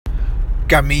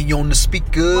Got me on the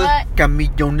speaker. What? Got me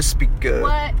on the speaker.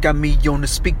 What? Got me on the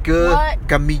speaker. What?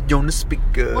 Got me on the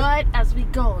speaker. What? As we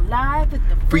go live with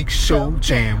the Freak Show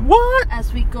Jam. What?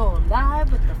 As we go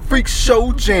live with the Freak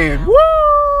Show Jam. Woo!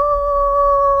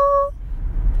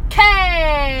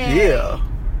 Okay. Yeah.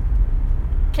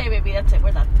 Okay, baby, that's it.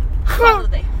 We're done. Call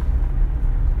of the day.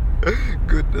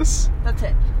 Goodness. That's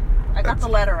it. I got the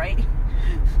letter right.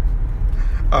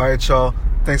 All right, y'all.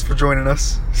 Thanks for joining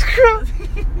us.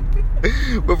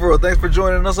 But for real, thanks for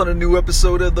joining us on a new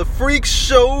episode of The Freak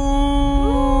Show.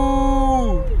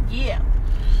 Ooh, yeah.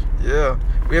 Yeah.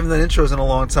 We haven't done intros in a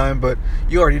long time, but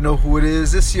you already know who it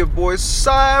is. It's your boy,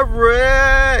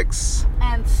 Cyrex.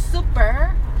 And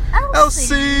Super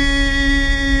Elsie.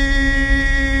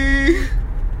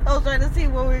 I was trying to see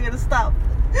when we were going to stop.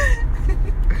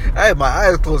 I had my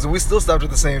eyes closed and we still stopped at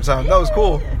the same time. That was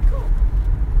cool. Yeah, cool.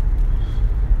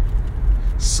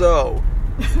 So,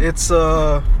 it's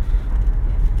a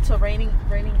raining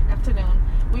afternoon.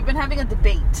 We've been having a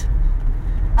debate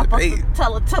about the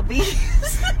Teletubbies.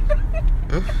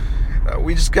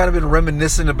 We just kind of been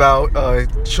reminiscing about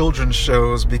children's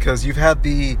shows because you've had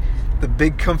the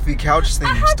big comfy couch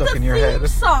theme stuck in your head. I had the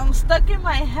theme song stuck in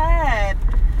my head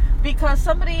because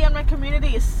somebody in my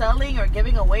community is selling or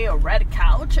giving away a red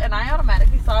couch, and I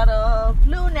automatically thought of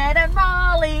Lunette and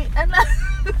Molly and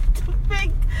the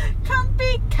big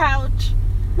comfy couch.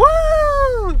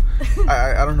 Woo!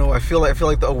 I don't know. I feel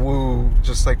like the woo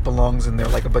just like belongs in there,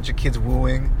 like a bunch of kids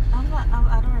wooing. I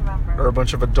don't remember. Or a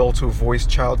bunch of adults who voice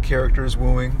child characters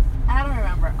wooing. I don't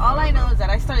remember. All I know is that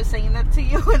I started saying that to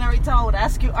you, and every time I would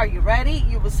ask you, "Are you ready?"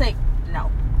 you would say, "No."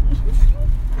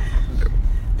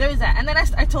 There's that, and then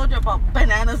I told you about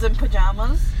bananas in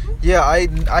pajamas. Yeah, I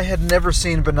had never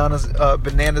seen bananas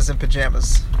in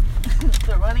pajamas.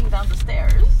 They're running down the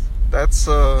stairs. That's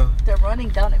They're running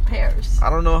down in pairs. I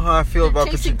don't know how I feel about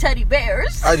chasing teddy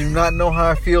bears. I do not know how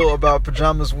I feel about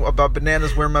pajamas, about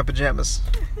bananas wearing my pajamas.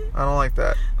 I don't like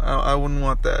that. I wouldn't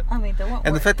want that. I mean, they won't.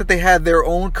 And the fact that they had their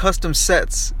own custom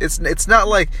sets, it's not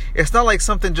like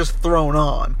something just thrown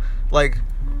on. Like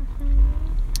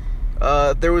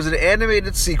there was an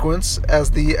animated sequence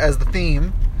as the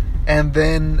theme, and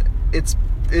then it's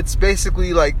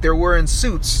basically like they're wearing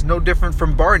suits, no different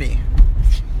from Barney.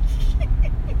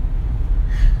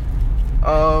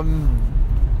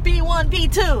 B1,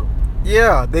 B2.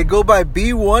 Yeah, they go by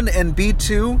B1 and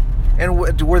B2. And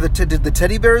did the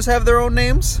teddy bears have their own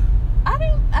names? I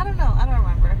don't know. I don't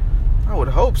remember. I would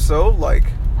hope so.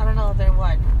 Like, I don't know. They're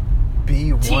what?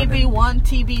 B1, TB1,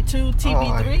 TB2,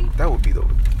 TB3. That would be the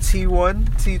T1,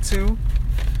 T2.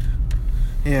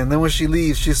 Yeah, and then when she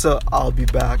leaves, she said, "I'll be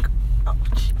back." Oh,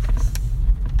 Jesus.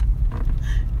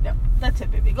 No, that's it,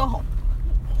 baby. Go home.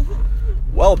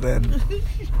 Well then,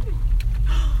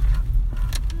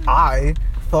 I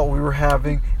thought we were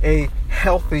having a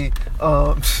healthy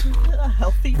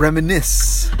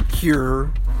reminisce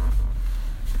here.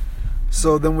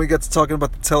 So then we got to talking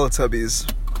about the Teletubbies.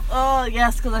 Oh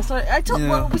yes, because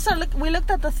we looked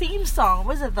at the theme song.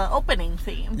 Was it the opening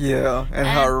theme? Yeah, and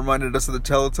how it reminded us of the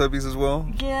Teletubbies as well.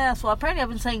 Yeah, so apparently I've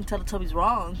been saying Teletubbies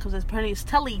wrong because apparently it's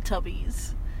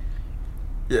Teletubbies.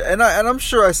 Yeah, and I'm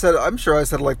sure I said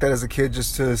it like that as a kid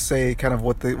just to say kind of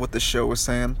what the show was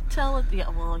saying.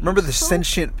 Remember the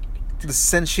sentient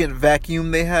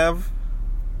vacuum they have?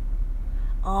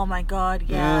 Oh my God!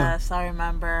 Yes, yeah. I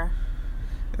remember.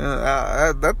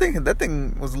 That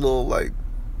thing was a little like.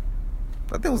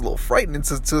 That thing was a little frightening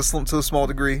to a small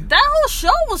degree. That whole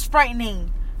show was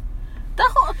frightening.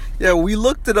 Yeah, we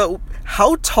looked it up.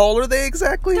 How tall are they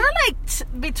exactly? They're like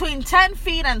between 10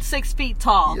 feet and 6 feet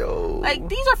tall. Yo. Like,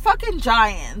 these are fucking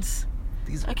giants.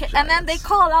 These are giants. And then they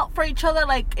call out for each other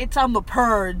like it's on The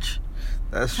Purge.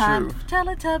 That's time true. For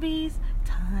Teletubbies.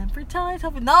 Time for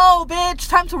Teletubbies. No, bitch.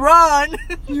 Time to run.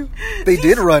 They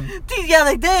did run. Yeah,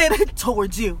 they did.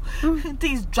 Towards you.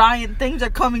 These giant things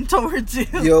are coming towards you.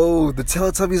 Yo, the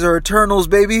Teletubbies are Eternals,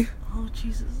 baby. Oh,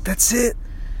 Jesus. That's it.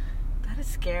 That is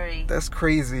scary. That's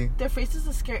crazy. Their faces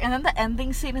are scary. And then the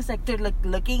ending scene is like they're like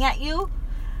looking at you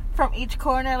from each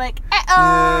corner like, uh-oh.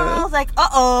 Yeah. I was like,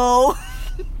 uh-oh.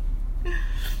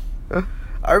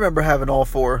 I remember having all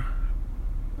four.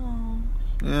 Oh.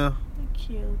 Yeah.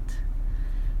 Cute.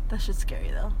 That shit's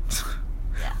scary though.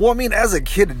 Yeah. Well, I mean, as a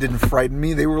kid, it didn't frighten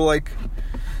me. They were like,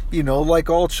 like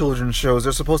all children's shows.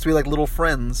 They're supposed to be like little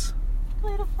friends.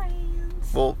 Little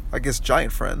friends. Well, I guess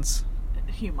giant friends.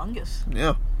 Humongous.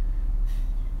 Yeah.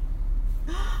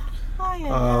 Oh,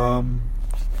 yeah.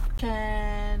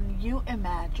 Can you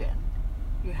imagine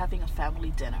you're having a family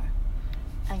dinner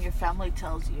and your family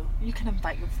tells you can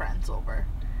invite your friends over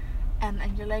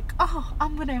And you're like, oh,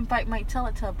 I'm going to invite my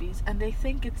Teletubbies. And they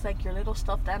think it's like your little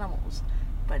stuffed animals.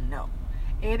 But no.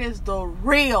 It is the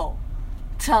real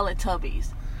Teletubbies.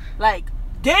 Like,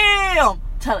 damn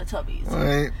Teletubbies.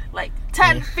 Right. Like,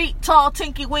 10 feet tall,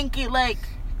 Tinky Winky, like...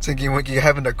 Tinky Winky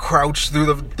having to crouch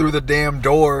through the damn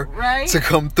door. Right. To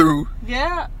come through.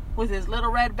 Yeah. With his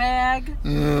little red bag.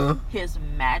 Yeah. His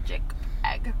magic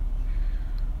bag.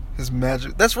 His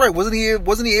magic. That's right. Wasn't he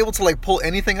able to like pull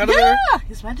anything out of there? Yeah,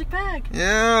 his magic bag.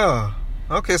 Yeah.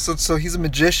 Okay, so he's a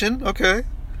magician. Okay.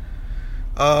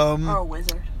 Or a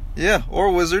wizard. Yeah, or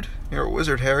a wizard. You're a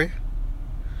wizard, Harry.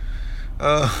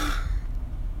 What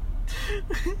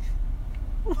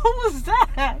was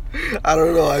that? I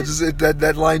don't know.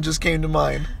 That line just came to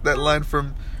mind. That line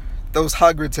from that was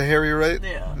Hagrid to Harry, right?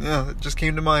 Yeah. Yeah, it just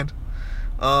came to mind.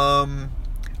 I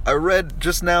read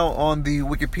just now on the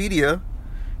Wikipedia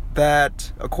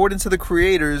that according to the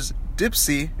creators,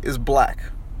 Dipsy is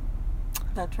black.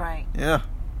 That's right. Yeah.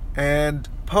 And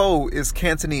Poe is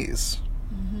Cantonese.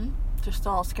 Mm-hmm. They're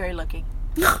still all scary looking.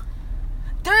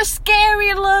 They're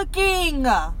scary looking!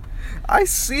 I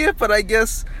see it, but I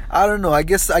guess I don't know. I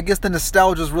guess the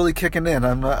nostalgia is really kicking in.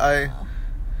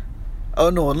 Oh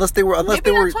no, unless they were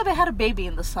Maybe that's why they had a baby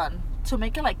in the sun. To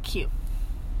make it like cute.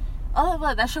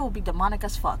 Otherwise that shit would be demonic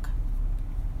as fuck.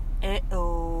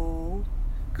 Uh-oh.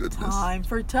 Goodness. Time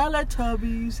for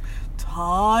Teletubbies.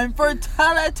 Time for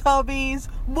Teletubbies.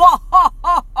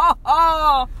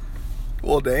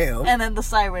 Well, damn. And then the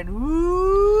siren.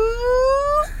 Woo,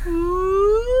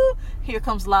 woo. Here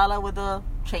comes Lala with a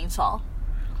chainsaw.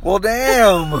 Well,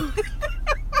 damn.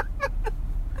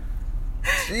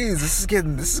 Jeez, this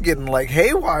is getting like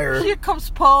haywire. Here comes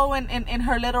Poe in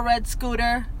her little red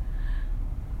scooter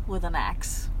with an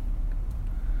axe.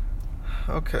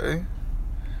 Okay.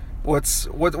 What's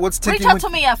Tinky Reach out to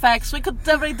me, FX. We could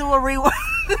definitely do a rework.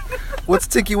 What's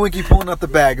Tinky Winky pulling out the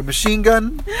bag? A machine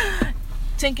gun?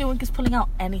 Tinky Winky's pulling out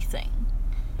anything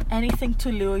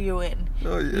to lure you in.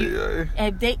 Oh yeah.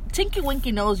 If Tinky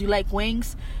Winky knows you like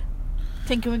wings,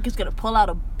 Tinky Winky's gonna pull out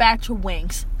a batch of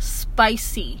wings,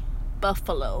 spicy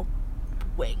buffalo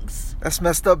wings. That's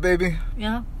messed up, baby.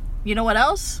 Yeah. You know what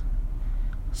else?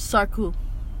 Sarku,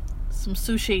 some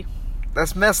sushi.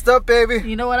 That's messed up, baby.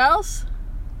 You know what else?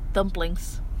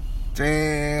 Dumplings.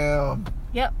 Damn.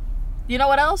 Yep. You know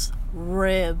what else?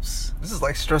 Ribs. This is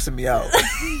like stressing me out.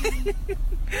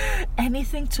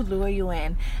 Anything to lure you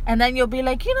in. And then you'll be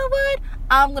like, you know what?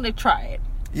 I'm going to try it.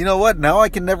 You know what? Now I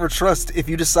can never trust if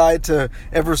you decide to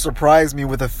ever surprise me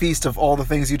with a feast of all the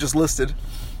things you just listed.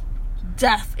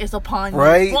 Death is upon you.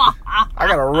 Right? I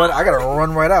gotta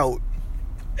run right out.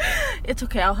 It's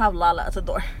okay. I'll have Lala at the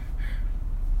door.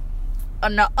 Oh,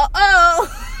 no.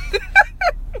 Uh-oh.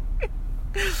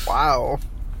 Wow.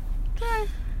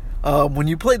 When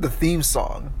you played the theme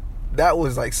song, that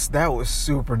was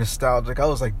super nostalgic. I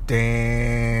was like,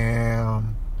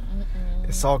 damn.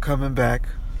 It's all coming back.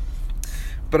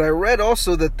 But I read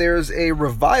also that there's a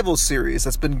revival series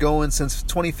that's been going since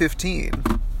 2015.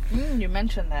 You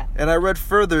mentioned that. And I read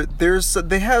further,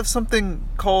 they have something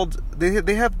called,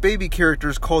 they have baby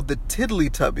characters called the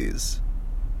Teletubbies.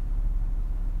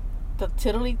 The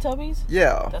Teletubbies?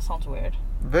 Yeah. That sounds weird.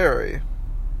 Very.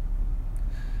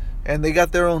 And they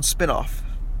got their own spin-off.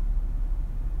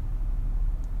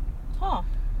 Huh.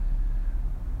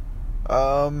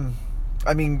 I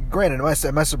mean, granted,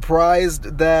 am I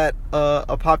surprised that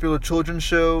a popular children's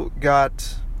show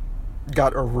got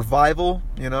a revival?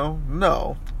 You know,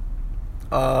 no.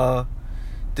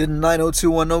 Didn't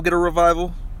 90210 get a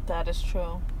revival? That is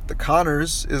true. The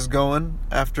Connors is going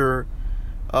after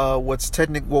what was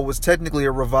technically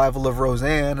a revival of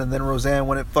Roseanne, and then Roseanne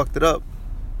went and fucked it up.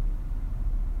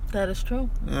 That is true.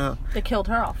 Yeah. They killed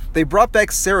her off. They brought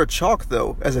back Sarah Chalk,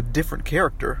 though, as a different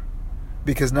character.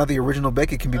 Because now the original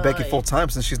Becky can be Becky full-time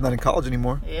since she's not in college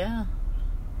anymore. Yeah.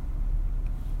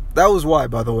 That was why,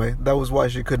 by the way. That was why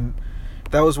she couldn't...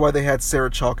 That was why they had Sarah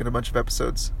Chalk in a bunch of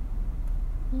episodes.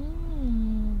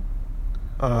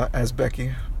 As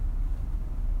Becky.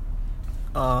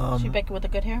 She Becky with the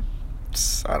good hair?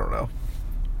 I don't know.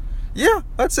 Yeah,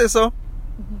 I'd say so.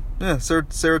 Mm-hmm. Yeah,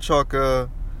 Sarah Chalk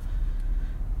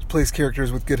plays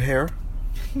characters with good hair.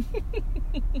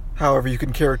 however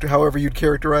you'd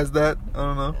characterize that, I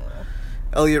don't know.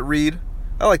 Elliot Reed.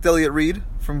 I liked Elliot Reed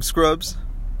from Scrubs.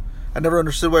 I never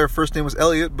understood why her first name was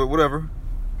Elliot, but whatever.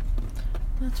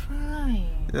 That's right.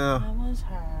 Yeah. That was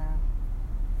her.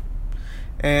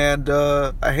 And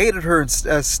I hated her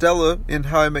as Stella in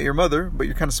How I Met Your Mother, but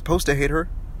you're kind of supposed to hate her.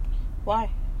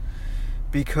 Why?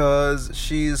 Because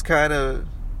she's kind of...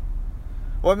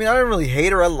 Well, I mean, I didn't really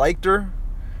hate her. I liked her.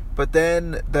 But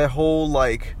then that whole,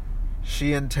 like,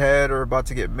 she and Ted are about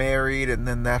to get married, and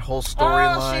then that whole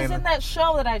storyline. Oh, she's in that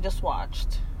show that I just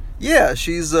watched. Yeah,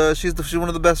 she's one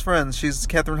of the best friends. She's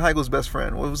Katherine Heigl's best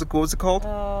friend. What was it called?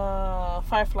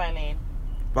 Firefly Lane.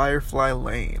 Firefly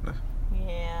Lane.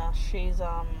 Yeah,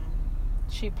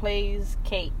 she plays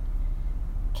Kate.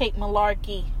 Kate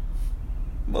Malarkey.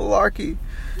 Malarkey.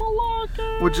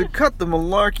 Would you cut the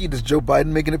malarkey? Does Joe Biden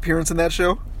make an appearance in that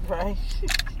show? Right.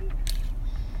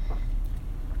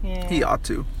 Yeah. He ought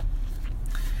to.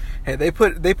 Hey, they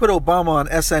put Obama on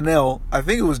SNL. I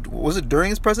think it was it during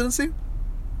his presidency?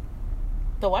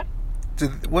 The what?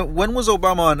 When was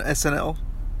Obama on SNL?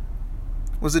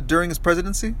 Was it during his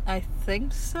presidency? I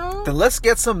think so. Then let's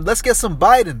get some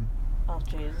Biden. Oh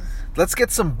Jesus. Let's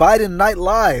get some Biden Night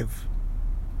Live.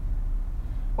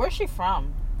 Where's she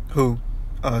from? Who?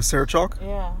 Sarah Chalk?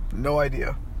 Yeah. No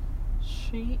idea.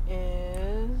 She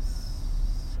is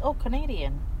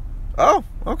Canadian. Oh,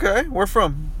 okay. Where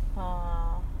from?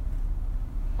 How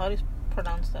do you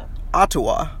pronounce that?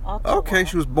 Ottawa. Okay,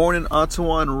 she was born in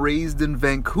Ottawa and raised in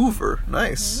Vancouver.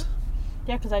 Nice. Mm-hmm.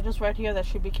 Yeah, because I just read here that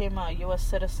she became a U.S.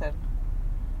 citizen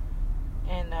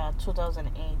in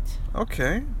 2008.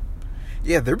 Okay.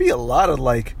 Yeah, there'd be a lot of,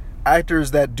 actors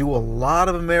that do a lot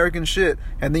of American shit,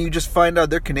 and then you just find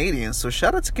out they're Canadian. So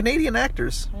shout out to Canadian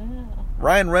actors. Yeah.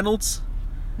 Ryan Reynolds.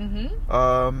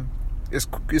 Mm-hmm.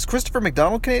 Is Christopher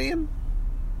McDonald Canadian?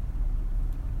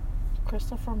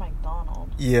 Christopher McDonald.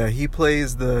 Yeah, he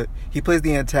plays the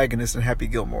antagonist in Happy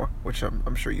Gilmore, which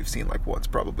I'm sure you've seen once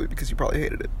probably because you probably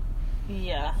hated it.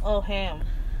 Yeah. Oh, him.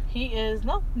 He is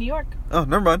New York. Oh,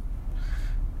 never mind.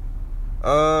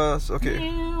 Okay.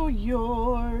 New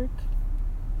York.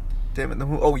 Damn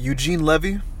it. Eugene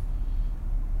Levy.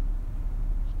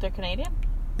 They're Canadian?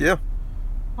 Yeah.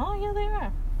 Oh, yeah, they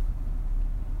are.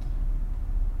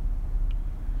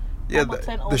 Yeah,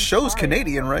 the show's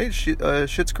Canadian, right?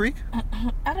 Schitt's Creek?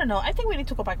 I don't know. I think we need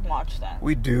to go back and watch that.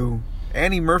 We do.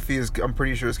 Annie Murphy I'm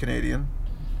pretty sure is Canadian.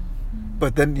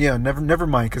 But then, yeah, never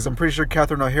mind, because I'm pretty sure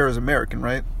Catherine O'Hara is American,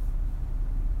 right?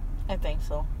 I think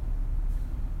so.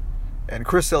 And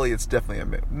Chris Elliott's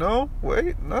definitely no,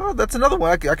 that's another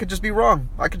one. I could just be wrong.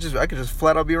 I could just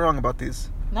flat out be wrong about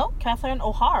these. No, Catherine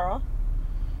O'Hara.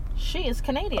 She is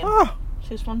Canadian. Oh,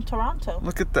 she's from Toronto.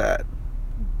 Look at that.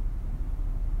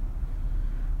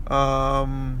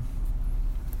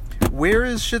 Where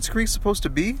is Schitt's Creek supposed to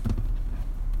be?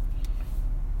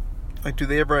 Do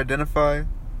they ever identify?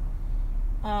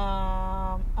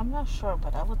 I'm not sure,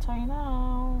 but I will tell you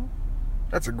now.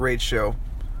 That's a great show.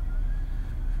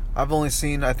 I've only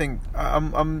seen. I think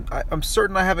I'm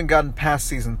certain I haven't gotten past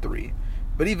season 3,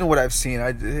 but even what I've seen,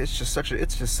 it's just such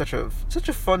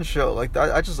a fun show.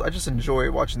 I just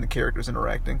enjoy watching the characters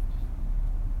interacting.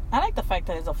 I like the fact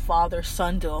that it's a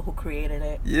father-son duo who created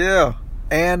it. Yeah,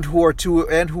 and who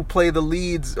play the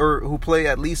leads, or who play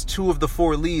at least 2 of the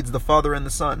 4 leads, the father and the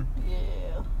son.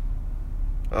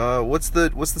 Yeah. What's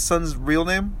the son's real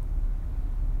name?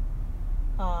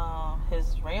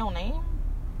 His real name?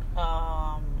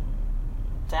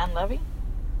 Dan Levy?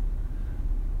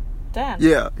 Dan.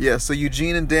 Yeah. So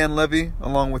Eugene and Dan Levy,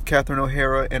 along with Catherine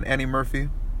O'Hara and Annie Murphy,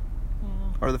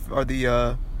 are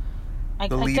the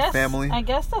lead family. I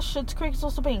guess that Schitt's Creek is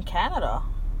supposed to be in Canada.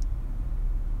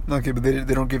 Okay, but they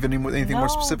don't give anything more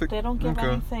specific? They don't give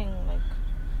anything.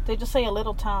 They just say a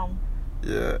little town.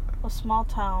 Yeah. A small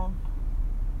town.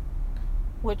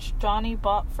 Which Johnny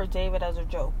bought for David as a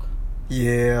joke.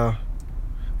 Yeah.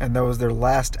 And that was their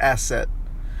last asset.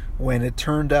 When it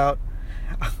turned out,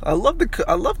 I love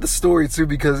the story too,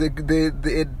 because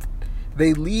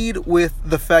they lead with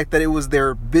the fact that it was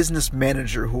their business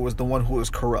manager who was the one who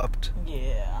was corrupt.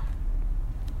 Yeah.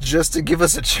 Just to give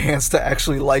us a chance to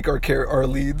actually like our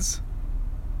leads.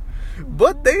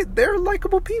 But they're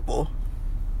likable people.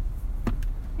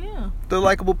 Yeah. They're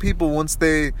likable people once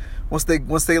they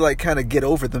kind of get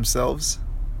over themselves.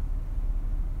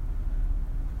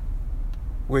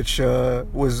 Which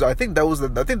was the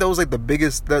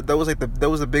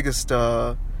biggest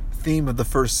theme of the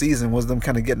first season, was them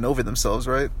kind of getting over themselves,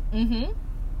 right? Mm-hmm.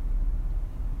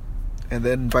 And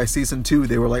then by season 2,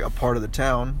 they were a part of the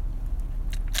town.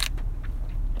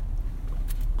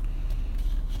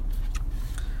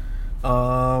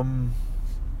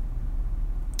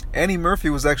 Annie Murphy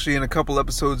was actually in a couple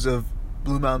episodes of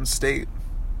Blue Mountain State.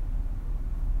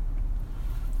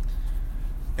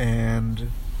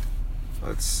 And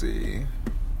let's see.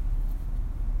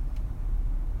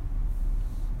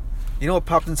 You know what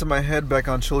popped into my head back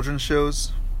on children's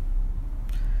shows?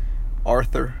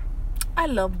 Arthur. I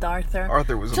loved Arthur.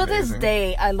 Arthur was amazing. To this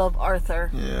day, I love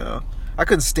Arthur. Yeah. I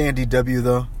couldn't stand DW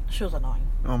though. She was annoying.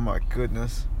 Oh my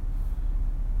goodness.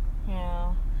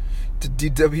 Yeah. Did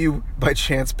DW by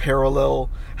chance parallel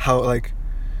how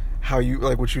you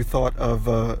like what you thought of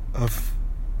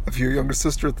your younger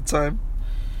sister at the time?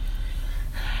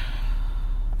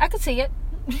 I could see it.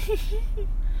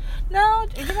 No,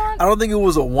 you know what? I don't think it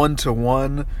was a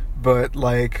 1-to-1, but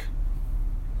like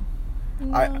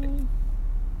No. I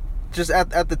just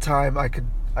at the time I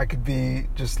could be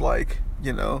just like,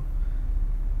 you know,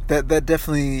 that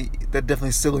definitely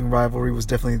sibling rivalry was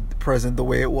definitely present the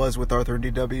way it was with Arthur and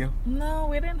DW. No,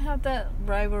 we didn't have that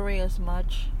rivalry as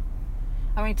much.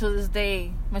 I mean, to this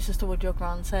day, my sister would joke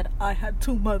around and said, I had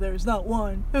 2 mothers, not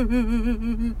one.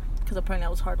 Because apparently I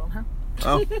was hard on her.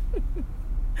 Oh.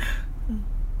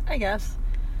 I guess.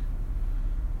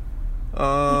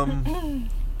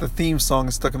 The theme song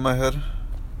is stuck in my head.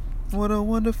 What a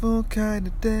wonderful kind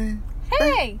of day.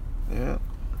 Hey! Yeah.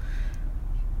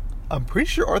 I'm pretty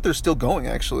sure Arthur's still going,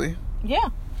 actually. Yeah.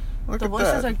 Look The at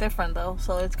voices that. are different, though,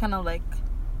 so it's kind of like...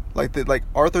 Like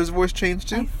Arthur's voice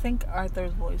changed, I too? think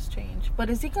Arthur's voice changed. But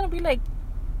is he going to be like...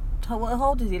 How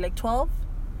old is he? Like 12?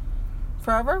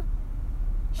 Forever?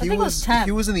 I think it was 10.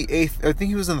 He was in the 8th... I think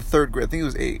he was in the 3rd grade. I think he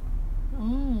was 8.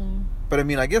 But, I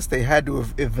mean, I guess they had to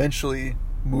have eventually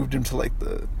moved him to, like,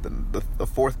 the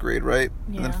 4th grade, right?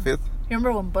 Yeah. And then 5th? You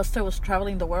remember when Buster was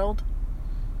traveling the world?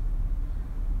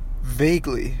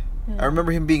 Vaguely. Yeah. I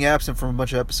remember him being absent from a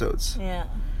bunch of episodes. Yeah.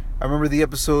 I remember the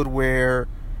episode where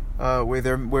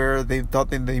they thought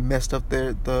they messed up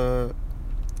the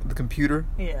computer,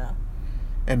 Yeah.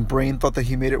 and Brain thought that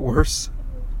he made it worse.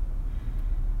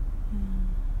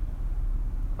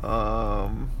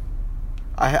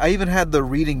 I even had the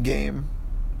reading game.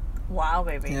 Wow,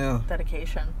 baby. Yeah.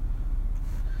 Dedication.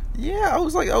 Yeah, I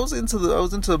was into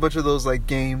a bunch of those like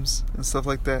games and stuff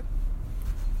like that.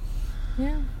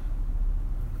 Yeah.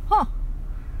 Huh.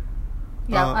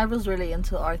 Yeah, Uh, I was really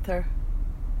into Arthur.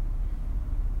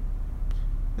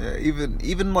 Yeah,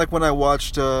 even like when I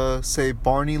watched say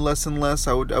Barney less and less,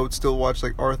 I would still watch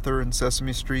like Arthur and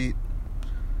Sesame Street.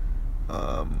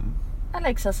 I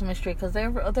like Sesame Street because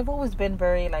they've always been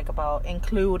very like about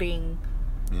including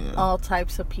Yeah. all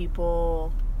types of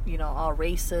people, you know, all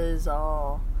races,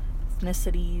 all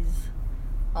ethnicities,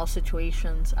 all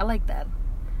situations. I like that.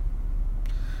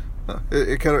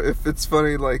 It kind of it's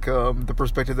funny like the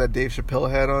perspective that Dave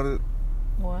Chappelle had on it.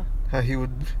 What? How he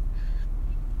would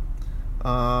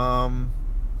how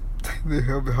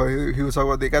he was talking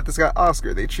about they got this guy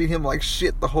Oscar. They treat him like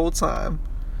shit the whole time.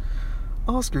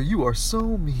 Oscar, you are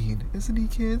so mean, isn't he,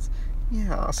 kids?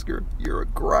 Yeah, Oscar, you're a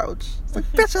grouch. It's like,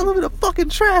 bitch, I live in a fucking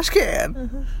trash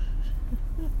can.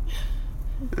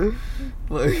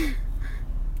 Like,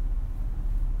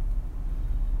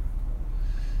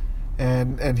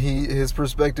 and his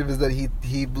perspective is that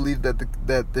he believed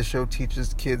that the show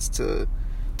teaches kids to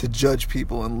judge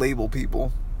people and label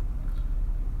people.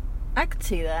 I could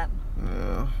see that.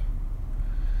 Yeah.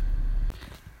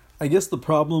 I guess the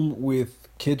problem with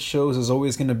kids shows is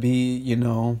always going to be, you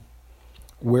know,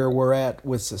 where we're at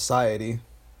with society.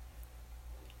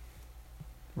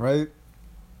 Right?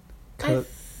 Go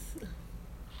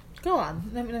on.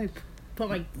 Let me put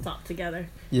my thought together.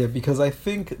 Yeah, because I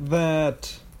think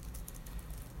that,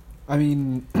 I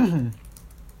mean,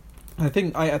 I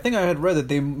think I had read that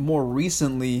they more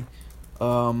recently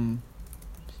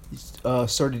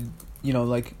started, you know,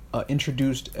 like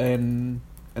introduced an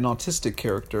autistic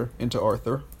character into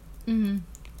Arthur. Mm-hmm.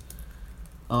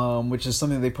 Which is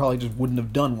something they probably just wouldn't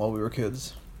have done while we were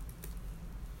kids.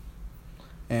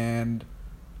 And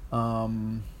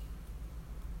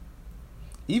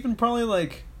even probably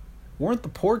like, weren't the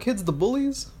poor kids the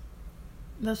bullies?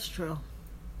 That's true.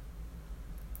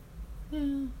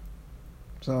 Yeah.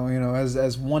 So, you know,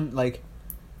 as one, like,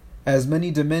 as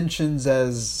many dimensions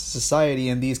as society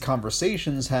and these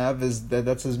conversations have, is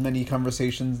that's as many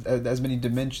conversations, as many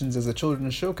dimensions as a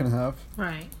children's show can have.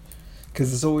 Right.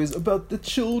 Because it's always about the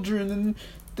children and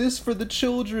this for the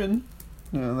children.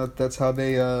 You know, that's how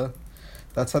they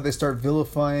start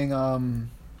vilifying,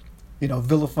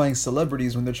 vilifying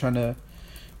celebrities when they're trying to,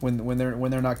 when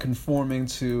they're not conforming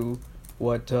to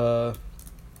what,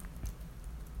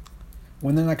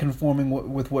 when they're not conforming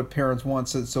with what parents want,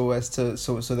 so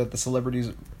that the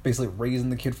celebrities basically raising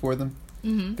the kid for them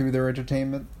through their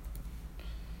entertainment,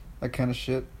 that kind of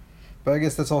shit. But I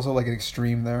guess that's also like an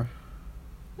extreme there.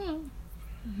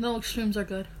 No extremes are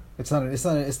good. It's not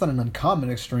an uncommon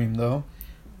extreme though.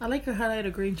 I like your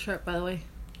highlighter green shirt, by the way.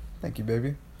 Thank you,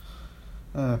 baby.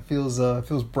 Feels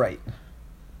bright.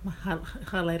 My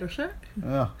highlighter shirt?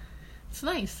 Yeah. It's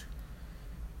nice.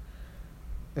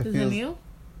 It Is it new?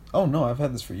 Oh no, I've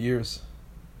had this for years.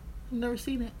 I've never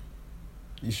seen it.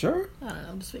 You sure? I don't know,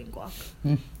 I'm just being guac.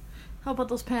 How about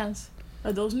those pants?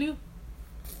 Are those new?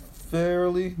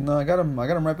 fairly. No, I got him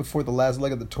right before the last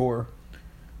leg of the tour.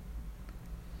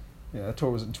 Yeah, that tour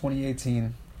was in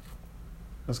 2018.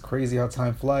 That's crazy how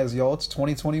time flies, y'all. It's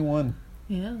 2021.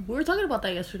 Yeah, we were talking about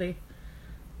that yesterday.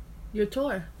 Your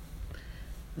tour.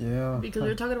 Yeah. Because we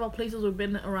were talking about places we've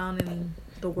been around in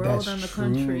the world and the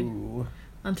country.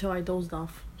 Until I dozed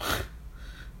off.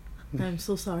 I'm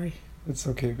so sorry. It's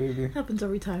okay, baby. Happens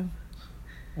every time.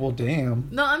 Well, damn.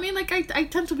 No, I mean, like, I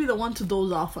tend to be the one to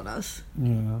doze off on us.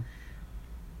 Yeah.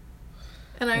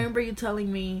 And I remember you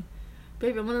telling me,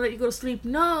 baby, I'm gonna let you go to sleep.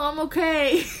 No, I'm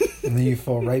okay. And then you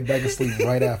fall right back asleep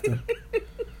right after.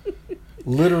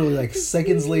 Literally, like,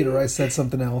 seconds later, I said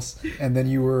something else. And then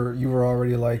you were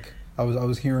already, like, I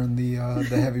was hearing the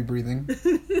heavy breathing.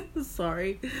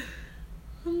 Sorry.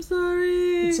 I'm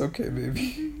sorry. It's okay,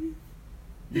 baby.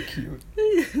 You're cute.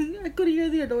 I could hear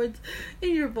the annoyance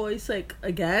in your voice, like,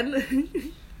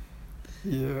 again.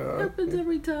 Yeah. Happens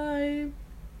every time.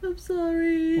 I'm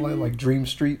sorry. Like Dream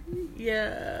Street?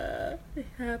 Yeah. It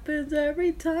happens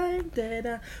every time that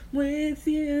I'm with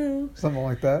you. Something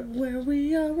like that. Where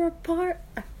we are apart,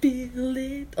 I feel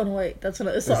it. Oh, no, wait. That's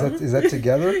another song. Is that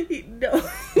Together? No.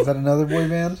 Is that another boy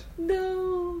band?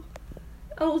 No.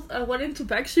 I went into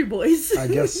Backstreet Boys. I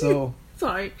guess so.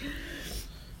 Sorry.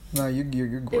 No, you're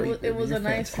great. It was you're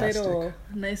a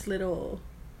nice little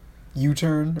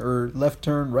U-turn or left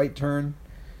turn, right turn.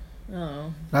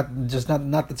 Oh. Not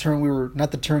the turn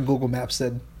not the turn Google Maps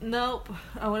said. Nope.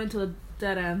 I went into a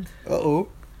dead end. Uh-oh,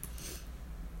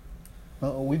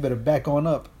 we better back on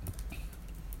up.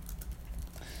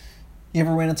 You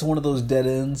ever ran into one of those dead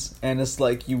ends and it's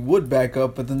like you would back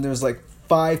up, but then there's like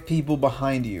 5 people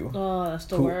behind you. Oh, that's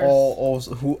the worst.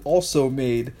 Who also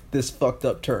made this fucked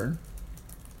up turn.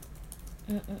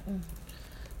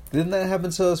 Didn't that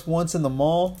happen to us once in the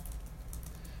mall?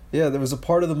 Yeah, there was a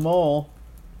part of the mall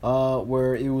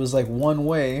where it was like one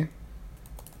way.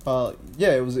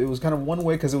 It was kind of one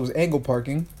way because it was angle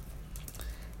parking,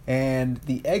 and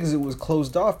the exit was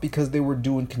closed off because they were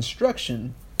doing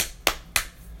construction.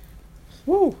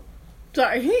 Woo!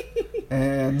 Sorry.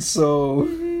 And so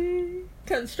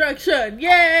construction,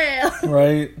 yeah.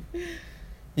 Right.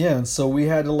 Yeah, and so we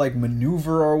had to like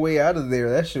maneuver our way out of there.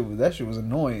 That shit was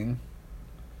annoying.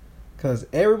 Cause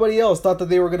everybody else thought that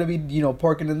they were gonna be,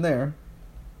 parking in there.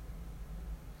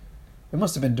 It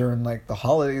must have been during like the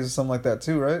holidays or something like that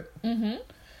too, right? Mm-hmm.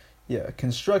 Yeah,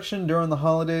 construction during the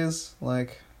holidays,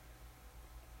 like,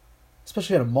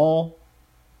 especially at a mall.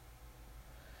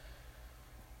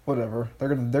 Whatever,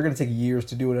 they're gonna take years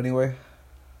to do it anyway.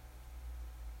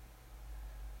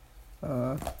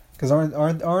 Because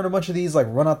aren't a bunch of these like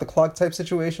run out the clock type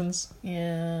situations?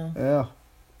 Yeah. Yeah.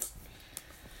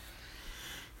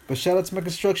 But shout out to my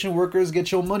construction workers,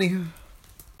 get your money.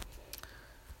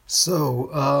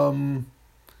 So,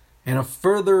 in a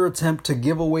further attempt to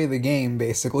give away the game,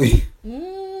 basically, who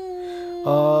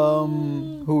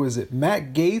is it?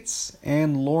 Matt Gaetz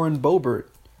and Lauren Boebert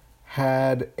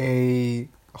had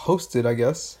hosted, I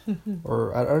guess,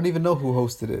 or I don't even know who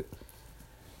hosted it,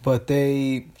 but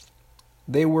they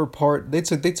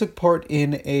took part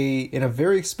in a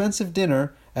very expensive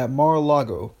dinner at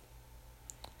Mar-a-Lago.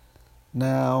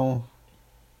 Now,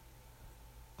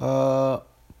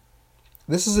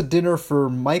 this is a dinner for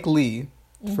Mike Lee,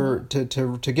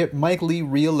 to get Mike Lee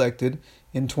reelected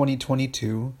in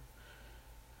 2022.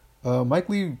 Mike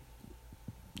Lee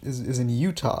is in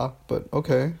Utah, but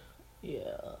okay.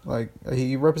 Yeah. Like,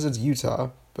 he represents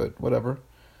Utah, but whatever.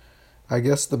 I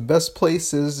guess the best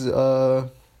place is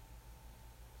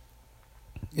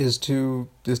to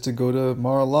go to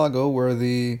Mar-a-Lago, where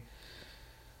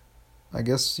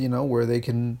where they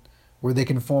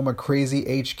can form a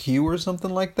crazy HQ or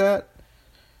something like that.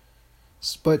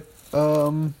 But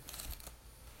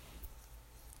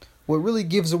what really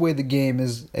gives away the game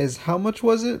is how much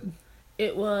was it?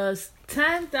 It was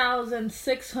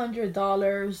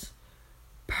 $10,600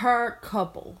 per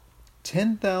couple.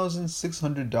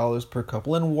 $10,600 per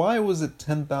couple, and why was it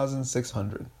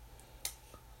 $10,600?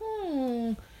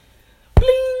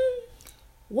 Bling.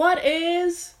 What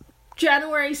is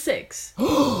January 6th? Ding,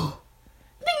 ding,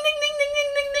 ding, ding,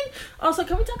 ding, ding, ding. Also,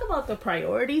 can we talk about the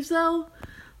priorities, though?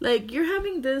 Like, you're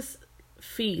having this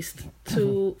feast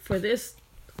for this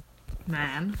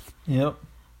man. Yep.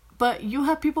 But you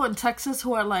have people in Texas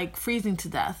who are, like, freezing to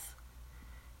death.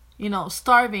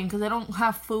 Starving because they don't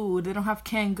have food. They don't have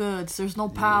canned goods. There's no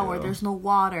power. Yeah. There's no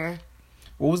water.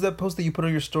 What was that post that you put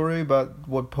on your story about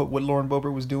what Lauren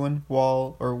Boebert was doing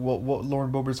what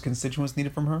Lauren Boebert's constituents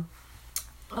needed from her?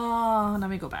 Let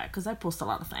me go back because I post a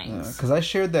lot of things. Because I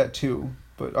shared that too.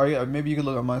 But maybe you could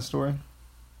look at my story.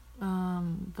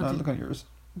 But look on yours.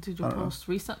 Did you post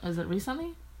recent? Is it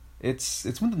recently? It's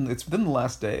within the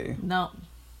last day. No.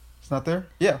 It's not there?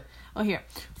 Yeah. Oh, here.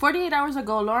 48 hours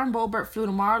ago, Lauren Boebert flew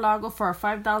to Mar-a-Lago for a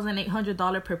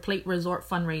 $5,800 per plate resort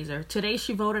fundraiser. Today,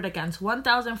 she voted against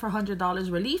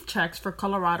 $1,400 relief checks for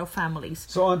Colorado families.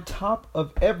 So on top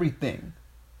of everything,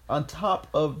 on top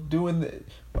of doing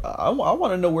I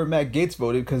want to know where Matt Gaetz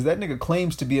voted, because that nigga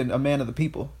claims to be a man of the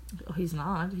people. Oh, he's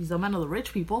not. He's a man of the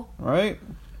rich people. Right?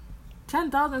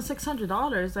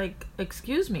 $10,600. Like,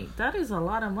 excuse me. That is a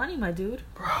lot of money, my dude.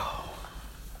 Bro.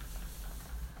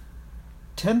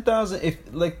 10,000.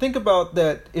 Think about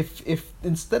that. If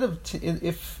instead of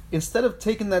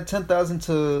taking that 10,000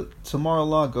 to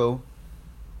Mar-a-Lago,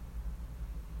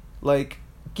 like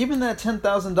giving that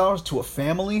 $10,000 to a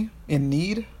family in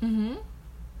need,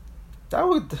 that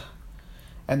would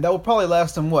probably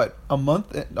last them what, a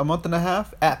month and a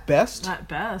half at best. At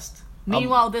best.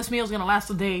 Meanwhile, this meal's gonna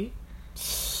last a day.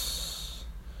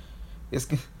 It's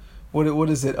what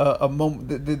is it? A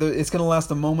moment. It's gonna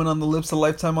last a moment on the lips, a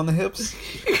lifetime on the hips.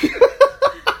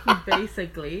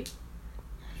 Basically,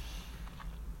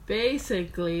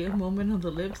 a moment on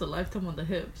the lips, a lifetime on the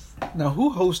hips. Now,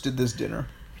 who hosted this dinner?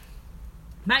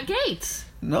 Matt Gaetz.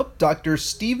 Nope. Dr.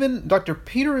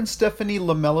 Peter and Stephanie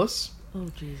Lamellis. Oh,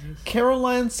 Jesus.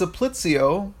 Caroline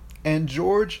Supplizio and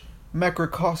George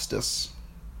Macrocostas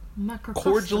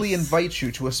cordially invite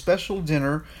you to a special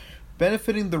dinner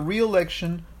benefiting the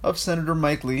re-election of Senator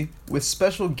Mike Lee with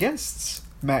special guests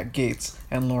Matt Gaetz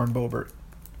and Lauren Boebert.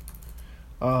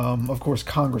 Of course,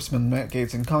 Congressman Matt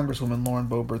Gaetz and Congresswoman Lauren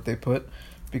Boebert they put,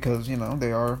 because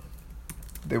they were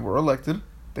elected.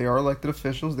 They are elected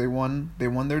officials. They won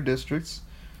their districts.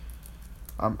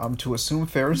 I'm to assume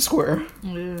fair and square.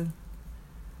 Yeah.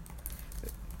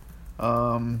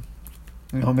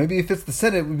 Maybe if it's the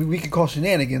Senate, we could call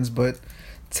shenanigans, but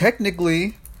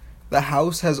technically, the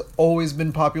House has always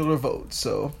been popular vote.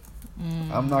 So,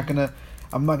 I'm not gonna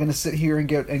sit here and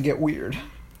get weird,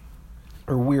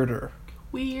 or weirder.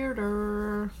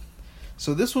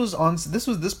 So this was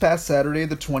this past Saturday,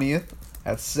 the 20th,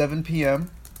 at 7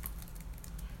 p.m.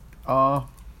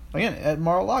 Again at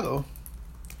Mar-a-Lago.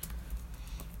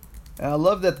 And I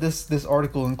love that this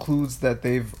article includes that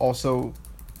they've also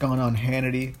gone on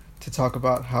Hannity to talk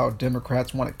about how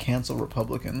Democrats want to cancel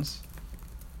Republicans.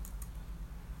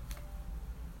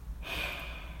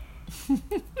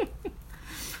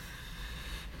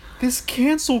 This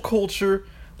cancel culture,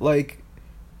 like,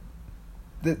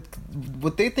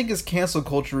 what they think is cancel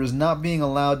culture is not being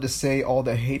allowed to say all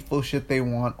the hateful shit they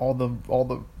want, all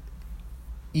the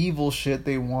evil shit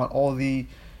they want, all the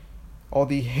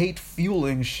hate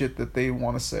fueling shit that they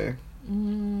want to say.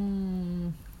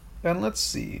 And let's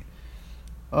see.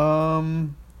 We're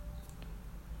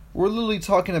literally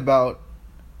talking about,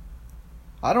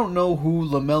 I don't know who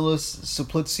Lamellis,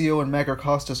 Supplizio, and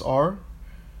Macrocostas are,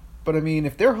 but I mean,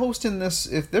 if they're hosting this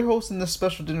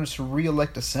special dinner to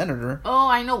re-elect a senator. Oh,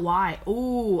 I know why.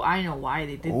 Oh, I know why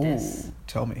they did this.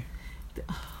 Tell me.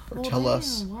 Tell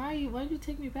us. Why'd you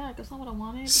take me back? That's not what I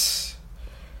wanted.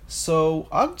 So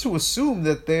I'm to assume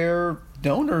that they're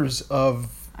donors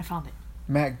of. I found it.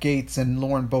 Matt Gaetz and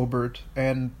Lauren Boebert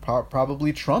and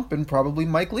probably Trump and probably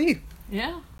Mike Lee.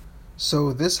 Yeah.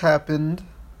 So this happened.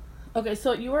 Okay,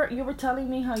 so you were telling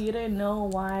me how you didn't know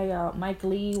why Mike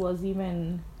Lee was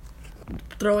even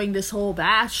throwing this whole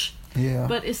bash. Yeah.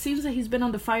 But it seems that he's been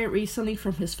under fire recently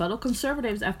from his fellow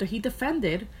conservatives after he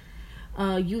defended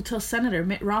Utah Senator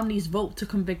Mitt Romney's vote to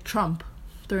convict Trump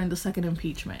during the second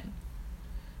impeachment.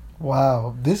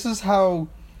 Wow. This is how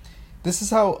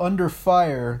under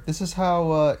fire, this is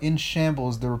how in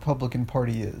shambles the Republican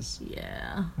Party is.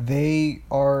 Yeah. They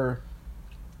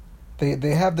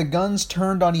have the guns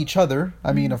turned on each other.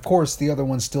 I mean, of course, the other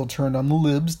one's still turned on the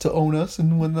libs to own us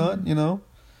and whatnot,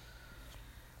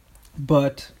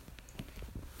 But,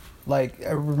 like,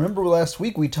 I remember last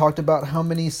week we talked about how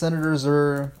many senators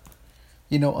are,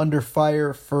 under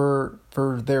fire for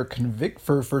their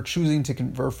for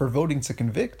choosing for voting to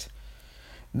convict.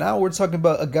 Now we're talking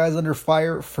about a guy's under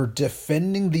fire for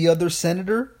defending the other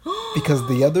senator because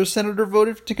the other senator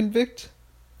voted to convict.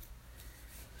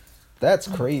 That's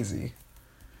crazy.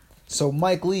 So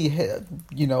Mike Lee,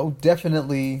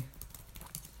 definitely,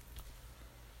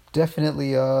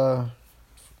 or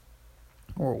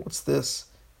what's this?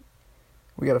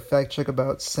 We got a fact check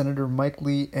about Senator Mike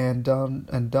Lee and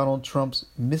Donald Trump's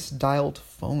misdialed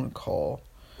phone call.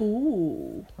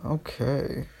 Ooh.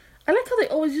 Okay. I like how they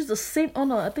always use the same. Oh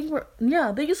no, I think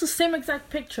they use the same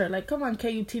exact picture. Like, come on,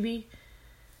 KUTV.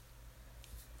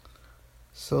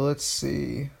 So let's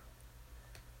see.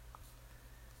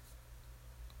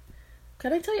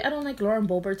 Can I tell you, I don't like Lauren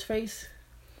Boebert's face.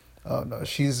 Oh no,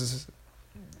 she's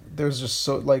there's just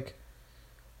so, like...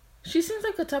 She seems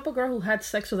like the type of girl who had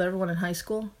sex with everyone in high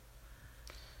school.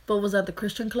 But was at the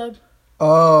Christian club.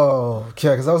 Oh,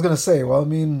 yeah, because I was going to say, well, I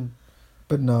mean...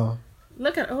 But no.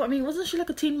 Look at her. I mean, wasn't she like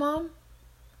a teen mom?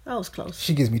 That was close.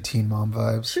 She gives me teen mom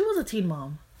vibes. She was a teen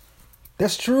mom.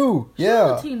 That's true. She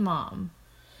was a teen mom.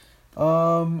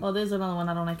 Oh, there's another one.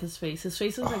 I don't like his face. His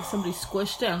face is like somebody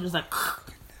squished it. I'm just like...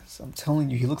 Goodness, I'm telling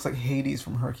you, he looks like Hades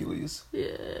from Hercules.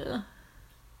 Yeah.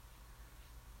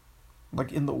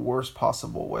 Like, in the worst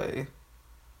possible way.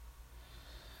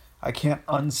 I can't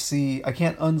unsee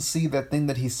that thing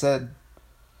that he said.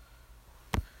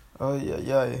 Oh,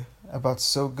 yeah. About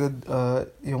so good,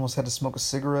 he almost had to smoke a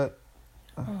cigarette.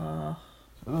 Ugh.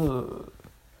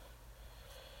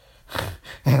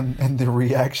 And the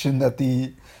reaction that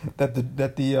the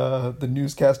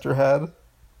newscaster had.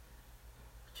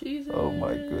 Jesus. Oh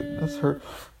my goodness, her.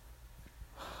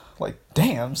 Like,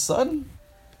 damn, son.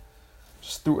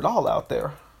 Just threw it all out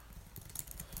there.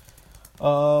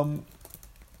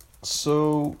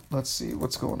 So let's see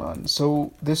what's going on.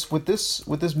 So with this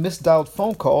misdialed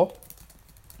phone call,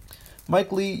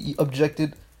 Mike Lee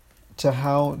objected to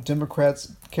how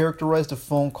Democrats characterized a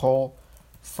phone call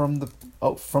from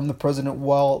the president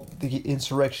while the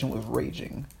insurrection was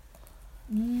raging.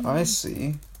 I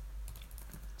see.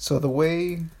 So the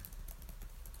way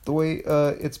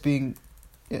it's being,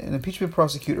 an impeachment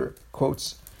prosecutor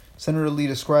quotes Senator Lee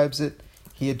describes it.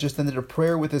 He had just ended a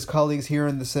prayer with his colleagues here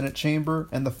in the Senate chamber,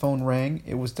 and the phone rang.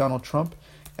 It was Donald Trump,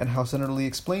 and how Senator Lee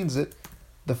explains it,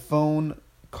 the phone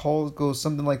call goes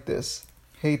something like this: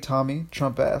 "Hey, Tommy,"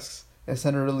 Trump asks, and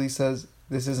Senator Lee says,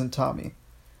 "This isn't Tommy,"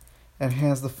 and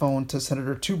hands the phone to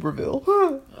Senator Tuberville.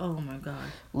 Oh my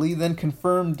God. Lee then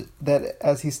confirmed that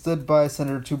as he stood by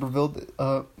Senator Tuberville,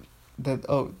 that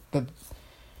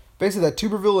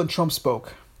Tuberville and Trump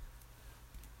spoke.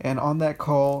 And on that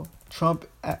call, Trump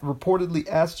reportedly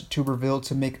asked Tuberville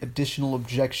to make additional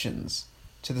objections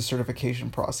to the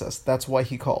certification process. That's why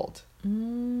he called.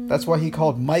 That's why he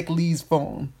called Mike Lee's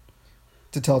phone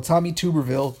to tell Tommy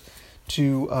Tuberville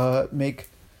to make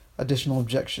additional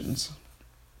objections.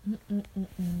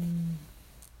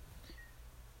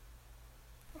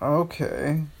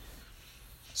 Okay.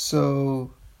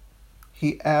 So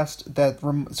he asked that.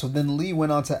 So then Lee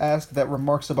went on to ask that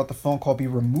remarks about the phone call be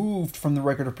removed from the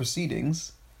record of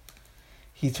proceedings.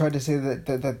 He tried to say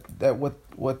that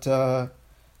what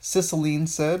Cicilline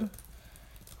said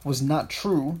was not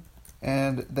true,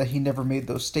 and that he never made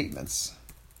those statements.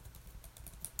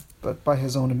 But by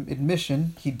his own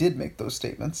admission, he did make those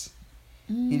statements.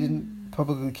 He didn't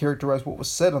publicly characterize what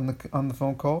was said on the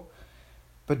phone call,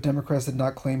 but Democrats did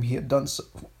not claim he had done so.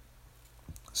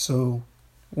 So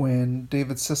when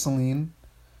David Cicilline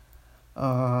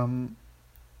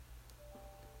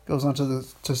goes on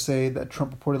to say that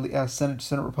Trump reportedly asked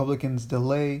Senate Republicans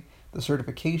delay the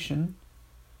certification.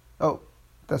 Oh,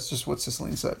 that's just what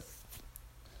Cicilline said.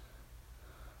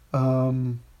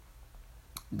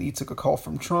 Lee took a call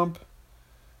from Trump.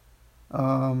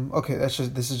 Okay, this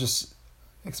is just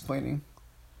explaining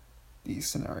the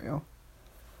scenario.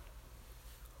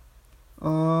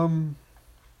 Oh,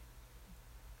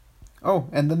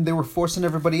 and then they were forcing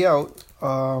everybody out.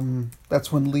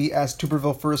 That's when Lee asked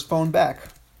Tuberville for his phone back.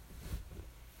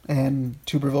 And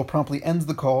Tuberville promptly ends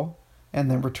the call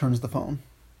and then returns the phone.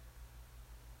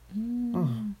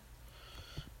 Oh.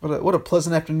 What a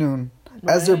pleasant afternoon.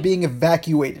 Right. As they're being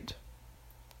evacuated.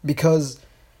 Because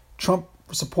Trump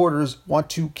supporters want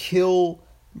to kill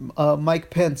Mike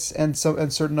Pence and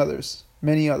certain others.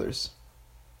 Many others.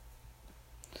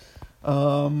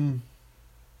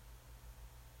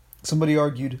 Somebody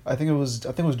argued, I think it was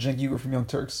Cenk Uygur from Young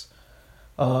Turks,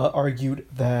 argued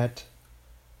that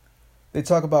they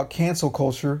talk about cancel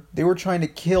culture. They were trying to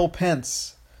kill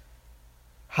Pence.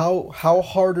 How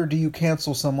harder do you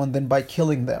cancel someone than by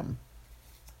killing them?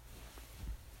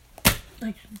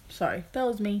 Sorry, that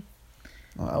was me.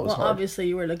 Oh, that was hard. Obviously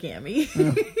you were looking at me.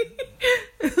 Yeah.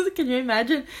 Can you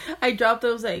imagine? I dropped it.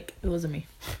 I was like, it wasn't me.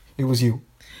 It was you.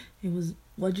 It was.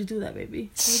 Why'd you do that,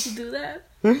 baby? Why'd you do that?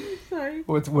 Sorry.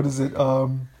 What is it?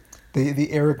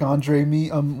 The Eric Andre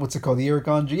meme. What's it called? The Eric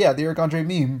Andre. Yeah, the Eric Andre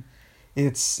meme.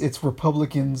 It's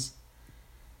Republicans.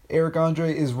 Eric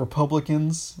Andre is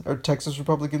Republicans or Texas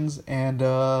Republicans, and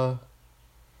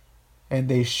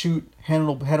they shoot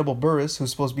Hannibal Buress,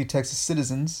 who's supposed to be Texas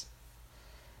citizens,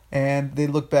 and they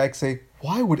look back and say,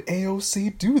 "Why would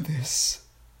AOC do this?"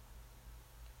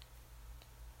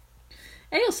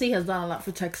 AOC has done a lot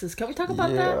for Texas. Can we talk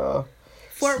about that?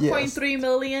 4.3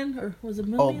 million, or was it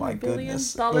million? Oh my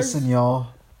goodness! Dollars? Listen,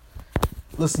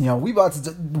 y'all.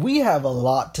 We have a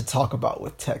lot to talk about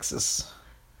with Texas.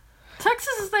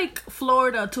 Texas is like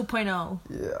Florida 2.0.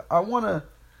 Yeah, I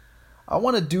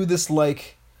wanna do this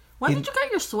like. When did you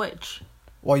get your Switch?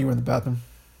 While you were in the bathroom.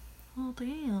 Oh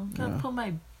damn! Gotta put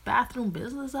my bathroom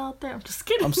business out there. I'm just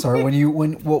kidding. I'm sorry.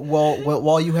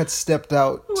 While you had stepped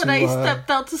out. When I stepped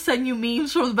out to send you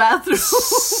memes from the bathroom.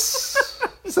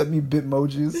 Sent me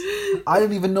bitmojis. I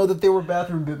didn't even know that they were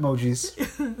bathroom bitmojis.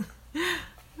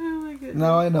 Oh my goodness.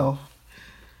 Now I know.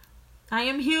 I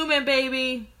am human,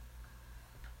 baby.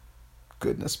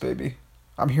 Goodness, baby.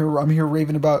 I'm here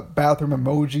raving about bathroom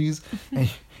emojis,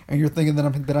 and you're thinking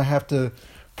that I have to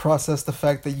process the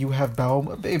fact that you have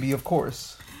bowel, baby. Of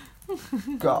course.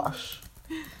 Gosh.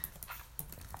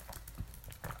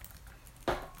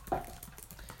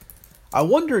 I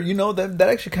wonder. That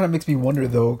actually kind of makes me wonder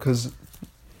though, because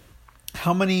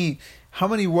how many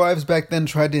wives back then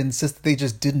tried to insist that they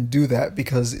just didn't do that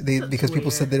because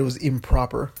people said that it was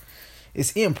improper.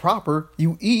 It's improper.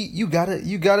 You eat, you gotta,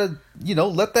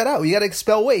 let that out. You gotta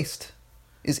expel waste.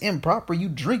 It's improper. You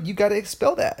drink, you gotta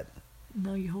expel that.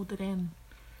 No, you hold it in.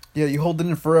 Yeah, you hold it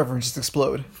in forever and just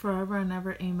explode. Forever and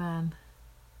ever, amen.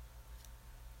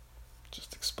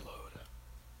 Just explode.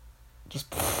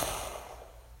 Just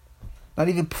not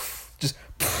even just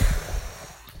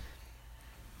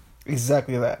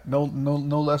exactly that. No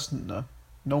less.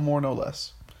 No more, no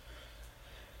less.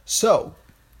 So,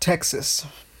 Texas,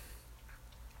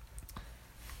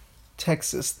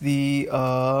 the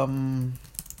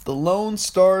Lone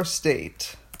Star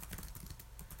State.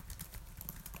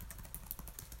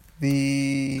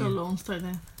 The Lone Star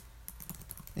there.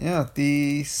 Yeah,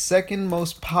 the second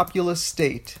most populous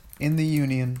state in the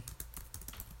Union.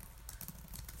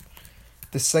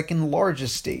 The second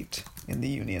largest state in the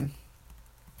Union.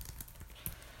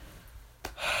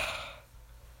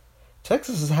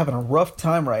 Texas is having a rough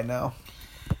time right now.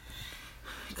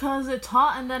 Because it's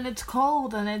hot and then it's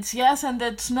cold and it's yes and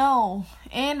it's no.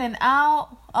 In and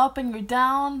out, up and you're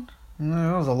down.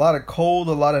 There's a lot of cold,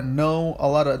 a lot of no, a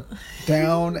lot of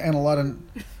down, and a lot of...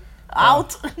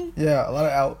 out. Yeah, a lot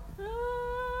of out.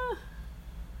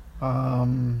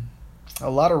 A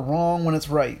lot of wrong when it's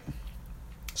right.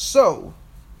 So,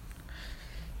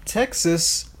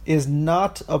 Texas is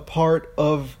not a part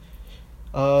of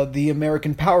the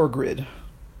American power grid.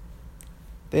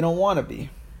 They don't want to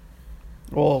be.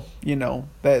 Well,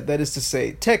 that is to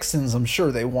say, Texans, I'm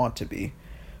sure they want to be.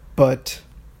 But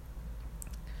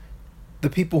the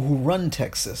people who run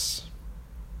Texas,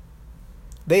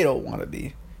 they don't want to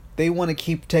be. They want to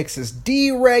keep Texas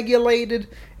deregulated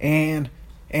and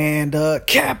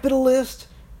capitalist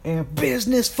and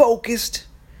business focused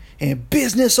and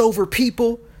business over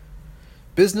people.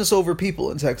 Business over people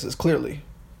in Texas, clearly.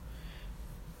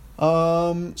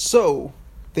 So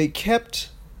they kept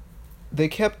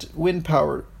wind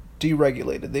power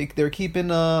deregulated. They're keeping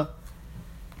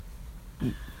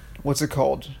what's it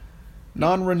called?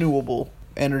 Non-renewable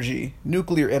energy,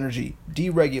 nuclear energy,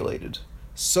 deregulated,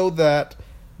 so that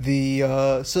the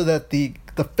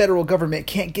federal government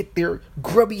can't get their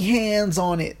grubby hands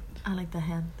on it. I like the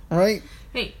hand. Right?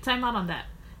 Hey, time out on that.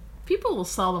 People will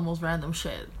sell the most random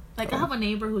shit. Like, I have a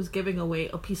neighbor who's giving away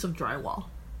a piece of drywall.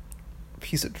 A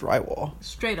piece of drywall?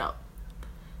 Straight up.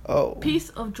 Oh. Piece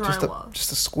of drywall.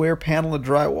 Just a square panel of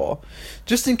drywall.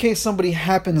 Just in case somebody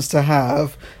happens to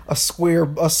have a square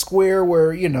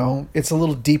where, it's a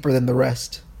little deeper than the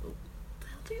rest. What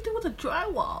do you do with a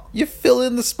drywall? You fill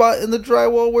in the spot in the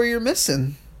drywall where you're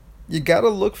missing. You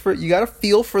gotta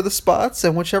feel for the spots,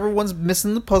 and whichever one's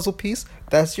missing the puzzle piece,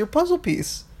 that's your puzzle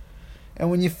piece. And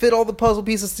when you fit all the puzzle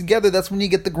pieces together, that's when you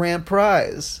get the grand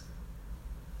prize.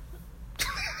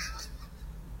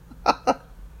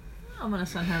 I'm gonna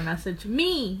send her a message.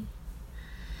 Me!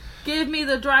 Give me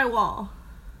the drywall.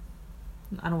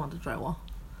 I don't want the drywall.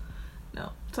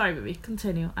 No. Sorry, baby.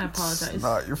 Continue. I apologize.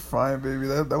 Nah, you're fine, baby.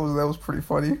 That was pretty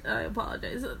funny. I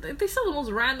apologize. They sell the most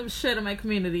random shit in my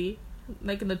community.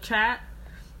 Like in the chat.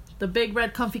 The big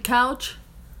red comfy couch.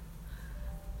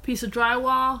 Piece of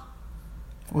drywall.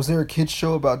 Was there a kids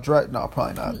show about No,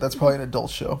 probably not. That's probably an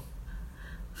adult show.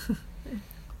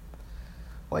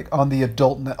 Like on the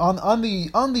adult on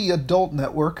the adult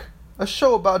network, a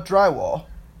show about drywall.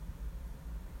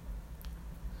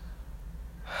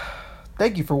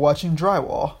 Thank you for watching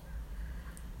Drywall.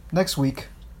 Next week,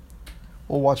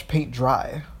 we'll watch Paint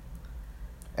Dry.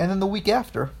 And then the week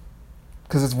after,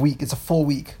 because it's a full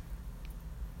week.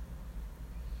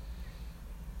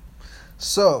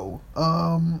 So,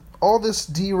 all this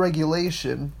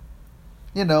deregulation,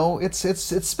 it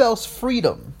spells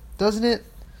freedom, doesn't it?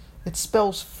 It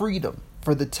spells freedom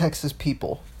for the Texas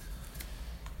people.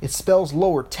 It spells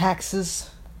lower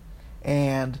taxes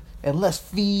and less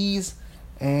fees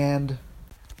and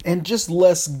And just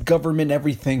less government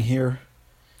everything here.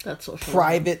 That's social.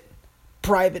 Private.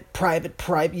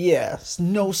 Yes.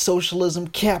 No socialism,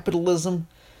 capitalism,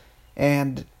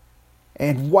 and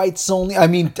whites only. I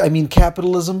mean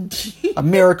capitalism.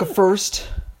 America first.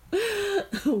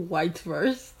 Whites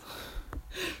first.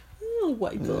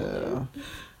 Whites only.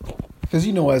 Because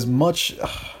as much...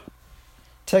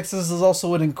 Texas is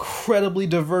also an incredibly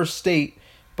diverse state,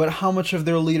 but how much of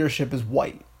their leadership is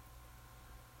white?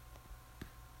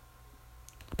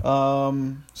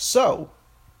 So,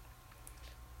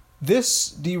 this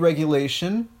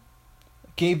deregulation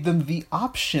gave them the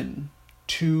option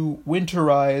to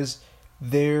winterize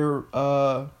their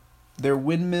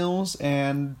windmills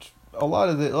and a lot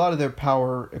of their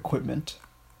power equipment.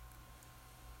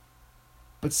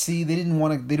 But see, they didn't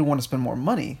want to spend more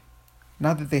money.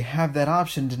 Now that they have that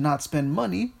option to not spend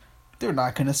money, they're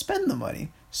not going to spend the money.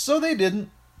 So they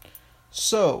didn't.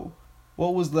 So,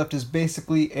 what was left is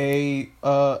basically a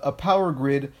power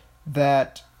grid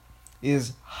that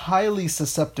is highly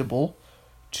susceptible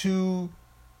to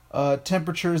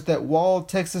temperatures that, while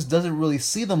Texas doesn't really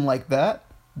see them like that,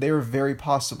 they are very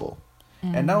possible.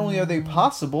 And not only are they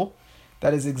possible,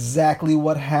 that is exactly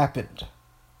what happened.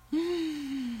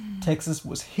 Texas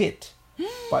was hit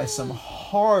by some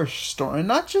harsh storm. And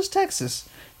not just Texas.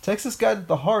 Texas got it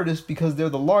the hardest because they're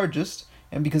the largest,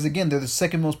 and because, again, they're the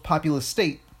second most populous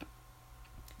state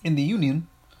in the Union.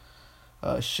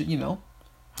 How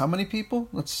many people?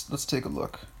 Let's take a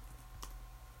look.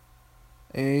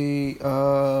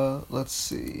 Let's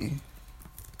see.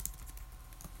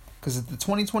 Because the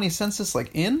 2020 census, I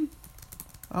don't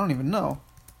even know.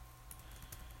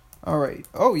 All right.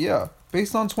 Oh, yeah.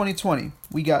 Based on 2020,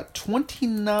 we got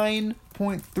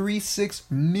 29.36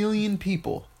 million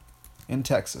people in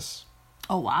Texas.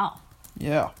 Oh, wow.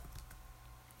 Yeah.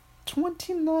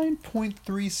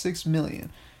 29.36 million.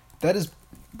 That's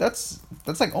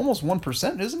like almost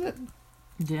 1%, isn't it?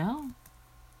 Yeah.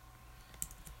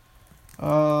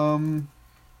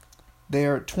 They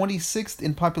are 26th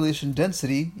in population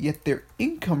density, yet their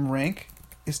income rank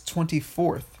is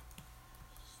 24th.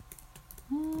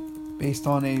 Based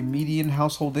on a median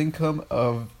household income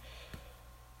of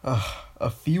a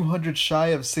few hundred shy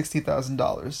of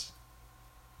 $60,000.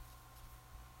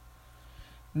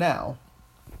 Now,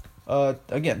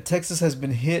 again, Texas has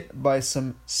been hit by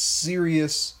some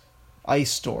serious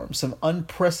ice storms, some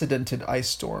unprecedented ice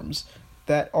storms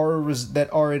that are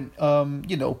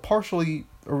partially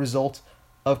a result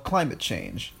of climate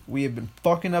change. We have been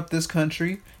fucking up this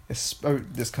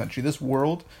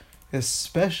world,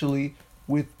 especially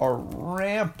with our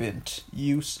rampant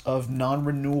use of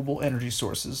non-renewable energy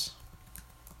sources.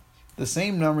 The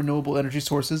same non-renewable energy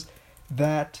sources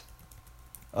that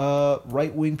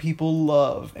right-wing people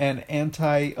love and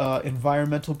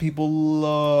anti-environmental people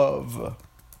love.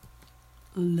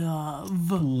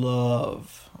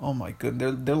 Love. Oh my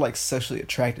goodness, they're like sexually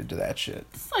attracted to that shit.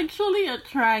 Sexually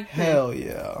attracted. Hell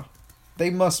yeah, they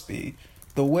must be.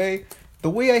 The way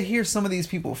I hear some of these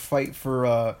people fight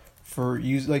for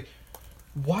use, like,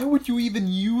 why would you even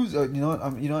use? Let me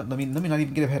not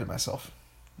even get ahead of myself.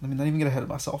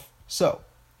 So,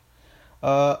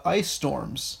 ice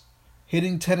storms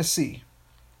hitting Tennessee.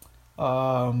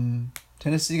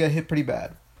 Tennessee got hit pretty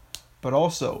bad, but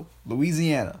also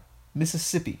Louisiana,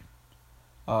 Mississippi,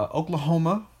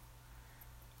 Oklahoma.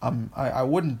 I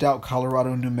wouldn't doubt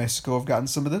Colorado and New Mexico have gotten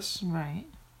some of this. Right.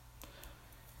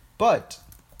 But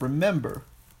remember,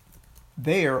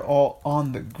 they are all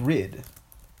on the grid.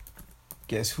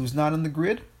 Guess who's not on the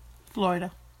grid?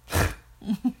 Florida.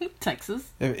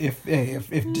 Texas. If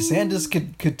DeSantis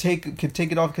could take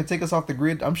us off the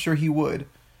grid, I'm sure he would.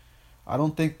 I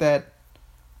don't think that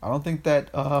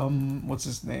what's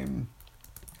his name?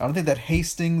 I don't think that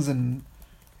Hastings and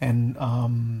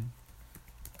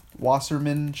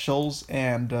Wasserman, Schultz,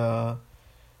 and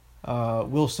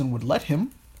Wilson would let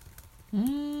him.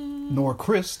 Nor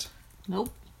Christ. Nope.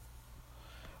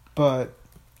 But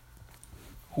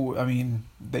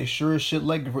they sure as shit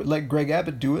let Greg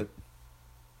Abbott do it.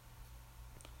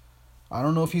 I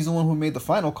don't know if he's the one who made the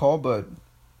final call, but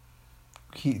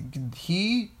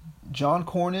he, John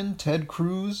Cornyn, Ted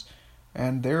Cruz,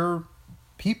 and their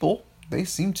people, they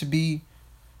seem to be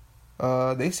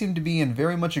in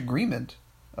very much agreement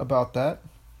about that.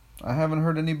 I haven't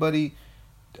heard anybody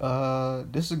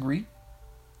disagree.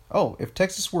 Oh, if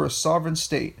Texas were a sovereign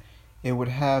state, it would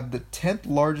have the 10th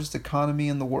largest economy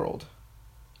in the world.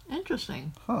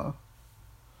 Interesting. Huh.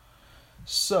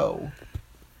 So,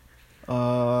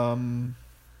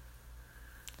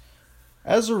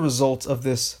 as a result of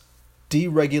this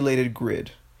deregulated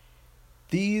grid,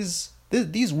 these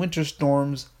winter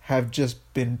storms have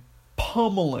just been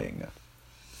pummeling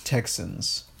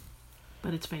Texans.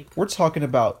 But it's fake. We're talking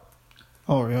about,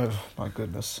 oh yeah, my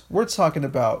goodness. We're talking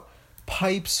about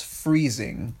pipes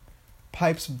freezing,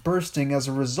 pipes bursting as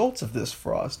a result of this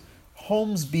frost,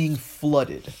 homes being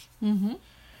flooded. Mm-hmm.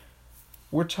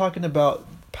 We're talking about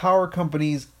power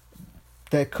companies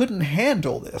that couldn't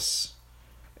handle this,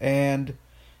 and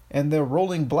their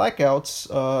rolling blackouts.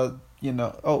 Oh,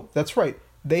 that's right.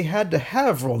 They had to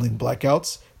have rolling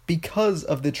blackouts because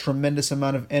of the tremendous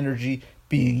amount of energy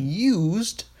being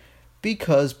used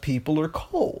because people are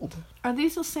cold. Are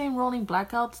these the same rolling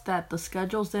blackouts that the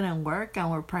schedules didn't work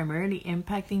and were primarily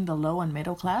impacting the low and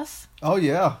middle class? Oh,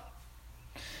 yeah.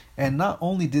 And not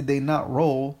only did they not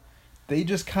roll, they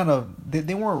just kind of,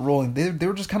 they weren't rolling. They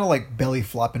were just kind of like belly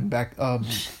flopping back,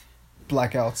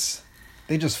 blackouts.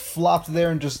 They just flopped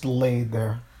there and just laid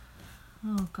there.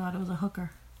 Oh, God, it was a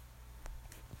hooker.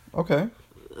 Okay.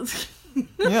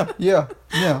 Yeah.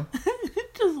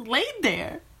 Just laid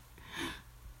there.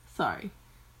 Sorry.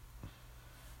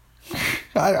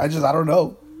 I don't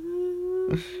know.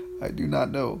 I do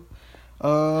not know.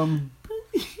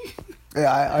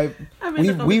 Yeah,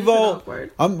 we've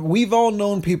all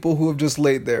known people who have just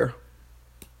laid there.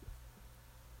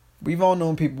 We've all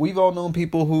known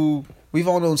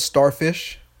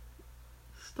starfish.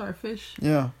 Starfish?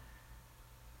 Yeah.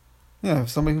 Yeah,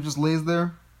 somebody who just lays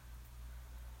there.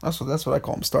 That's what I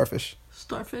call them, starfish.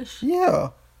 Starfish? Yeah.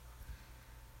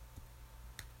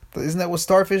 Isn't that what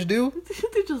starfish do?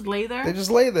 They just lay there? They just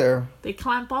lay there. They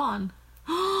clamp on.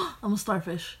 I'm a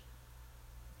starfish.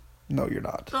 No, you're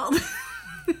not. Oh.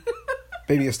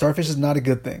 Baby, a starfish is not a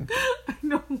good thing. I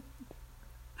know.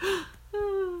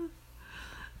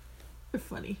 They're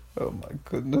funny. Oh my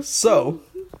goodness. So,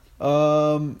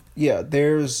 yeah,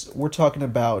 we're talking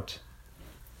about,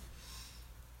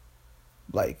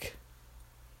 like,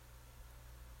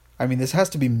 I mean, this has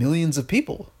to be millions of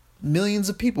people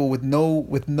with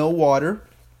no water,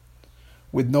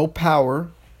 with no power.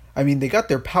 I mean, they got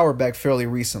their power back fairly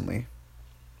recently.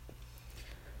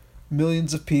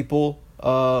 Millions of people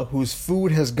whose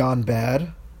food has gone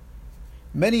bad.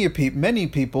 Many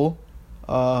people.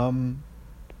 I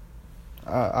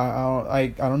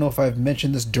don't know if I've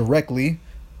mentioned this directly,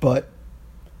 but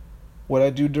what I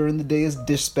do during the day is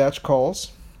dispatch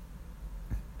calls.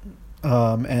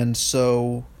 And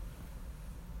so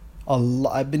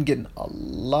I've been getting a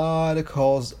lot of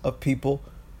calls of people.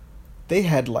 They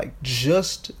had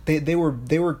they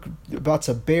were about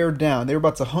to bear down. They were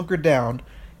about to hunker down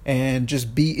and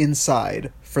just be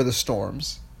inside for the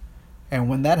storms. And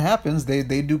when that happens, they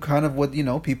do kind of what,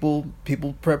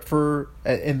 people prep for,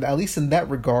 and at least in that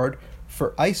regard,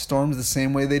 for ice storms the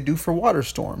same way they do for water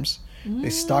storms.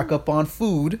 They stock up on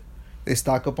food, they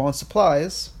stock up on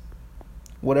supplies,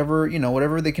 whatever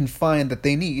they can find that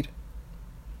they need.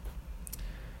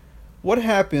 What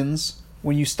happens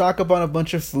when you stock up on a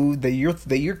bunch of food that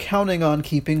you're counting on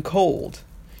keeping cold?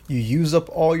 You use up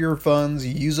all your funds,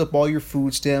 you use up all your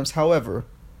food stamps, however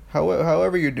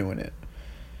you're doing it.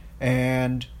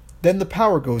 And then the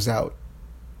power goes out.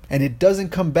 And it doesn't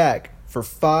come back for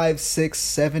 5, 6,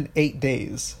 7, 8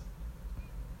 days.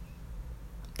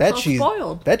 That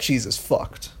cheese is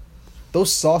fucked.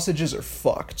 Those sausages are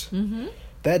fucked. Mm-hmm.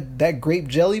 That grape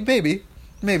jelly, maybe.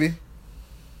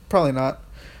 Probably not.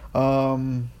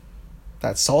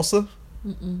 That salsa?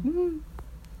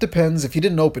 Depends if you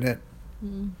didn't open it.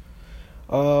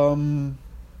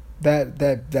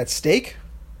 That steak?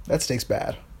 That steak's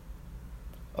bad.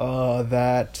 I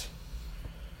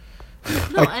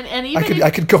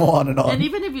could go on and on. And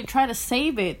even if you try to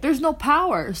save it, there's no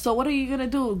power. So what are you gonna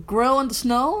do? Grill in the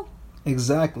snow?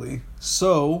 Exactly.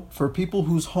 So for people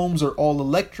whose homes are all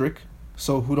electric,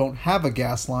 so who don't have a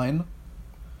gas line,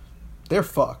 they're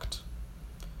fucked.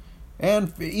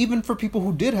 And even for people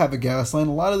who did have a gas line,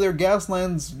 a lot of their gas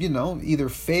lines, either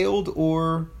failed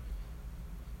or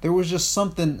there was just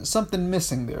something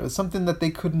missing there, something that they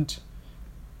couldn't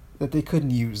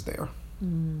use there.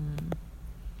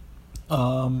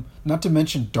 Not to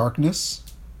mention darkness.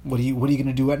 What are you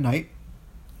gonna do at night?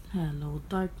 Hello,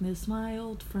 darkness, my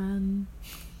old friend.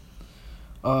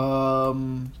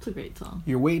 It's a great song.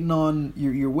 You're waiting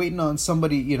on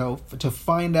somebody, to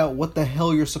find out what the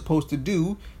hell you're supposed to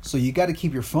do. So you got to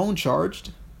keep your phone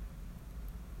charged.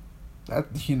 That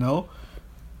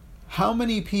how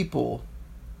many people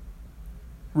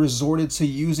resorted to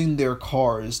using their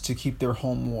cars to keep their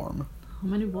home warm? How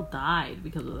many people died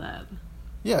because of that?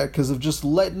 Yeah, because of just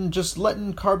letting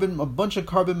a bunch of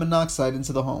carbon monoxide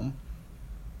into the home.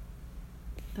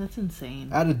 That's insane.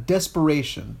 Out of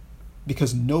desperation,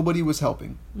 because nobody was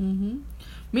helping.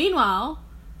 Meanwhile,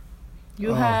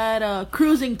 You had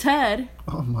Cruising Ted.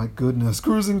 Oh my goodness.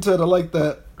 Cruising Ted, I like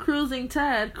that. Cruising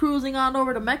Ted, cruising on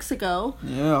over to Mexico.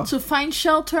 Yeah. To find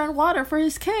shelter and water for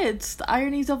his kids. The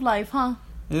ironies of life, huh?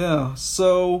 Yeah.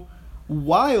 So,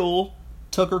 while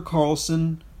Tucker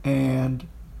Carlson and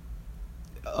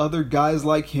other guys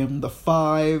like him, the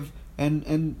Five,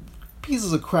 and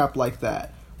pieces of crap like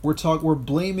that, we're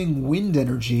blaming wind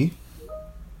energy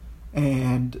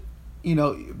and, you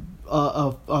know,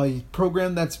 a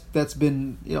program that's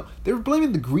been, you know, they were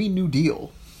blaming the Green New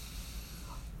Deal.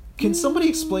 Can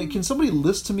somebody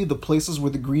list to me the places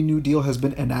where the Green New Deal has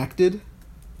been enacted?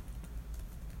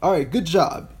 Alright, good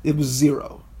job. It was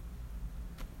 0.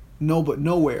 No, but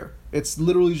nowhere. It's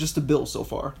literally just a bill so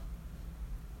far.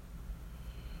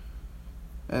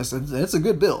 It's a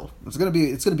good bill. It's gonna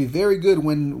be very good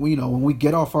when we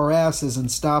get off our asses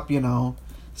and stop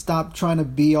trying to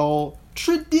be all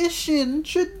tradition.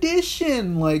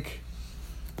 Like,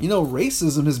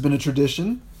 racism has been a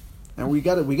tradition, and we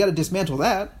gotta dismantle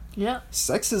that. Yeah.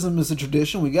 Sexism is a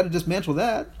tradition. We gotta dismantle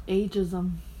that.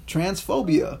 Ageism.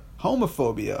 Transphobia,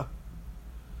 homophobia,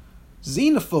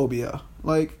 xenophobia,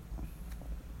 like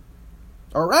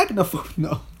arachnophobia.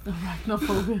 No.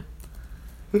 Arachnophobia.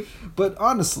 But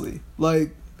honestly,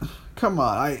 like, come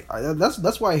on,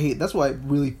 that's why I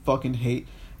really fucking hate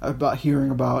about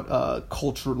hearing about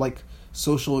culture, like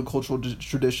social and cultural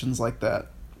traditions like that,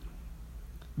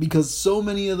 because so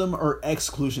many of them are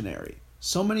exclusionary.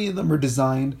 So many of them are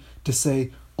designed to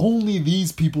say only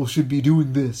these people should be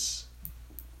doing this.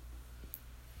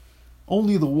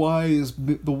 Only the wise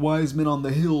men on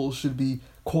the hill should be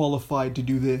qualified to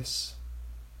do this.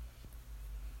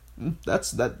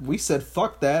 We said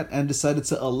fuck that and decided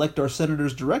to elect our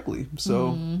senators directly.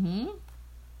 So,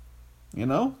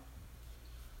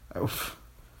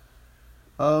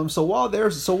 So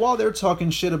while they're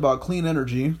talking shit about clean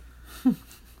energy,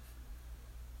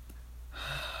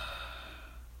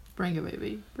 bring it,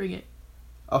 baby, bring it.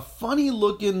 A funny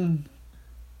looking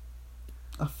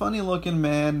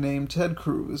man named Ted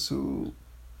Cruz, who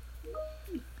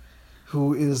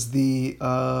is the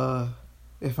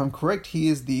if I'm correct,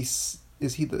 is he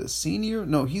the senior?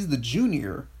 No, he's the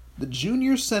junior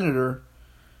senator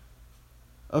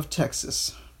of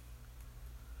Texas.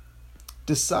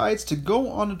 Decides to go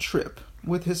on a trip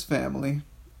with his family.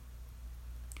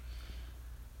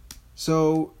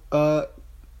 So, the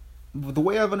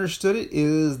way I've understood it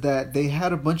is that they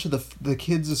had a bunch of the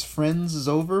kids' friends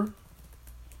over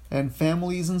and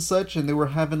families and such, and they were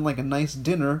having like a nice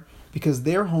dinner because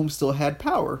their home still had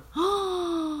power.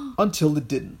 Until it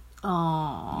didn't.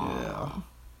 Aww. Yeah.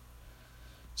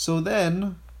 So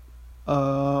then,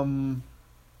 I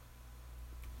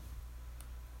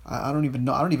don't even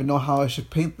know how I should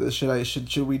paint this.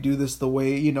 Should we do this the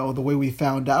way we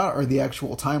found out, or the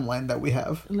actual timeline that we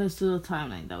have? Let's do the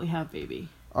timeline that we have, baby.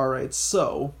 All right.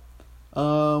 So,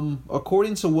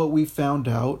 according to what we found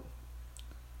out,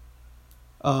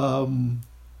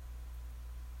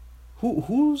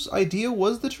 whose idea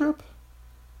was the trip?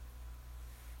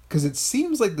 Because it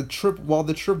seems like the trip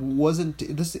wasn't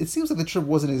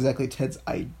exactly Ted's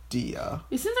idea.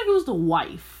 It seems like it was the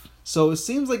wife. So it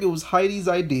seems like it was Heidi's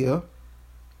idea.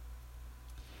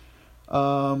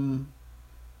 And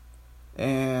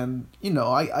I'm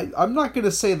not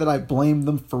gonna say that I blame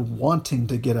them for wanting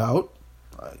to get out,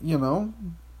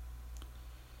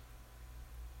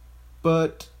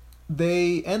 but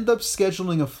they end up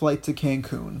scheduling a flight to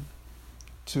Cancun.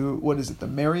 To, what is it, the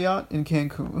Marriott in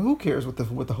Cancun? Who cares what the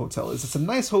hotel is? It's a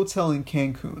nice hotel in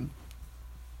Cancun.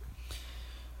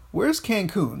 Where's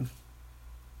Cancun?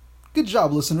 Good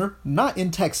job, listener. Not in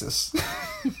Texas.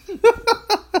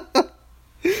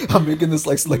 I'm making this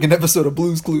like an episode of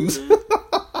Blue's Clues.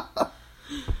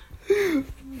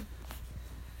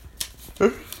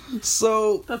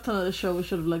 So that's another show we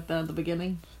should have looked at the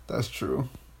beginning. That's true.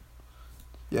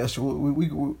 Yeah,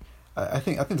 I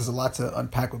think there's a lot to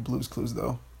unpack with Blue's Clues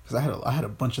though, because I had a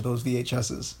bunch of those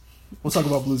VHSs. We'll talk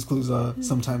about Blue's Clues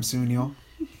sometime soon, y'all.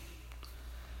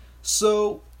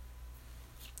 So,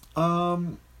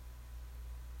 so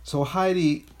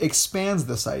Heidi expands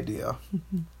this idea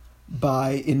by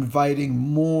inviting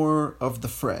more of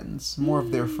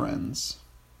their friends.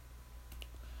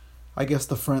 I guess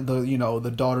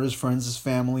the daughter's friends'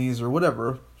 families or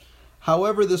whatever.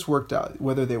 However this worked out,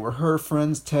 whether they were her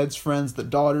friends, Ted's friends, the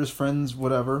daughter's friends,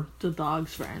 whatever. The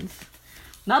dog's friends.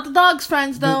 Not the dog's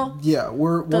friends, though.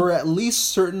 We're at least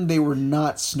certain they were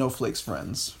not Snowflake's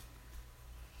friends.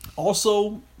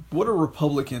 Also, what a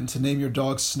Republican to name your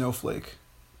dog Snowflake.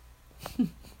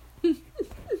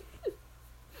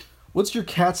 What's your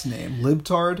cat's name?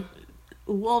 Libtard?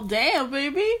 Well, damn,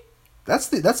 baby.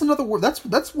 That's another word.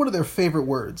 That's one of their favorite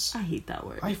words. I hate that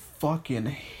word. I fucking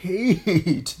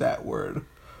hate that word.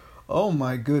 Oh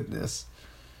my goodness.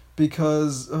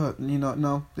 Because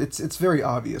no, it's very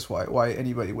obvious why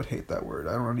anybody would hate that word.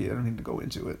 I don't need to go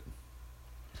into it.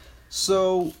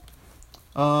 So,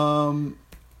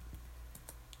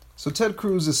 Ted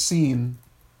Cruz is seen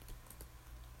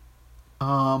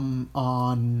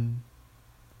on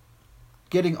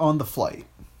getting on the flight.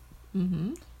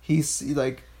 Mm-hmm. He's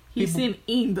seen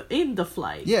in the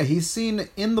flight. Yeah, he's seen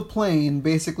in the plane,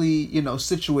 basically,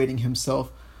 situating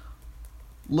himself,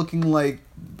 looking like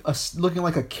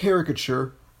a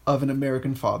caricature of an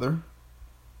American father.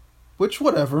 Which,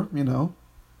 whatever,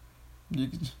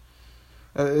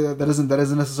 that doesn't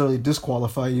necessarily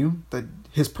disqualify you. That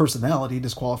his personality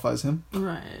disqualifies him.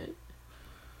 Right.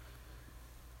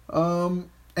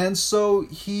 And so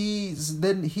he's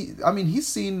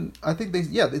seen, I think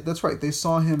that's right. They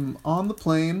saw him on the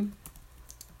plane.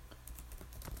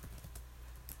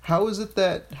 How is it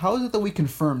that we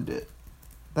confirmed it?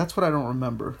 That's what I don't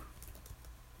remember.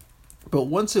 But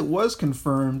once it was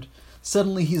confirmed,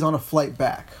 suddenly he's on a flight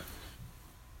back.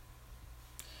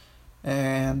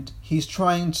 And he's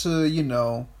trying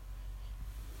to,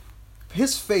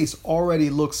 his face already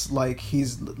looks like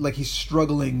he's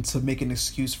struggling to make an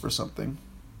excuse for something.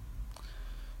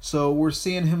 So we're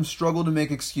seeing him struggle to make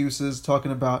excuses,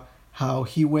 talking about how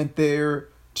he went there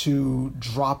to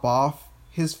drop off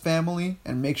his family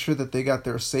and make sure that they got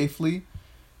there safely.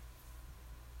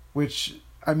 Which,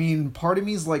 part of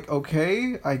me is like,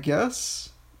 okay, I guess.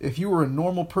 If you were a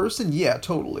normal person, yeah,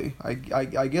 totally. I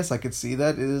guess I could see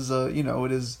that. It is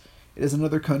it is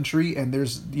another country, and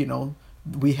there's,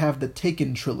 we have the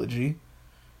Taken trilogy,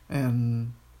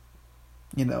 and,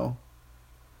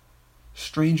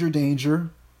 stranger danger,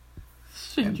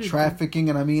 and trafficking,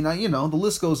 and the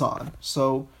list goes on.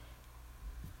 So,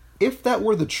 if that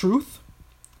were the truth,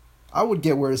 I would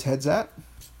get where his head's at.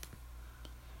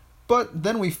 But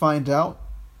then we find out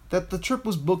that the trip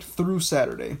was booked through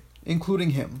Saturday, including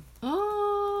him.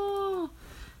 Oh,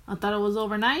 I thought it was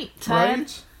overnight, Ted.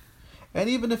 Right? And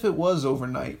even if it was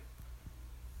overnight,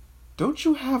 don't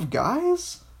you have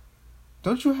guys?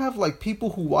 Don't you have,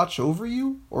 people who watch over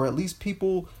you? Or at least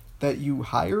people that you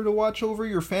hire to watch over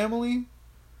your family?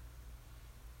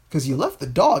 Because you left the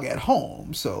dog at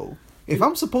home, so if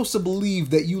I'm supposed to believe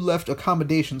that you left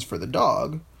accommodations for the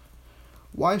dog,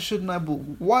 why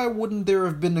wouldn't there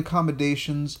have been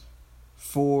accommodations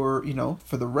for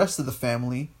the rest of the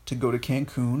family to go to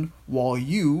Cancun while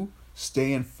you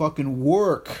stay and fucking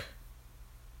work?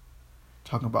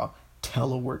 Talking about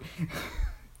telework.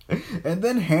 And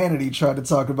then Hannity tried to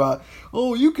talk about,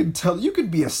 oh, you can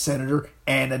be a senator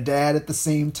and a dad at the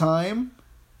same time.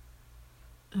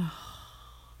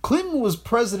 Clinton was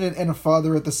president and a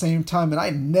father at the same time, and I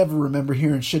never remember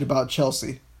hearing shit about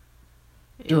Chelsea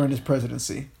during his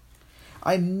presidency.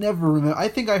 I never remember. I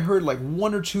think I heard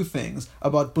one or two things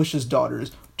about Bush's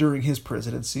daughters during his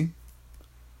presidency.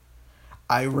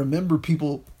 I remember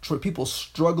people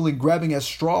struggling, grabbing at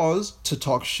straws to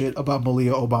talk shit about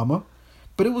Malia Obama,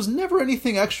 but it was never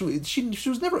anything actually. She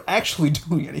was never actually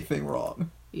doing anything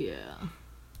wrong. Yeah.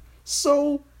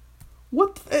 So,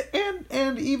 what?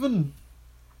 And even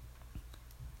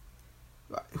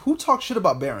who talked shit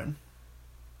about Barron?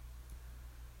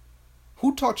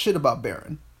 Who talked shit about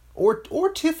Barron? Or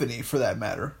Tiffany, for that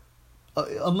matter.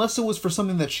 Unless it was for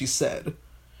something that she said.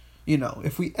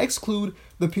 If we exclude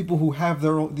the people who have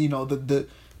their own, the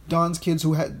Don's kids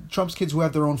Trump's kids who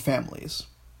have their own families.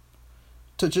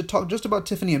 To talk just about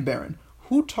Tiffany and Barron.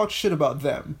 Who talked shit about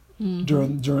them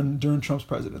during Trump's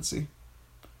presidency?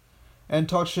 And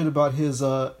talked shit about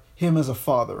him as a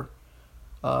father.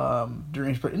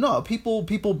 During his no,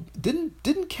 people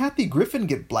didn't Kathy Griffin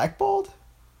get blackballed?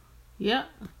 Yeah.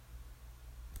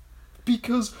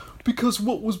 Because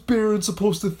what was Barron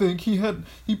supposed to think? He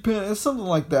something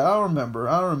like that. I don't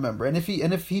remember. And if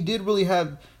he did really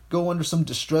go under some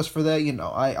distress for that,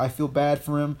 I feel bad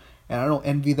for him, and I don't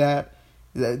envy that.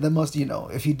 That must,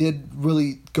 if he did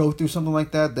really go through something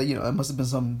like that, it must have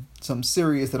been some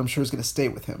serious that I'm sure is going to stay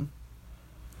with him.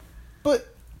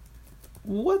 But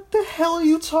what the hell are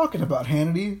you talking about,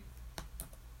 Hannity?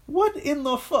 What in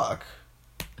the fuck?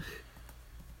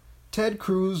 Ted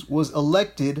Cruz was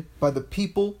elected by the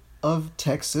people of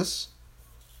Texas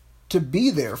to be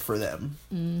there for them.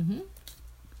 Mm-hmm.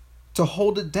 To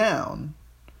hold it down.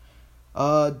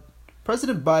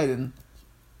 President Biden,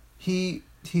 he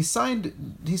signed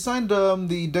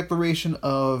the declaration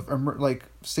of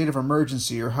state of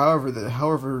emergency, or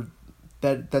however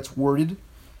that's worded.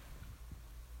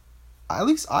 At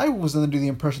least I was under the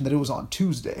impression that it was on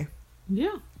Tuesday.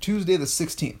 Yeah. Tuesday the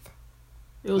 16th.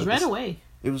 It was right away.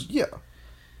 It was, yeah.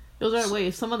 It was right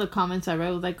away. Some of the comments I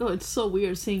read was like, oh, it's so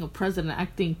weird seeing a president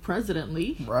acting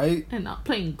presidently. Right. And not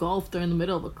playing golf during the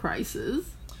middle of a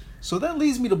crisis. So that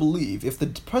leads me to believe if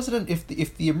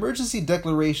the emergency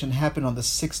declaration happened on the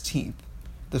 16th,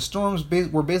 the storms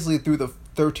were basically through the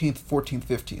 13th, 14th,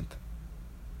 15th.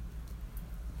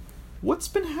 What's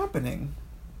been happening?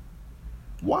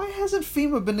 Why hasn't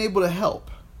FEMA been able to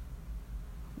help?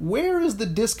 Where is the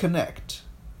disconnect?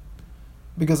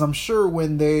 Because I'm sure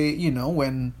when they,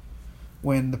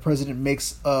 when the president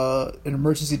makes an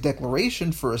emergency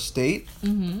declaration for a state,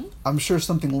 I'm sure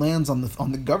something lands on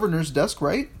the governor's desk,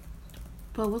 right?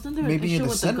 But wasn't there maybe an issue in the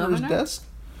with the senator's governor? desk?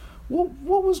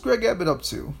 What was Greg Abbott up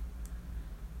to?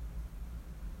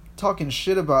 Talking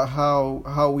shit about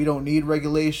how we don't need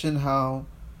regulation,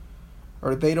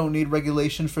 or they don't need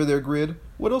regulation for their grid.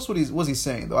 What else was he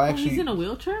saying though? He's in a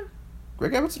wheelchair?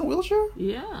 Greg Abbott's in a wheelchair?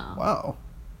 Yeah. Wow.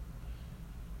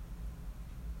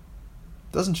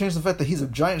 Doesn't change the fact that he's a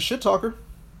giant shit talker.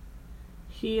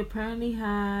 He apparently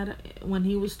had, when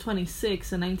he was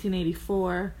 26 in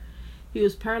 1984, he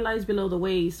was paralyzed below the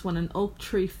waist when an oak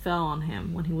tree fell on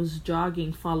him when he was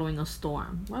jogging following a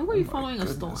storm. Why were you following a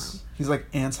storm? He's like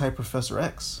anti-Professor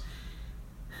X.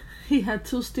 He had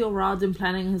 2 steel rods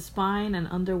implanted in his spine and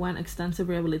underwent extensive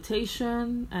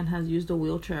rehabilitation and has used a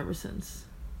wheelchair ever since.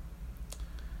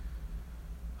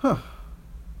 Huh.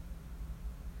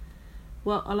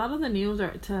 Well, a lot of the news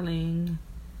are telling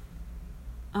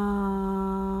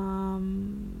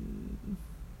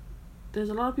there's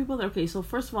a lot of people that, okay, so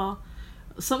first of all,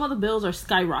 some of the bills are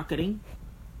skyrocketing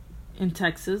in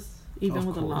Texas, even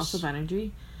with the loss of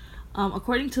energy.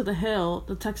 According to The Hill,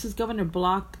 the Texas governor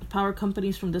blocked power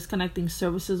companies from disconnecting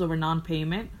services over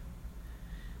non-payment.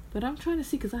 But I'm trying to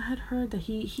see, because I had heard that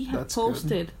he had That's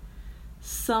posted good.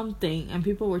 something, and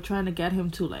people were trying to get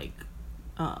him to, like...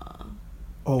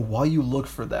 Oh, while you look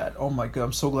for that, oh my god,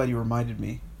 I'm so glad you reminded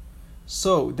me.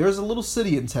 So, there's a little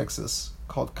city in Texas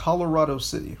called Colorado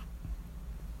City.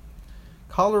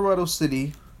 Colorado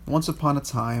City, once upon a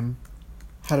time,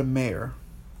 had a mayor.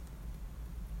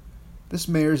 This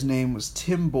mayor's name was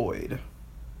Tim Boyd.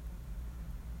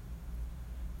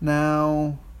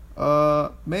 Now,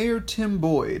 Mayor Tim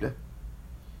Boyd,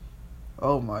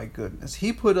 oh my goodness,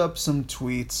 he put up some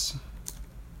tweets.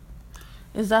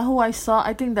 Is that who I saw?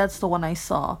 I think that's the one I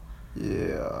saw.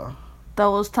 Yeah. That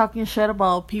was talking shit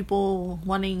about people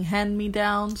wanting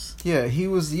hand-me-downs. Yeah,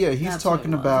 he's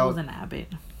talking about... It was an Abbott.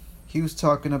 He was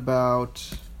talking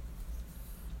about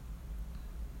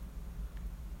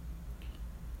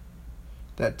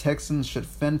that Texans should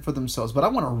fend for themselves. But I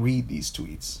want to read these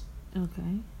tweets.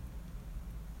 Okay.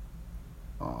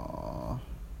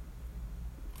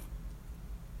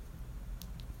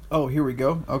 Oh, here we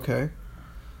go. Okay.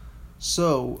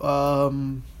 So,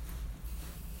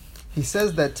 he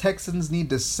says that Texans need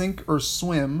to sink or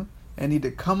swim and need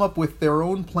to come up with their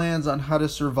own plans on how to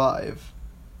survive.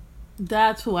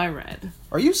 That's who I read.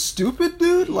 Are you stupid,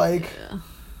 dude? Like, yeah.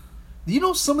 Do you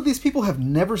know some of these people have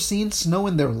never seen snow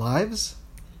in their lives?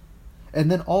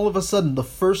 And then all of a sudden, the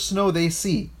first snow they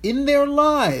see in their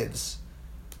lives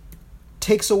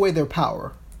takes away their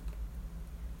power.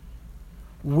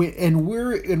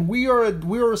 We are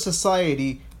a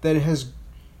society that has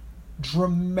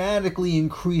dramatically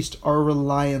increased our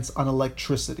reliance on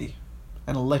electricity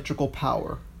and electrical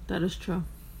power. That is true.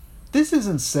 This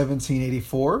isn't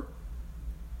 1784.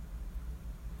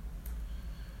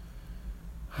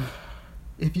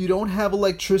 If you don't have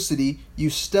electricity,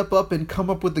 you step up and come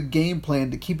up with a game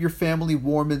plan to keep your family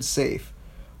warm and safe.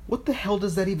 What the hell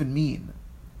does that even mean?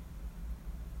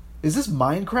 Is this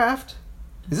Minecraft?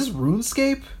 Is this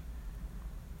RuneScape?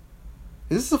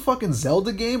 Is this a fucking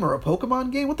Zelda game or a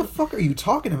Pokemon game? What the fuck are you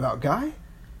talking about, guy?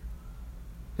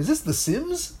 Is this The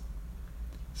Sims?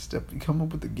 Come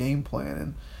up with a game plan.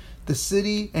 And the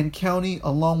city and county,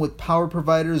 along with power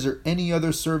providers or any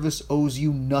other service, owes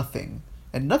you nothing.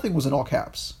 And nothing was in all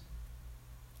caps.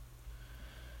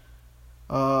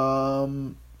 By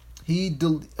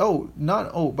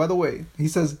the way, he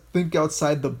says, think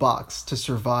outside the box to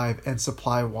survive and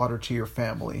supply water to your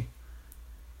family.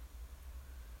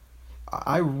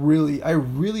 I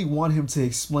really want him to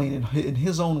explain in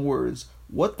his own words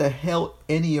what the hell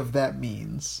any of that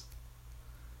means.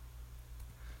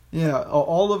 Yeah,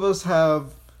 all of us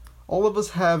have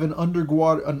an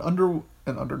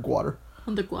underwater.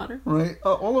 Right?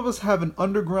 All of us have an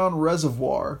underground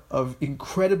reservoir of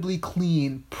incredibly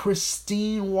clean,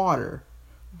 pristine water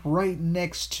right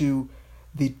next to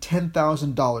the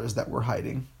 $10,000 that we're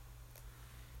hiding.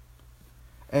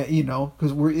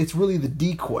 Because it's really the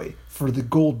decoy for the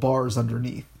gold bars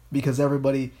underneath. because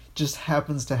everybody just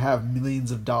happens to have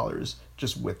millions of dollars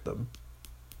just with them.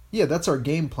 Yeah, that's our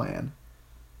game plan.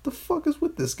 The fuck is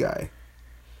with this guy?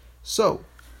 So,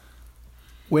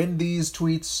 when these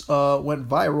tweets went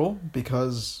viral,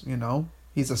 because, you know,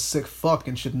 he's a sick fuck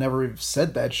and should never have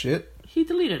said that shit. He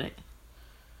deleted it.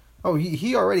 Oh,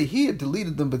 he had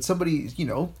deleted them, but somebody, you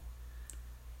know,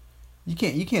 you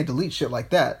can't delete shit like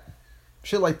that.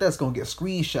 Shit like that's gonna get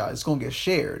screenshot. It's gonna get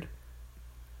shared.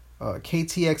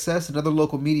 KTXS and other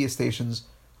local media stations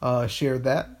shared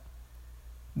that.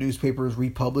 Newspapers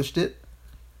republished it.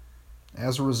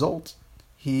 As a result,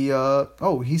 he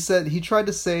tried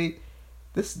to say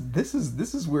this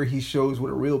is where he shows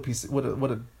what a real piece what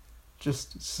a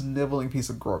just sniveling piece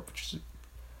of garbage.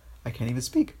 I can't even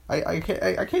speak. I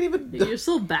can't even. You're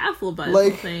so baffled by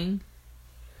the thing.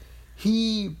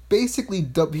 He basically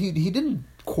he didn't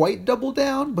quite double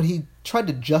down, but he tried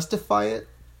to justify it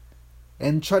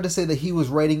and tried to say that he was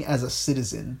writing as a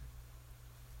citizen.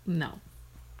 No.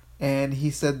 And he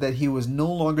said that he was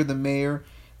no longer the mayor,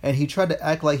 and he tried to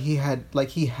act like he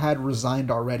had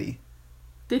resigned already.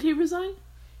 Did he resign?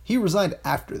 He resigned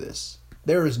after this.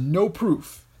 There is no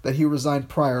proof that he resigned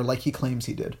prior like he claims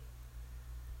he did.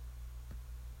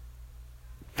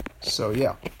 So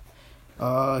yeah.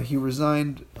 He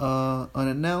resigned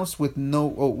unannounced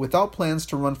without plans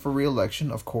to run for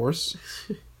re-election, of course.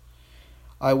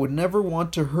 I would never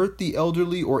want to hurt the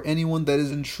elderly or anyone that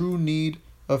is in true need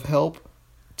of help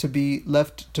to be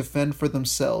left to fend for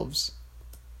themselves.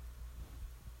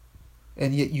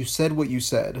 And yet you said what you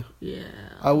said. Yeah.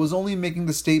 I was only making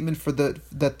the statement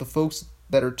that the folks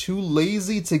that are too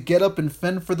lazy to get up and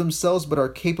fend for themselves but are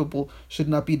capable should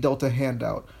not be dealt a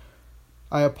handout.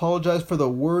 I apologize for the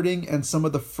wording and some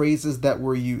of the phrases that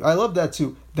were used. I love that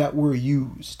too. That were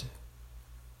used.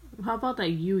 How about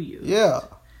that you used? Yeah.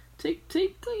 Take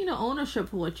ownership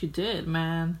of what you did,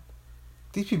 man.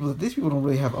 These people don't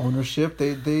really have ownership.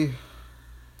 They're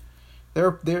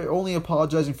only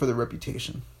apologizing for their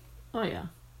reputation. Oh yeah.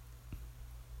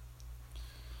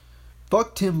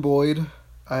 Fuck Tim Boyd.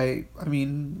 I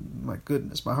mean, my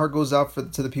goodness, my heart goes out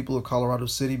to the people of Colorado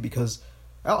City, because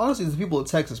honestly, the people of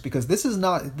Texas, because this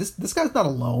guy's not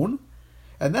alone,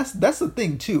 and that's the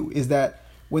thing too, is that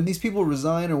when these people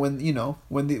resign, or when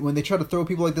they try to throw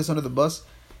people like this under the bus,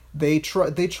 they try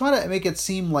to make it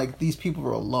seem like these people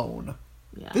are alone.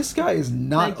 Yeah. This guy is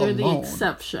not like they're alone. The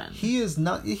exception. He is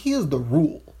not. He is the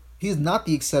rule. He is not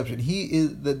the exception. He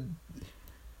is the.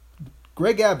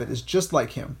 Greg Abbott is just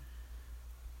like him.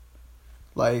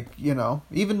 Like,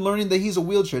 even learning that he's a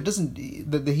wheelchair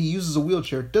that he uses a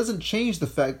wheelchair doesn't change the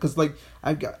fact, because through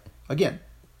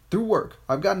work,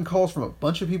 I've gotten calls from a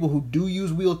bunch of people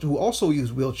who also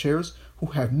use wheelchairs, who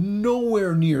have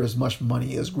nowhere near as much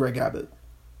money as Greg Abbott,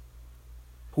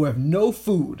 who have no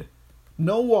food,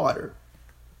 no water,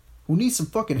 who need some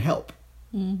fucking help.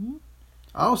 Mm-hmm.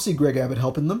 I don't see Greg Abbott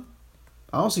helping them.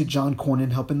 I don't see John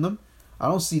Cornyn helping them. I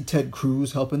don't see Ted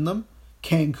Cruz helping them.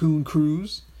 Cancun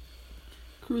Cruz.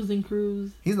 Cruising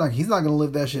Cruz. He's not gonna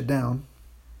live that shit down.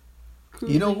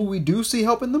 Cruising. You know who we do see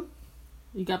helping them?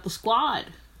 You got the squad.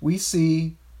 We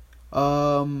see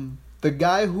the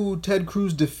guy who Ted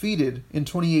Cruz defeated in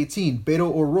 2018,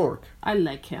 Beto O'Rourke. I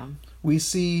like him. We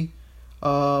see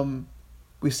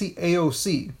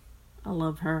AOC. I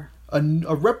love her.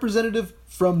 A representative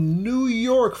from New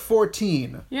York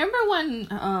 14. You remember when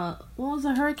what was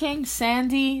the Hurricane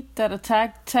Sandy that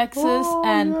attacked Texas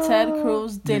and Ted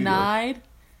Cruz denied?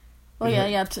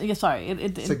 Sorry.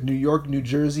 It's like New York, New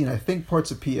Jersey, and I think parts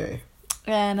of PA.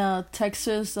 And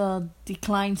Texas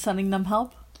declined sending them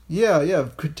help? Yeah.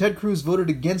 Ted Cruz voted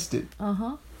against it.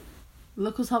 Uh-huh.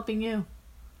 Look who's helping you.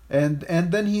 And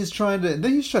then he's trying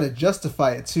to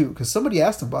justify it too, because somebody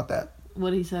asked him about that. What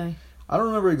did he say? I don't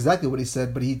remember exactly what he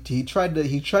said, but he tried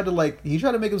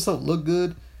to make himself look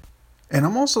good. And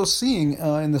I'm also seeing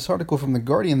in this article from The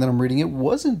Guardian that I'm reading, it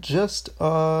wasn't just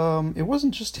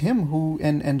him who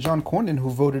and John Cornyn who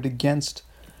voted against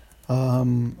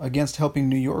helping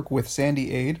New York with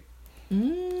Sandy aid.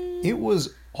 It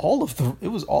was all of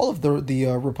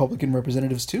the Republican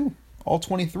representatives too, all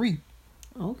 23.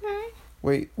 Okay.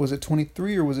 Wait, was it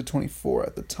 23 or was it 24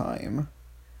 at the time?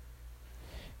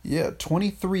 Yeah,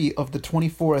 23 of the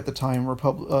 24 at the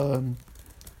time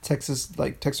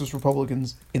Texas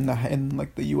Republicans in the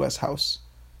U.S. House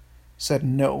said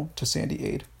no to Sandy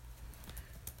aid.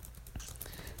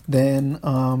 Then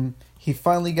he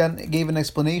finally gave an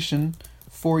explanation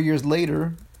 4 years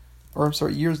later,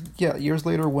 years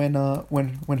later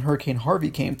when Hurricane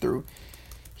Harvey came through.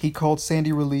 He called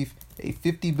Sandy relief a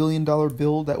 $50 billion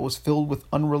bill that was filled with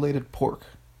unrelated pork.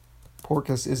 Pork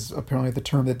is apparently the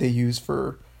term that they use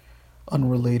for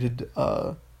unrelated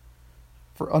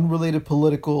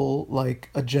political like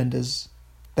agendas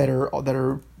that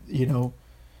are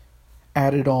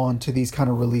added on to these kind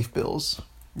of relief bills,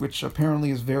 which apparently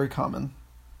is very common.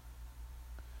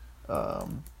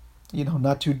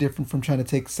 Not too different from trying to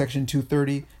take Section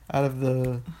 230 out of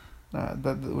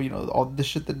all the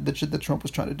shit that Trump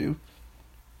was trying to do.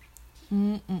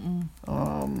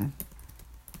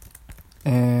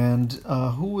 And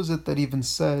who was it that even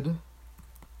said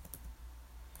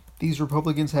these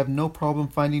Republicans have no problem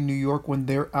finding New York when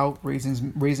they're out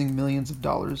raising millions of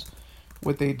dollars?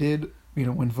 What they did,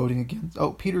 when voting against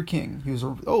Peter King, he was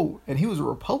a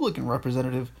Republican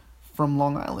representative from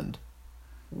Long Island.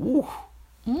 Woo.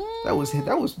 That was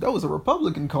a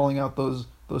Republican calling out those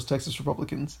Texas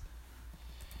Republicans.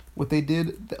 What they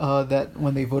did that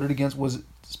when they voted against was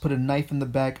put a knife in the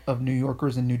back of New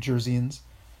Yorkers and New Jerseyans.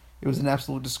 It was an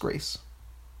absolute disgrace.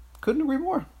 Couldn't agree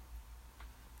more.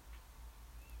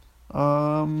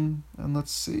 And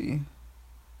let's see.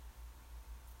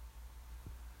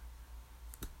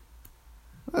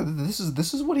 This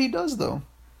is what he does though.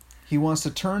 He wants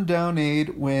to turn down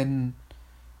aid when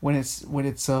it's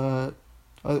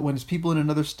people in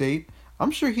another state.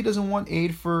 I'm sure he doesn't want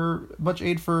much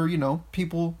aid for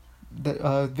people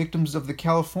that victims of the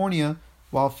California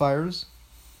wildfires.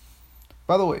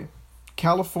 By the way,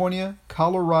 California,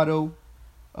 Colorado,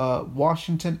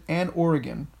 Washington, and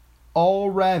Oregon all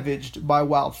ravaged by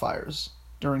wildfires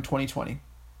during 2020,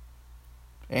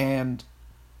 and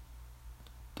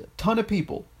a ton of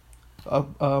people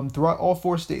throughout all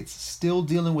 4 states still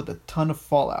dealing with a ton of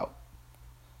fallout.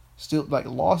 Still,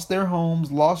 lost their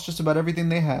homes, lost just about everything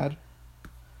they had.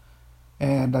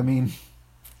 And, I mean,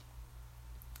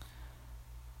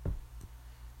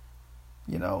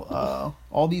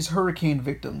 all these hurricane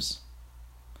victims.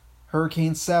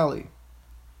 Hurricane Sally.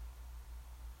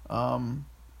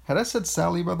 Had I said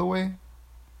Sally, by the way?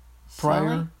 Prior?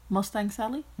 Sally? Mustang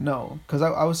Sally? No, because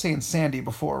I was saying Sandy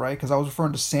before, right? Because I was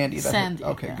referring to Sandy. Sandy.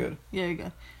 Okay, yeah. Good. Yeah, you're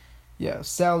good. Yeah,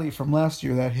 Sally from last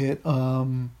year that hit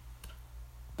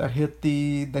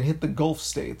the Gulf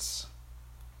states,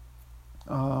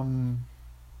 or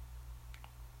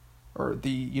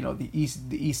the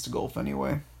East Gulf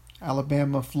anyway,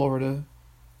 Alabama, Florida,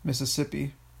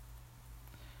 Mississippi.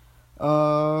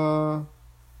 The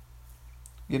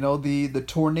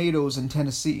tornadoes in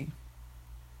Tennessee.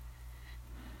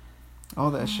 All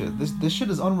that shit. This shit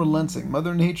is unrelenting.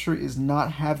 Mother Nature is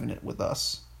not having it with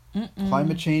us.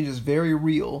 Climate change is very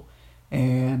real,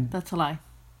 and that's a lie.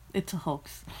 It's a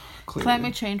hoax. Clearly.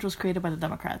 Climate change was created by the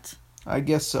Democrats. I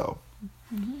guess so.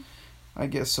 I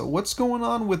guess so. What's going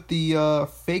on with the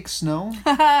fake snow?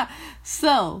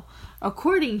 So,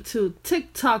 according to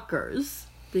TikTokers,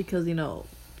 because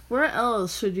where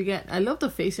else should you get? I love the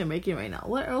face you're making right now.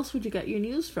 Where else would you get your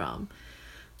news from?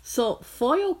 So,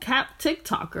 foil cap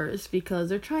TikTokers, because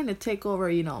they're trying to take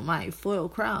over, my foil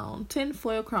crown. Tin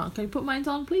foil crown. Can you put mine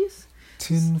on, please?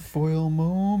 Tin foil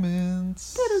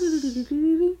moments.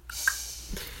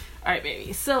 Alright,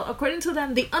 baby. So, according to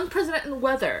them, the unprecedented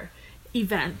weather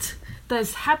event that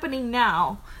is happening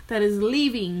now, that is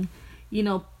leaving,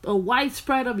 a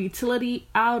widespread of utility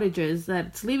outages,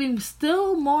 that's leaving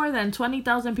still more than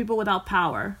 20,000 people without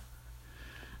power.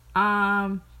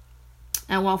 And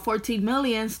while 14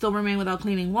 million still remain without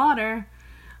cleaning water,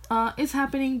 it's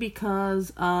happening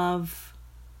because of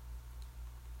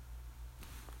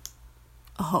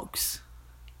a hoax.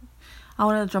 I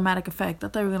wanted a dramatic effect. I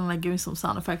thought you were gonna give me some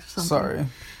sound effects or something. Sorry.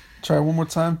 Try one more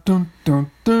time. Dun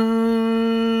dun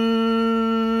dun.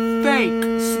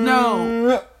 Fake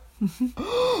snow.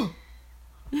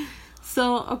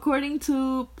 So according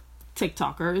to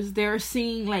TikTokers, they're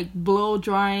seeing blow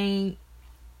drying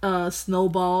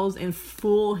snowballs in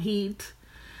full heat,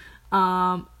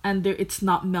 and it's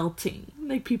not melting.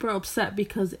 People are upset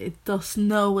because the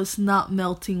snow is not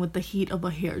melting with the heat of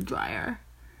a hairdryer.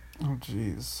 Oh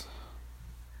jeez.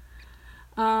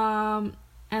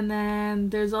 And then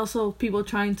there's also people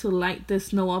trying to light the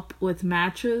snow up with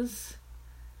matches,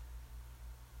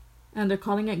 and they're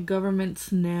calling it government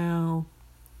snow.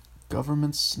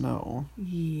 Government snow.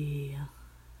 Yeah.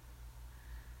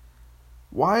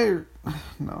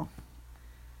 No.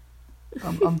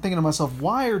 I'm thinking to myself,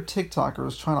 why are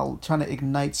TikTokers trying to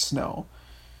ignite snow?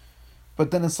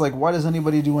 But then it's why does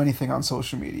anybody do anything on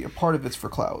social media? Part of it's for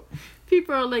clout.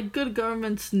 People are like, good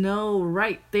government snow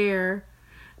right there.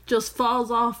 Just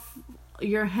falls off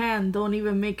your hand. Don't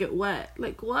even make it wet.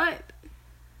 What?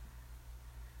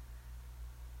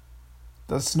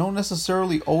 Does snow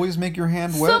necessarily always make your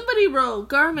hand wet? Somebody wrote,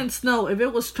 government snow, if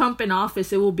it was Trump in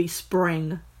office, it will be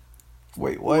spring.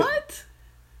 Wait, what? What?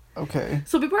 Okay.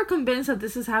 So people are convinced that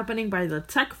this is happening by the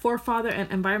tech forefather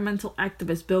and environmental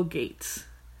activist Bill Gates.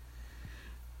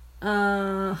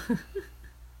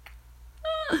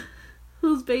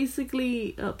 Who's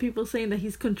basically people saying that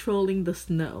he's controlling the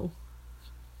snow.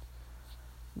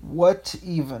 What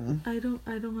even? I don't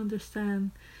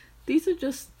understand. These are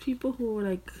just people who are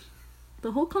like,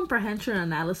 the whole comprehension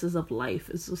analysis of life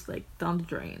is just like down the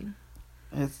drain.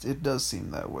 It does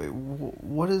seem that way.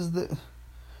 What is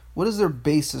their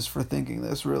basis for thinking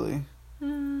this, really?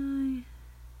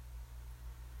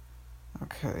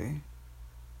 Okay.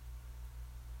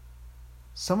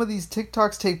 Some of these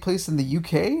TikToks take place in the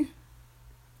UK?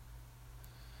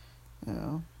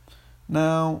 Yeah.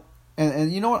 Now,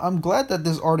 and you know what? I'm glad that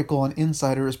this article on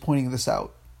Insider is pointing this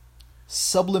out.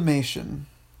 Sublimation.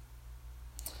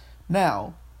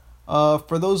 Now,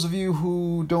 for those of you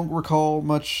who don't recall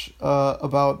much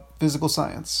about physical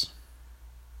science.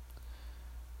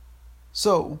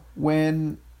 So,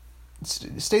 when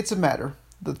states of matter,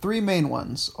 the three main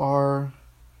ones are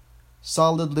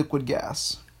solid, liquid,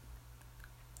 gas.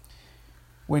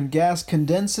 When gas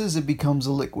condenses, it becomes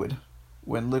a liquid.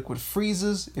 When liquid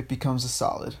freezes, it becomes a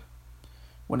solid.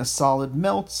 When a solid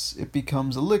melts, it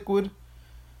becomes a liquid.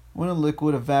 When a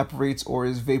liquid evaporates or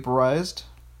is vaporized,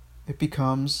 it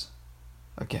becomes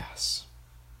a gas.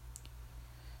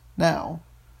 Now,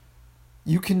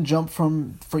 you can jump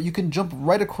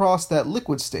right across that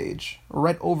liquid stage, or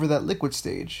right over that liquid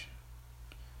stage.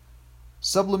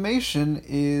 Sublimation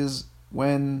is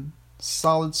when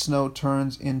solid snow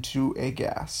turns into a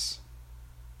gas.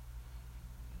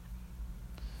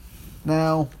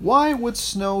 Now, why would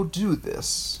snow do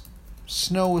this?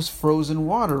 Snow is frozen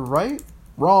water, right?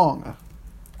 Wrong.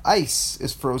 Ice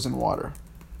is frozen water.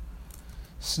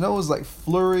 Snow is like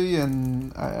flurry,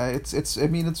 and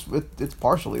it's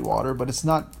partially water, but it's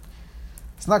not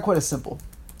quite as simple.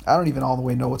 I don't even all the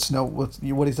way know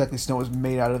what exactly snow is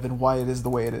made out of and why it is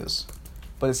the way it is.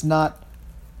 But it's not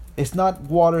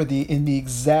water in the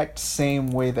exact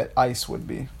same way that ice would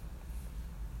be.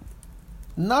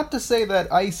 Not to say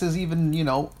that ice is even,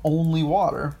 only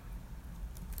water.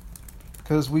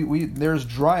 Because there's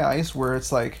dry ice where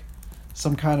it's like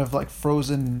some kind of like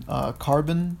frozen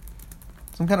carbon,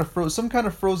 some kind of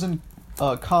frozen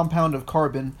compound of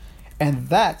carbon, and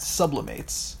that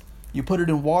sublimates. You put it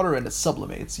in water and it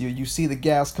sublimates. You see the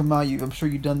gas come out. I'm sure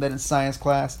you've done that in science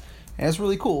class, and it's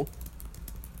really cool.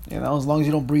 As long as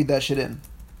you don't breathe that shit in.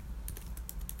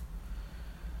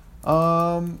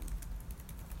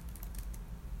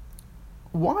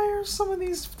 Why are some of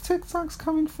these TikToks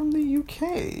coming from the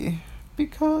UK?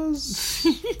 Because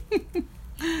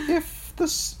if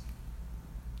this...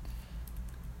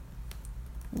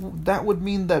 that would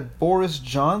mean that Boris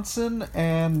Johnson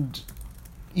and...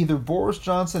 either Boris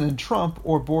Johnson and Trump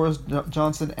or Boris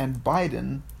Johnson and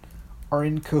Biden are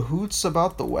in cahoots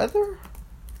about the weather?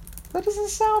 That doesn't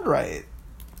sound right.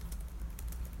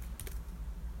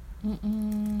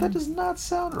 That does not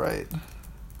sound right.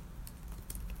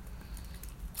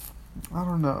 I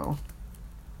don't know.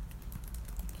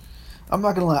 I'm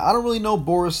not gonna lie. I don't really know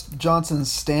Boris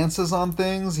Johnson's stances on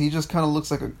things. He just kind of looks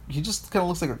like a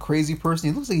crazy person.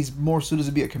 He looks like he's more suited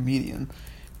to be a comedian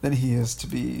than he is to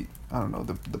be, I don't know,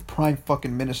 the prime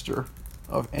fucking minister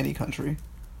of any country.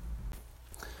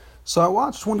 So I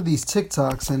watched one of these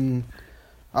TikToks, and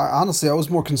honestly, I was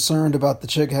more concerned about the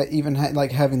chick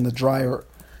having the dryer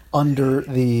under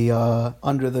the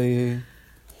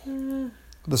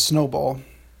snowball.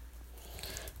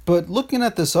 But looking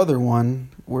at this other one,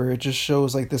 where it just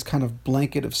shows like this kind of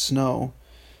blanket of snow,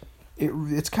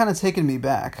 it's kind of taken me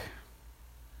back.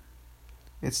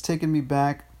 It's taken me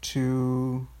back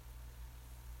to...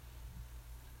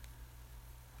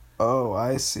 oh,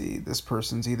 I see. This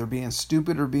person's either being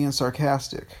stupid or being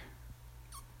sarcastic.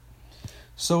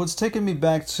 So it's taken me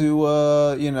back to,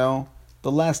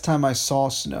 the last time I saw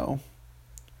snow.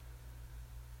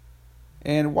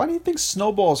 And why do you think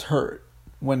snowballs hurt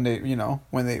when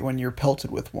you're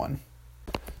pelted with one?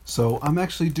 So I'm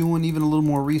actually doing even a little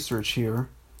more research here.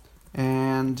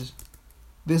 And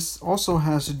this also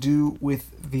has to do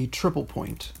with the triple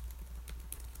point.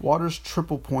 Water's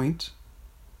triple point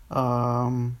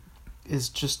is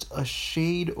just a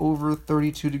shade over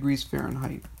 32 degrees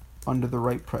Fahrenheit under the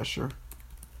right pressure.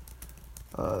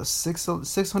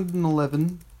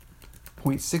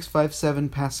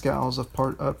 611.657 pascals of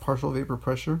partial vapor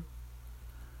pressure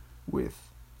with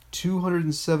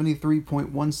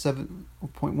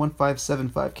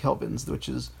 273.1575 kelvins, which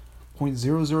is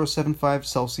 0.0075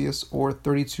 Celsius or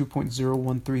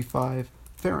 32.0135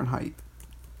 Fahrenheit.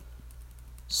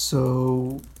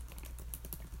 So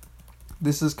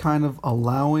this is kind of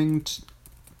allowing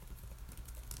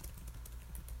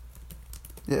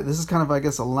Yeah, this is kind of, I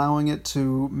guess, allowing it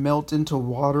to melt into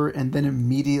water and then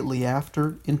immediately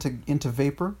after into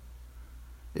vapor,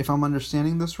 if I'm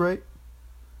understanding this right.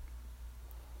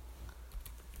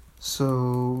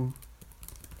 So,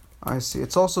 I see.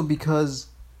 It's also because,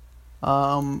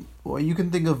 well, you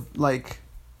can think of, like,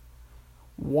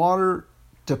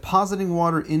 depositing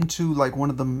water into, like, one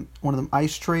of them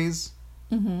ice trays.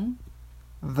 Mm-hmm.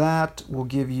 That will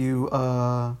give you,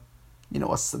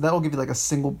 that'll give you like a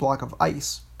single block of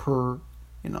ice per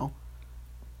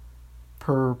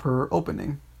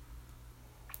opening.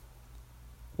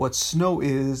 What snow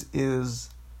is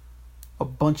a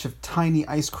bunch of tiny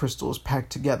ice crystals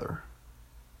packed together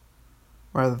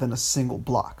rather than a single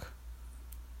block.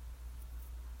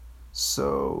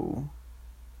 So,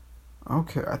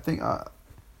 okay, I think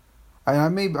I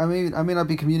may not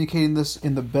be communicating this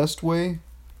in the best way,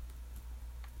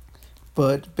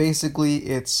 but basically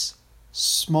it's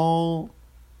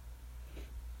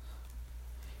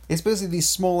basically these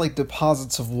small like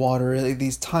deposits of water, like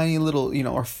these tiny little,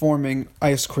 are forming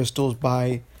ice crystals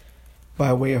by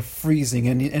way of freezing,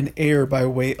 and air by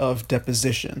way of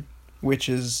deposition, which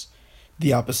is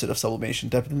the opposite of sublimation.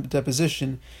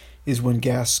 Deposition is when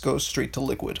gas goes straight to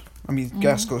liquid.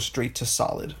 Gas goes straight to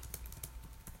solid.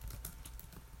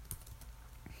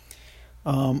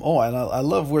 And I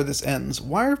love where this ends.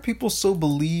 Why are people so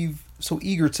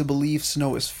eager to believe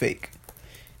snow is fake?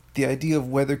 The idea of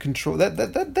weather control, that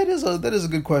is a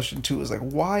good question too. Is like,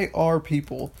 why are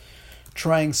people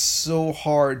trying so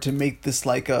hard to make this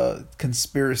like a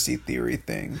conspiracy theory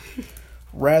thing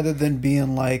rather than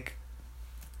being like,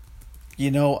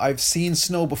 I've seen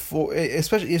snow before,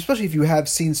 especially if you have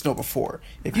seen snow before.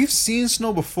 If you've seen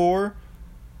snow before,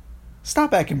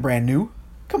 stop acting brand new.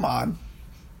 Come on.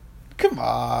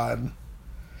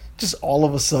 Just all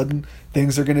of a sudden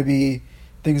things are gonna be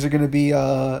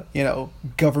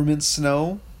government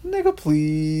snow. Nigga,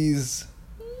 please.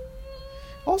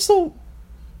 Also,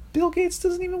 Bill Gates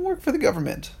doesn't even work for the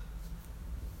government.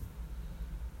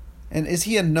 And is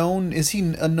he a known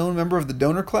member of the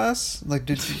donor class? Like,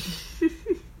 did you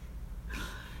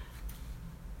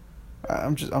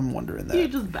I'm wondering that. You're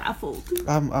just baffled.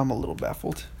 I'm a little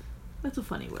baffled. That's a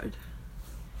funny word.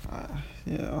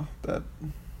 That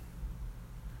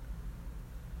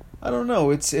I don't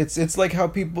know. It's like how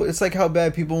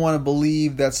bad people want to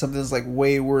believe that something's like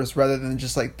way worse rather than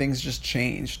just like things just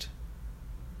changed.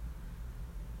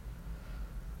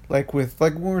 Like when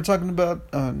we were talking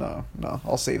about no,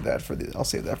 I'll save that for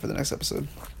the next episode.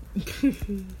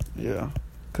 Yeah,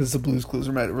 because it's a Blue's Clues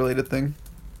related thing.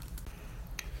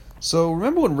 So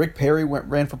remember when Rick Perry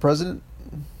ran for president?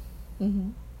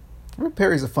 Mm-hmm. Rick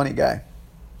Perry's a funny guy.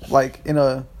 Like in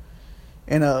a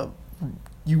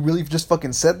you really just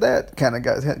fucking said that kind of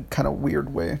guy, kind of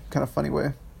weird way, kind of funny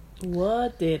way.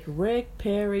 What did Rick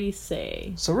Perry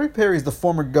say? So Rick Perry's the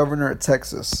former governor at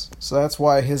Texas, so that's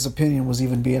why his opinion was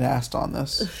even being asked on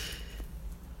this.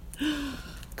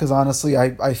 Because honestly,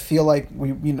 I feel like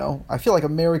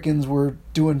Americans were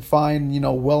doing fine,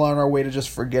 well on our way to just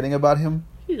forgetting about him.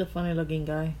 He's a funny looking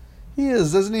guy. He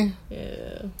is, isn't he?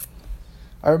 Yeah.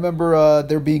 I remember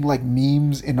there being like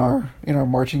memes in our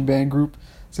marching band group.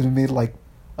 So they made like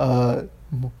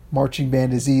marching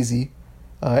band is easy,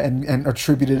 and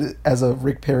attributed it as a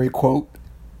Rick Perry quote.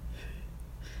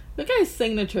 The guy's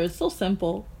signature is so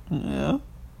simple. Yeah.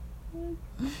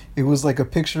 It was like a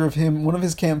picture of him, one of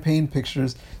his campaign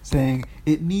pictures, saying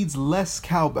it needs less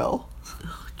cowbell.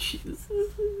 Oh Jesus.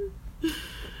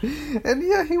 And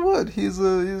yeah, he would. He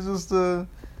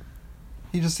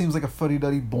just seems like a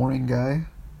fuddy-duddy, boring guy.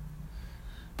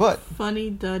 But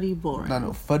funny-duddy, boring.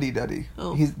 No, fuddy-duddy.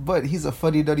 Oh. He's a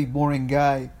fuddy-duddy, boring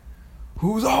guy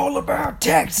who's all about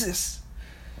Texas.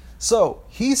 So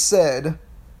he said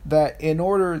that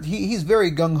he's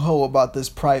very gung-ho about this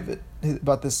private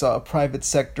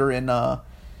sector and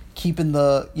keeping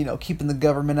the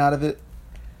government out of it.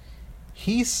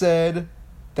 He said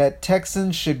that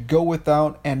Texans should go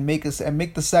without and make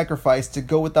the sacrifice to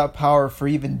go without power for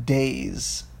even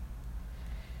days,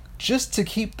 just to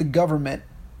keep the government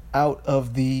out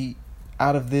of the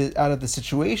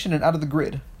situation and out of the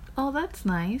grid. Oh, that's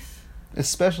nice.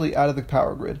 Especially out of the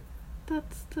power grid.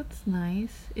 That's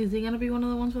nice. Is he gonna be one of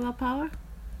the ones without power?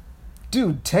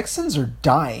 Dude, Texans are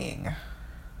dying.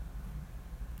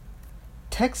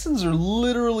 Texans are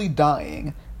literally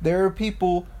dying. There are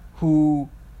people who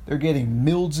they're getting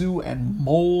mildew and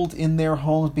mold in their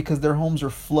homes because their homes are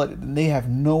flooded and they have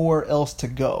nowhere else to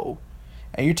go.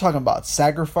 And you're talking about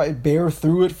bear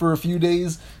through it for a few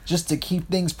days just to keep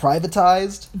things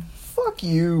privatized? Fuck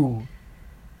you.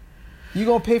 You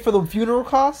gonna pay for the funeral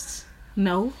costs?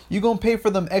 No. You gonna pay for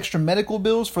them extra medical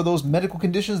bills for those medical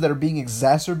conditions that are being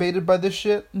exacerbated by this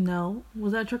shit? No.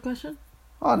 Was that your question?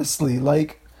 Honestly,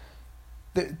 like,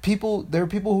 there are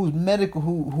people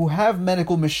who have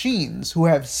medical machines, who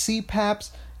have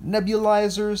CPAPs,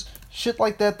 nebulizers, shit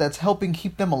like that, that's helping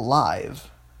keep them alive,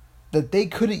 that they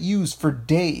couldn't use for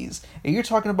days. And you're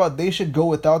talking about they should go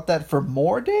without that for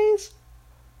more days?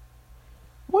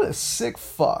 What a sick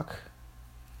fuck.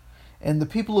 And the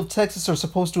people of Texas are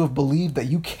supposed to have believed that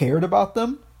you cared about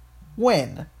them?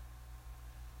 When?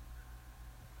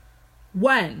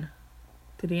 When?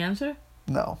 Did he answer?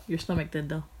 No. Your stomach did,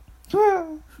 though.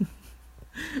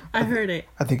 I heard it.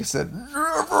 I think it said...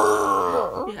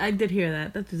 Yeah, I did hear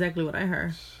that. That's exactly what I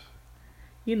heard.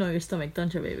 You know your stomach,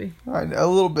 don't you, baby? A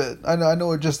little bit. I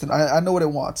know it just... I know what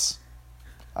it wants.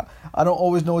 I don't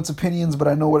always know its opinions, but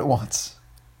I know what it wants.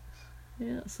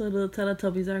 Yeah, so the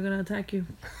Teletubbies are going to attack you.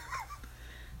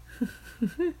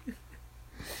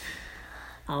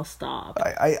 I'll stop.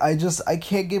 I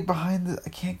can't get behind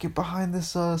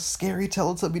this scary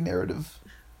Teletubby narrative.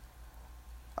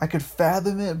 I could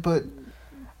fathom it, but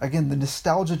again, the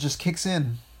nostalgia just kicks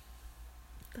in.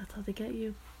 That's how they get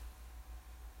you.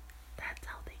 That's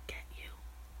how they get you.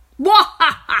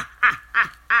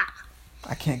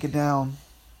 I can't get down.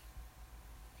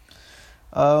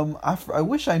 I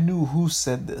wish I knew who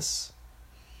said this,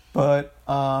 but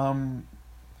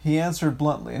he answered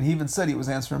bluntly, and he even said he was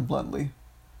answering bluntly.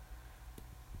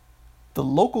 The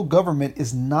local government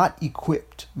is not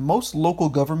equipped. Most local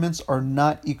governments are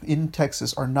not in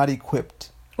Texas are not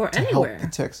equipped or to anywhere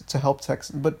help Texas,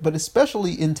 but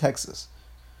especially in Texas,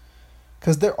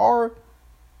 because there are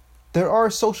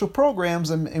social programs.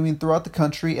 I mean, throughout the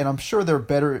country, and I'm sure they're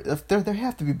better. They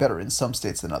have to be better in some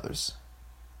states than others.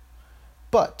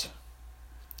 But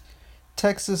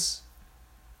Texas,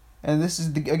 and this is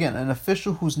again an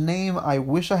official whose name I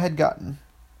wish I had gotten,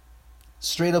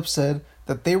 straight up said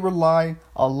that they rely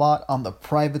a lot on the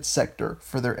private sector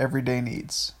for their everyday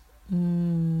needs.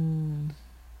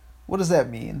 What does that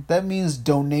mean? That means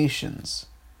donations.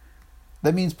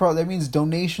 That means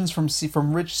donations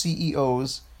from rich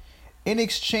CEOs in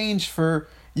exchange for,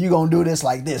 you gonna do this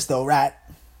like this though, right?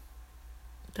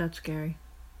 That's scary.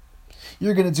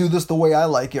 You're gonna do this the way I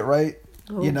like it, right?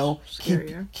 Oh, you know,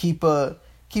 scarier. keep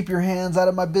your hands out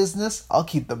of my business. I'll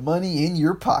keep the money in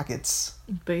your pockets.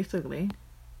 Basically.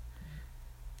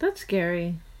 That's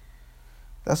scary.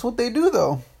 That's what they do,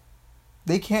 though.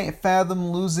 They can't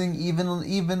fathom losing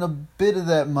even a bit of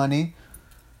that money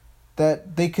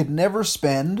that they could never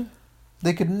spend.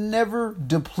 They could never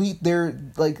deplete their,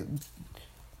 like,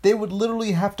 they would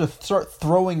literally have to start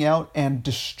throwing out and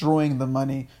destroying the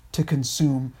money to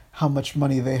consume how much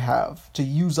money they have, to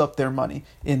use up their money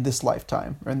in this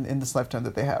lifetime, or in this lifetime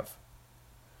that they have.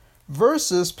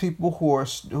 Versus people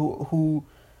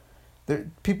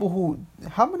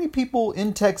how many people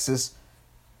in Texas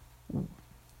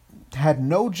had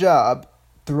no job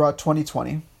throughout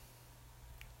 2020,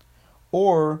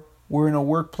 or were in a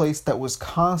workplace that was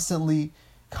constantly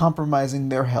compromising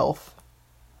their health,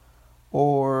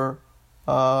 or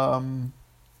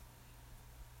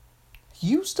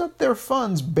used up their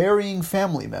funds burying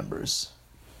family members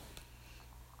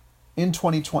in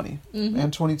 2020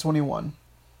 and 2021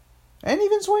 and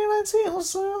even 2019.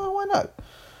 Why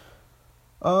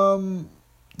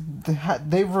not?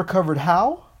 They've recovered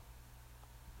how?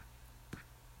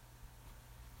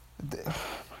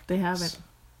 They haven't.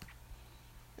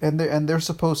 And they're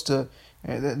supposed to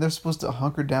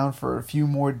hunker down for a few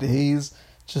more days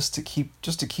just to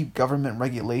keep government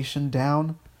regulation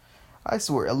down. I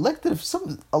swear, a lot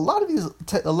of these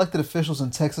elected officials in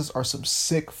Texas are some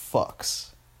sick fucks.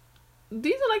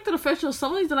 These elected officials,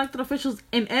 some of these elected officials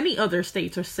in any other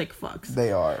states are sick fucks.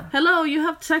 They are. Hello, you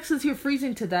have Texas here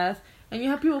freezing to death, and you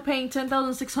have people paying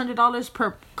 $10,600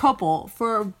 per couple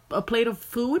for a plate of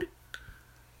food?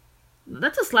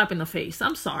 That's a slap in the face.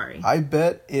 I'm sorry. I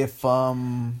bet if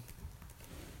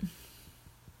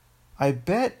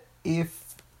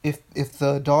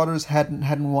the daughters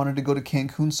hadn't wanted to go to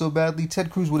Cancun so badly, Ted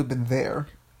Cruz would have been there.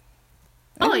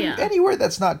 Anywhere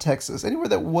that's not Texas. Anywhere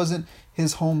that wasn't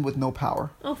his home with no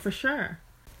power. Oh, for sure.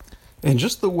 And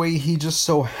just the way he just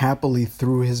so happily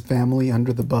threw his family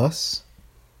under the bus.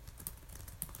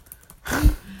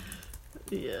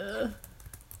 Yeah.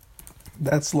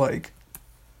 That's like,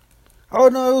 oh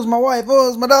no, it was my wife. Oh, it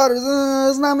was my daughters.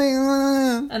 It's not me.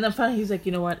 And then finally he's like,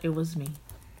 you know what? It was me.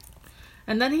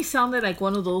 And then he sounded like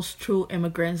one of those true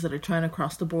immigrants that are trying to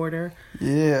cross the border.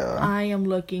 Yeah. I am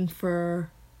looking for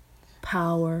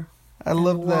power. I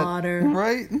love water. That.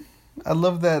 Right? I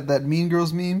love that Mean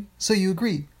Girls meme. So you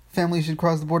agree? Families should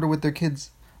cross the border with their kids.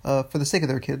 for the sake of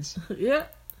their kids. Yeah.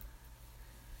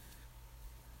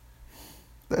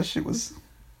 That shit was...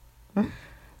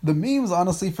 The memes,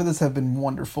 honestly, for this have been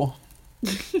wonderful.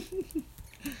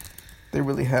 They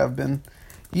really have been.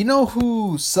 You know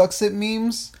who sucks at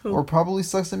memes? Who? Or probably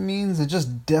sucks at memes? It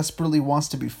just desperately wants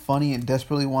to be funny and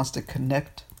desperately wants to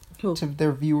connect Who? to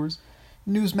their viewers.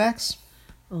 Newsmax.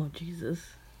 Oh, Jesus.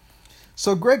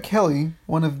 So Greg Kelly,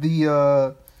 one of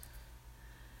the...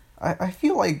 I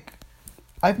feel like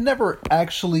I've never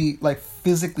actually like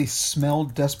physically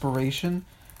smelled desperation,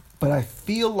 but I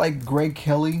feel like Greg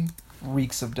Kelly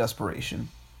reeks of desperation.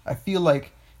 I feel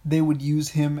like they would use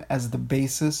him as the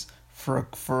basis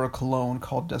for a cologne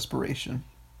called Desperation.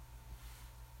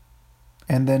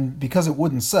 And then because it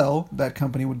wouldn't sell, that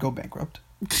company would go bankrupt.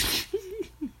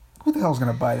 Who the hell's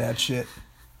gonna buy that shit?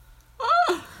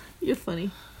 You're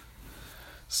funny.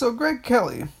 So Greg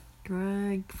Kelly.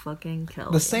 Greg fucking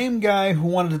Kelly. The same guy who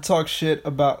wanted to talk shit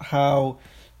about how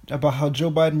Joe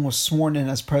Biden was sworn in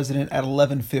as president at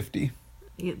 11:50.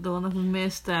 The one who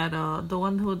missed that, the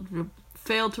one who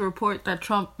failed to report that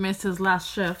Trump missed his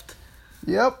last shift.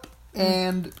 Yep.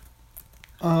 And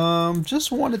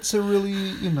just wanted to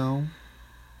really,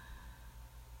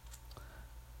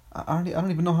 I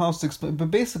don't even know how else to explain,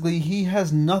 but basically he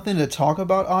has nothing to talk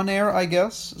about on air, I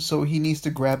guess, so he needs to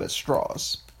grab at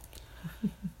straws.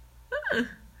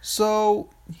 So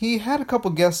he had a couple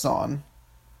guests on,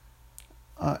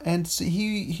 and so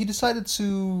he decided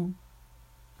to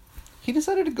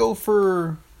go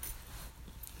for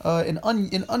an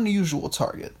unusual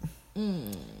target.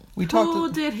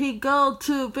 Who did he go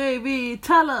to, baby?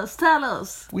 Tell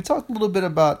us. We talked a little bit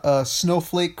about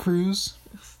Snowflake Cruz.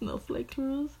 Snowflake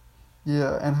Cruz?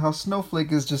 Yeah, and how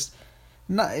Snowflake is just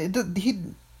not...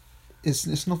 Is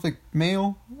Snowflake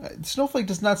male? Snowflake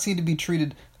does not seem to be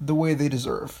treated the way they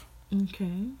deserve.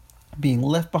 Okay. Being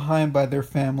left behind by their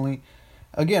family.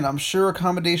 Again, I'm sure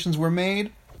accommodations were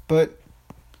made, but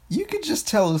you could just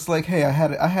tell us like, hey, I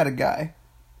had a guy.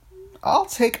 I'll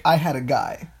take I had a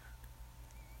guy.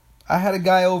 I had a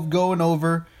guy going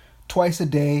over twice a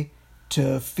day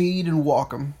to feed and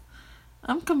walk him.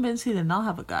 I'm convinced he did not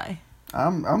have a guy.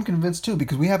 I'm convinced too,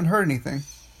 because we haven't heard anything.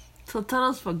 So tell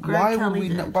us what Greg Kelly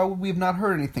did. Why would we have not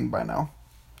heard anything by now?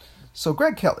 So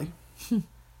Greg Kelly.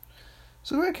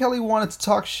 Greg Kelly wanted to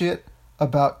talk shit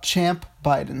about Champ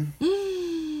Biden.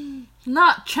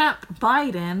 Not Champ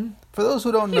Biden. For those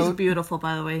who don't know... He's beautiful,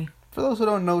 by the way. For those who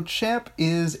don't know, Champ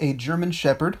is a German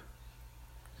Shepherd.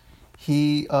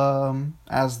 He,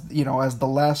 as the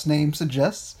last name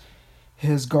suggests,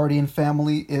 his guardian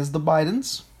family is the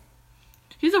Bidens.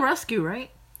 He's a rescue, right?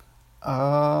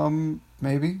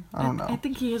 Maybe. I don't know. I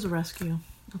think he is a rescue.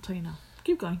 I'll tell you now.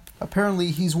 Keep going.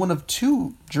 Apparently, he's one of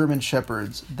 2 German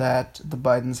Shepherds that the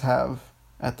Bidens have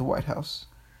at the White House.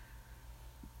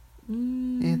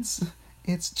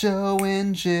 It's Joe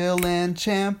and Jill and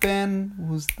Champ and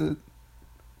was the...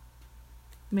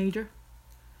 Major?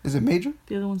 Is it Major?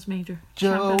 The other one's Major.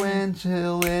 Joe and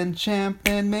Jill and Champ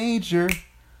and Major.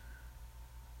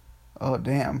 Oh,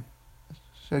 damn.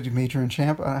 Should I do Major and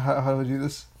Champ? How do I do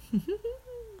this?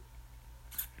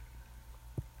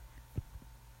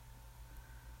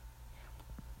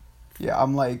 Yeah,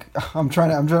 I'm trying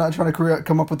to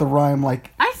come up with a rhyme I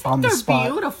think on the they're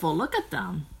spot. Beautiful. Look at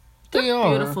them. They are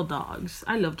beautiful dogs.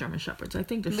 I love German Shepherds. I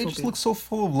think they just look so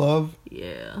full of love.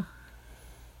 Yeah.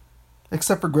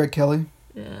 Except for Greg Kelly.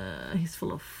 Yeah, he's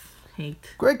full of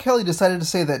hate. Greg Kelly decided to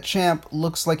say that Champ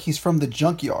looks like he's from the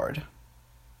junkyard.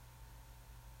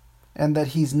 And that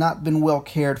he's not been well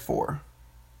cared for.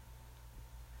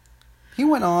 He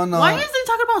went on... Why is he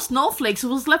talking about snowflakes? It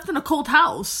was left in a cold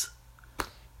house.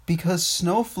 Because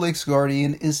Snowflake's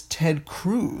guardian is Ted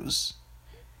Cruz.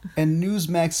 And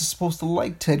Newsmax is supposed to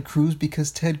like Ted Cruz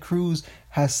because Ted Cruz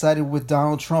has sided with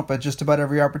Donald Trump at just about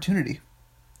every opportunity.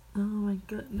 Oh my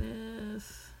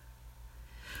goodness.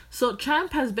 So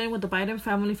Champ has been with the Biden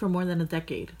family for more than a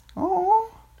decade.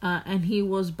 Oh. And he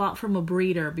was bought from a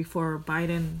breeder before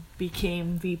Biden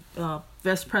became the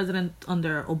vice president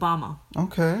under Obama.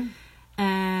 Okay.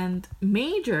 And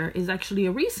Major is actually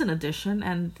a recent addition,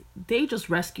 and they just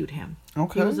rescued him.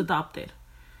 Okay. He was adopted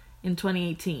in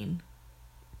 2018.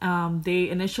 They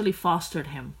initially fostered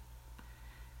him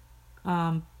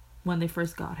when they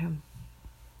first got him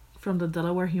from the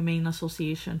Delaware Humane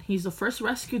Association. He's the first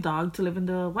rescue dog to live in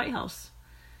the White House.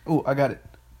 Oh, I got it.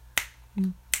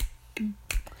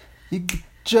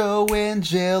 Joe and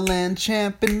Jill and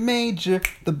Champ and Major,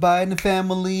 the Biden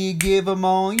family, give them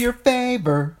all your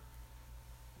favor.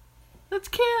 That's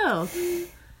cute.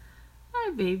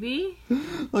 Hi, baby.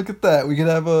 Look at that. We could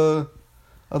have a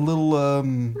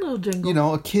little jingle. You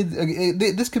know,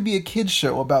 this could be a kid's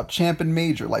show about Champ and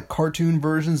Major, like cartoon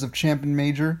versions of Champ and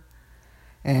Major,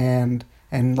 and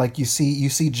like you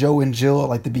see Joe and Jill at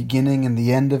like the beginning and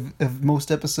the end of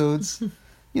most episodes,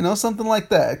 you know, something like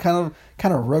that, kind of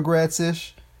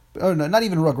Rugrats-ish. Oh no, not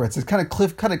even Rugrats. It's kind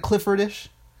of Clifford-ish,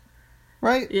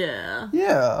 right? Yeah.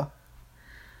 Yeah.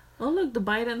 Oh look, the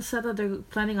Bidens said that they're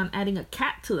planning on adding a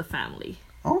cat to the family.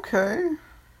 Okay.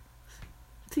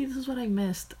 See, this is what I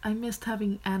missed. I missed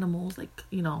having animals, like,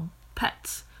 you know,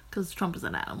 pets, because Trump is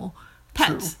an animal.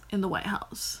 Pets in the White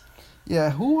House.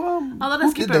 Yeah, who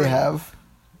did they have?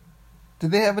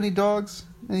 Did they have any dogs?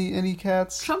 Any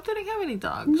cats? Trump didn't have any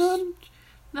dogs. None?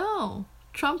 No.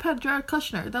 Trump had Jared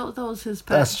Kushner. That was his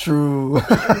pet. That's true.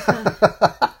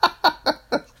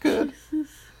 Good.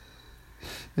 Jesus.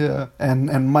 Yeah,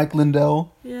 and Mike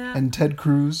Lindell. Yeah. And Ted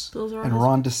Cruz. Those are and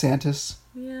Ron DeSantis.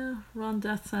 Yeah, Ron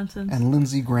Death Sentence. And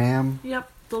Lindsey Graham. Yep,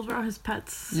 those were all his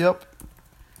pets. Yep.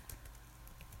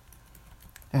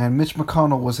 And Mitch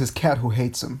McConnell was his cat who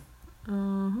hates him.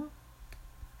 Uh-huh.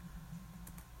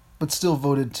 But still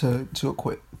voted to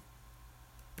acquit.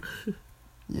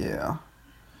 Yeah.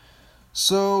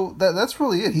 So that's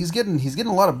really it. He's getting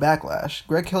a lot of backlash.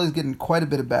 Greg Kelly's getting quite a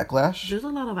bit of backlash. There's a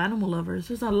lot of animal lovers.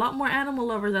 There's a lot more animal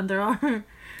lovers than there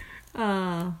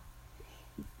are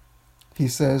he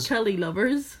says Kelly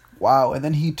lovers. Wow, and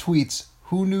then he tweets,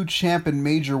 "Who knew Champ and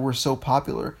Major were so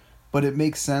popular? But it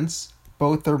makes sense.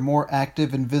 Both are more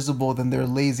active and visible than their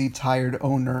lazy, tired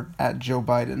owner at Joe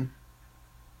Biden."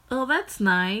 Oh, that's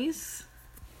nice.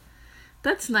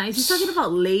 That's nice. He's talking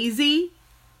about lazy.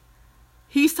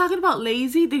 He's talking about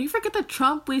lazy. Did you forget that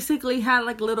Trump basically had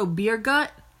like a little beer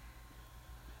gut?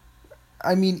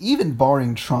 I mean, even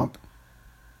barring Trump,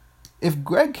 if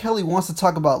Greg Kelly wants to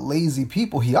talk about lazy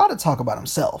people, he ought to talk about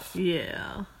himself.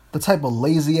 Yeah. The type of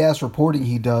lazy-ass reporting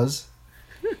he does.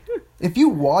 If you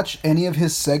watch any of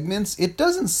his segments, it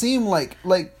doesn't seem like...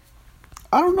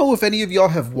 I don't know if any of y'all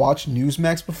have watched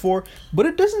Newsmax before, but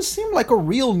it doesn't seem like a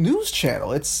real news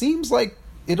channel. It seems like...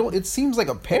 It seems like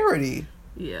a parody.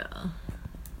 Yeah.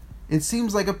 It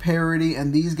seems like a parody,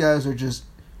 and these guys are just...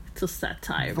 It's a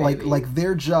satire, baby. Like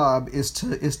their job is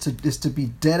to be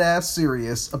dead ass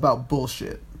serious about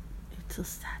bullshit. It's a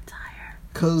satire.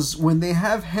 'Cause when they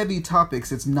have heavy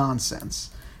topics, it's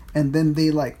nonsense, and then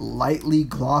they like lightly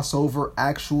gloss over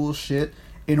actual shit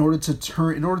in order to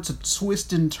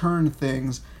twist and turn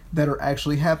things that are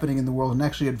actually happening in the world and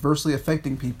actually adversely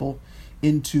affecting people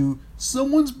into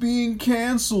someone's being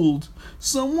canceled,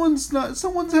 someone's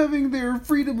having their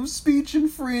freedom of speech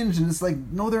infringed, and it's like,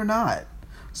 no, they're not.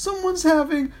 Someone's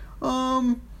having,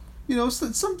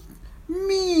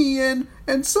 me and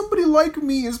somebody like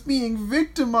me is being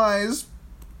victimized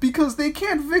because they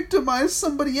can't victimize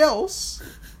somebody else.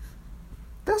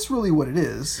 That's really what it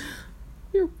is.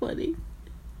 You're funny.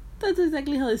 That's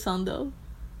exactly how they sound, though.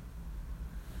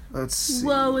 Let's see.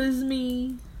 Woe is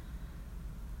me.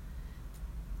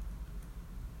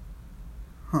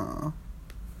 Huh.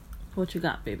 What you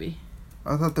got, baby?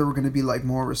 I thought there were going to be like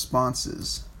more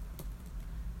responses.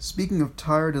 Speaking of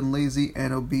tired and lazy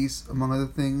and obese, among other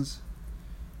things,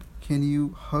 can you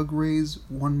hug raise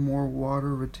one more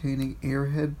water retaining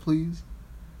airhead, please?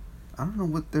 I don't know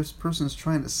what this person is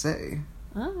trying to say.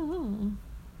 I don't know.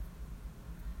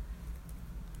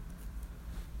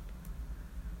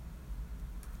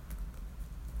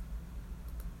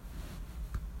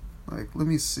 Like, let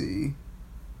me see.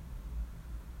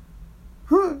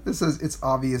 Huh, it says, "It's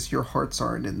obvious your hearts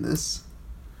aren't in this."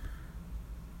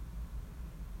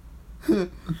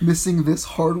 Missing this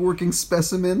hardworking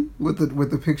specimen with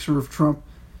the picture of Trump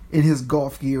in his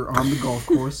golf gear on the golf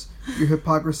course. Your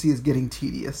hypocrisy is getting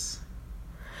tedious.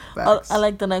 Facts. I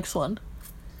like the next one.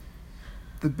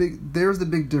 There's the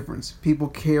big difference. People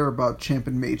care about Champ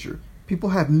and Major. People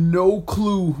have no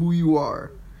clue who you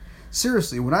are.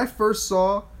 Seriously, when I first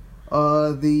saw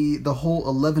the whole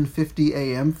 11:50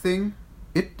 a.m. thing,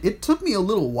 it took me a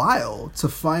little while to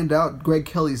find out Greg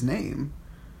Kelly's name.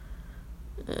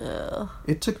 Yeah.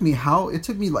 It took me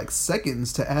like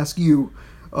seconds to ask you,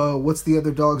 what's the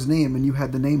other dog's name, and you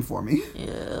had the name for me.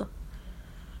 Yeah.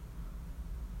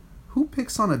 Who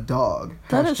picks on a dog?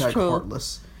 That is true.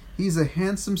 Heartless. He's a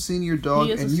handsome senior dog,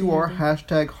 and you are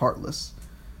heartless.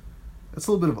 That's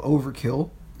a little bit of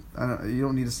overkill. You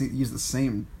don't need to use the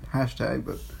same hashtag,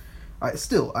 but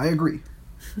I agree.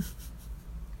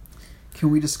 Can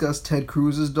we discuss Ted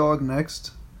Cruz's dog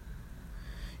next?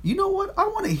 You know what? I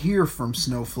want to hear from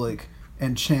Snowflake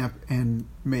and Champ and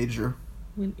Major.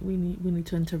 We need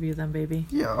to interview them, baby.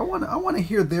 Yeah, I want to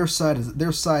hear their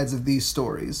sides of these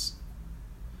stories.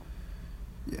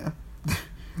 Yeah.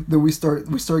 Then we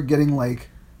start getting like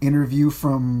interview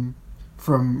from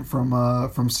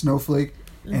Snowflake,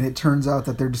 and it turns out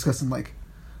that they're discussing like,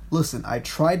 listen, I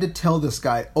tried to tell this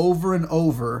guy over and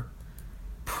over,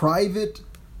 private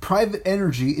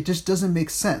energy, it just doesn't make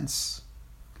sense.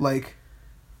 Like,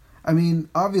 I mean,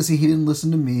 obviously he didn't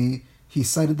listen to me. He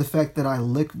cited the fact that I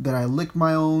licked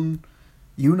my own,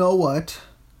 you know what.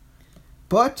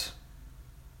 But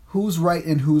who's right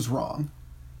and who's wrong?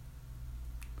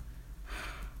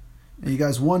 And you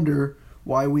guys wonder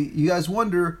why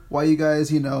you guys,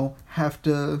 have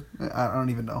to, I don't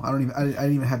even know. I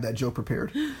didn't even have that joke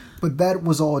prepared. But that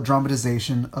was all a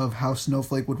dramatization of how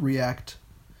Snowflake would react.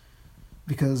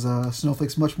 Because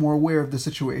Snowflake's much more aware of the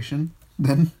situation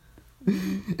than...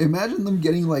 Imagine them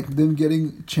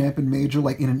getting Champ and Major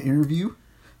like in an interview.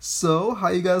 So, how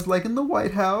you guys liking the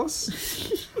White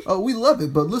House? Oh, we love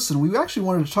it, but listen, we actually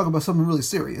wanted to talk about something really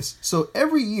serious. So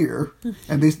every year,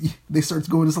 and they start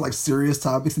going into like serious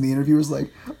topics, and the interviewer's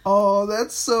like, "Oh,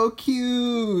 that's so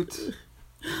cute."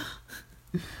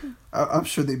 I'm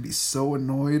sure they'd be so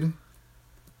annoyed.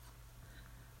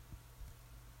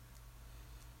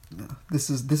 This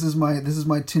is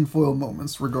my tinfoil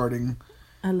moments regarding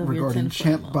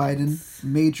Champ Biden,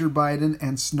 Major Biden,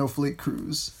 and Snowflake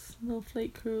Cruz.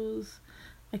 Snowflake Cruz.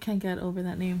 I can't get over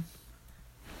that name.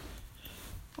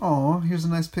 Oh, here's a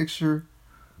nice picture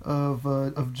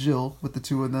of Jill with the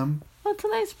two of them. That's a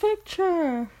nice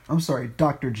picture. I'm sorry,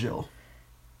 Dr. Jill.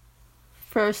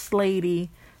 First Lady,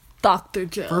 Dr.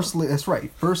 Jill. That's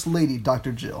right. First Lady,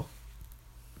 Dr. Jill.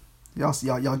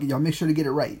 Y'all make sure to get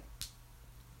it right.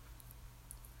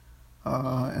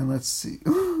 And let's see.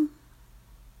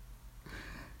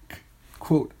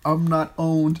 Quote, I'm not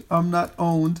owned.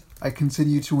 I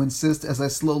continue to insist as I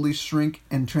slowly shrink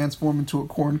and transform into a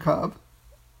corn cob.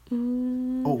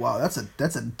 Oh wow, that's an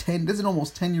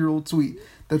almost 10-year-old tweet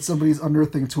that somebody's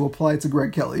unearthing to apply to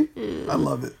Greg Kelly. I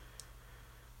love it.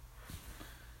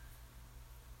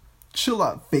 Chill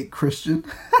out, fake Christian.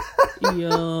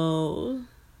 Yo.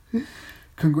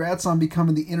 Congrats on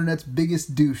becoming the internet's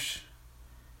biggest douche.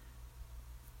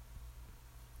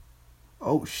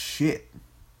 Oh shit.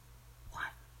 What?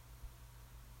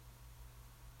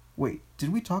 Wait,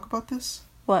 did we talk about this?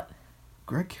 What?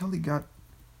 Greg Kelly got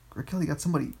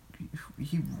somebody.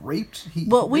 He raped.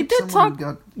 We talked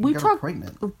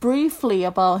pregnant briefly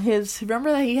about his.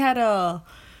 Remember that he had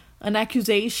an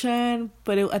accusation,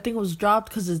 but I think it was dropped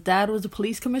because his dad was a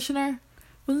police commissioner.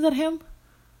 Wasn't that him?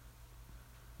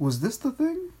 Was this the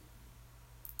thing?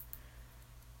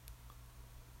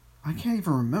 I can't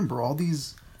even remember all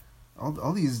these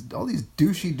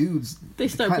douchey dudes. They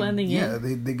start blending in. Yeah,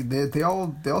 they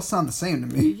all sound the same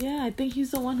to me. Yeah, I think he's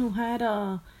the one who had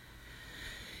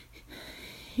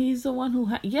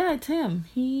yeah, it's him.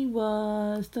 He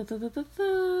was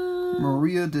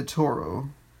Maria de Toro.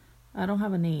 I don't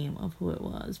have a name of who it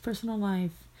was. Personal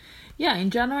life. Yeah, in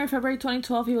February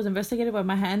 2012, he was investigated by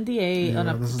Manhattan DA on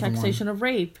a accusation of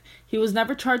rape. He was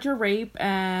never charged with rape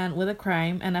and with a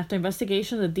crime, and after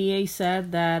investigation, the DA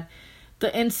said that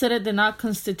the incident did not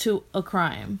constitute a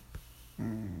crime.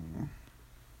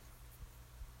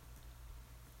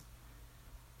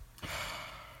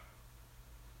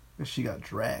 She got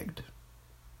dragged.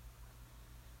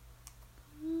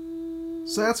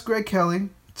 So that's Greg Kelly.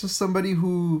 Just somebody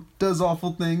who does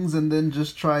awful things and then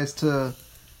just tries to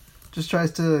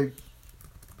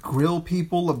grill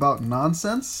people about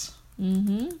nonsense.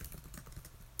 Mm-hmm.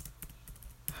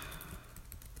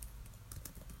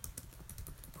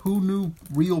 Who knew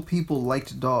real people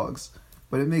liked dogs?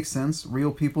 But it makes sense.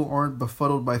 Real people aren't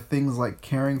befuddled by things like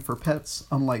caring for pets,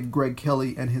 unlike Greg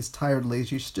Kelly and his tired,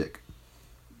 lazy shtick.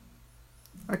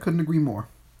 I couldn't agree more.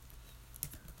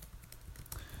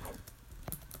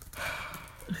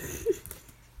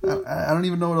 I don't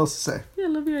even know what else to say. Yeah, I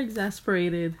love you're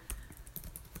exasperated.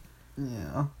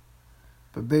 Yeah.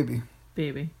 But baby.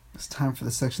 It's time for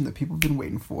the section that people have been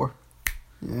waiting for.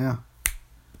 Yeah.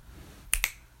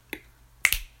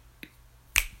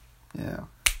 Yeah.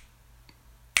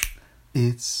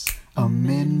 It's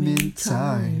amendment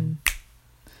time.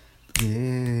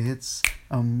 Yeah, it's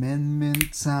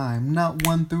amendment time. Not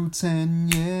 1 through 10,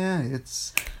 yeah,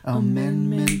 it's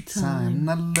amendment time.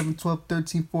 Not 11, 12,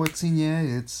 13, 14, yeah,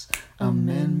 it's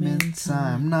amendment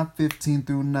time. Not 15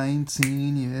 through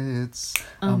 19, yeah, it's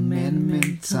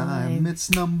amendment time.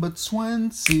 It's number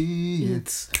 20,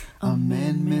 it's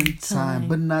amendment time.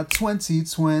 But not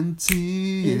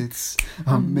 2020, it's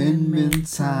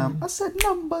amendment time. I said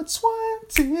number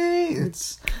 20,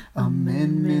 it's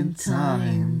amendment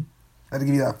time. I had to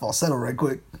give you that falsetto right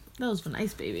quick. That was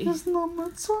nice, baby. It's number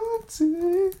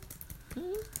 20.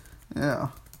 Yeah.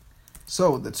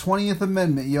 So, the 20th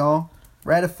Amendment, y'all.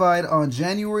 Ratified on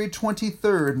January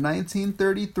 23rd,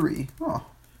 1933. Oh.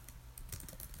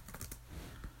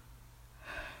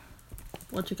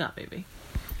 What you got, baby?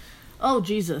 Oh,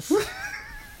 Jesus.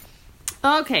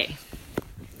 Okay.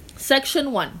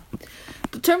 Section 1.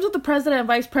 The terms of the president and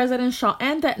vice president shall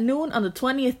end at noon on the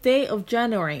 20th day of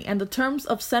January, and the terms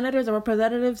of senators and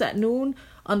representatives at noon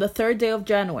on the 3rd day of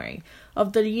January.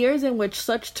 Of the years in which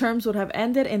such terms would have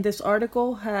ended in this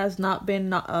article has not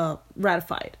been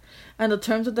ratified, and the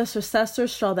terms of the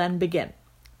successors shall then begin.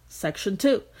 Section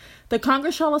 2. The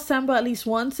Congress shall assemble at least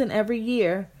once in every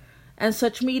year, and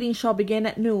such meeting shall begin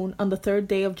at noon on the 3rd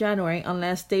day of January,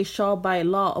 unless they shall by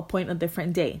law appoint a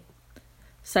different day.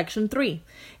 Section 3.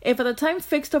 If at the time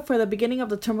fixed up for the beginning of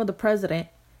the term of the president...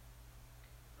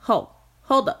 Hold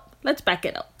up. Let's back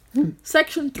it up.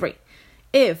 Section 3.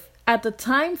 If, at the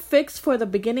time fixed for the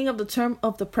beginning of the term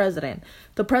of the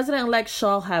president-elect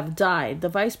shall have died, the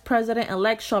vice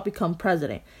president-elect shall become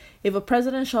president. If a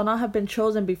president shall not have been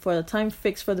chosen before the time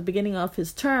fixed for the beginning of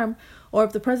his term, or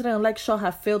if the president-elect shall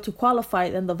have failed to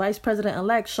qualify, then the vice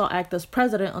president-elect shall act as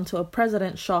president until a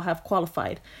president shall have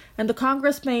qualified. And the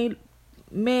Congress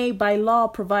may by law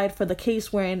provide for the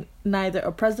case wherein neither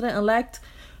a president-elect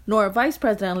nor a vice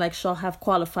president-elect shall have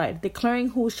qualified, declaring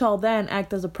who shall then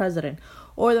act as a president,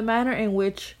 or the manner in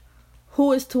which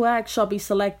who is to act shall be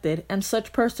selected, and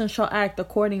such person shall act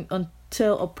according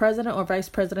until a president or vice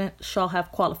president shall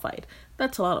have qualified.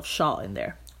 That's a lot of shall in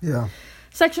there. Yeah.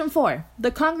 Section 4.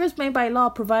 The Congress may by law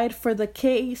provide for the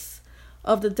case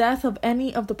of the death of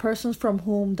any of the persons from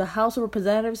whom the House of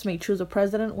Representatives may choose a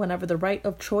president whenever the right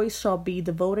of choice shall be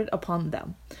devolved upon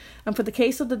them, and for the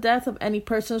case of the death of any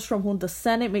persons from whom the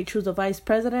Senate may choose a vice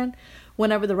president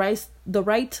whenever the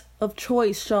right of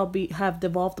choice shall have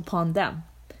devolved upon them.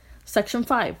 Section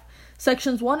 5.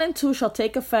 Sections 1 and 2 shall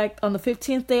take effect on the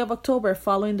 15th day of October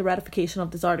following the ratification of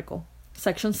this article.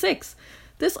 Section 6.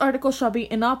 This article shall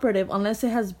be inoperative unless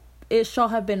it shall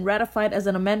have been ratified as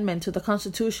an amendment to the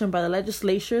Constitution by the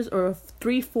legislatures or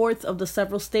 3/4 of the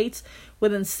several states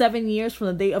within 7 years from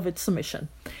the date of its submission.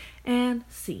 And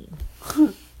scene.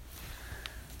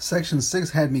 Section 6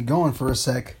 had me going for a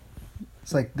sec.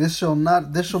 It's like, this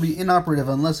shall be inoperative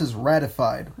unless it's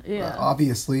ratified. Yeah.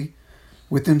 Obviously.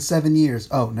 Within 7 years.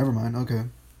 Oh, never mind. Okay.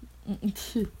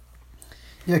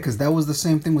 Yeah, because that was the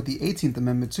same thing with the 18th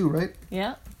Amendment too, right?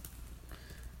 Yeah.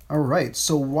 All right.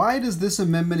 So why does this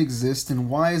amendment exist, and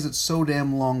why is it so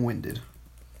damn long-winded?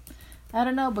 I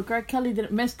don't know, but Greg Kelly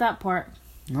didn't miss that part.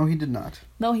 No, he did not.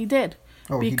 No, he did.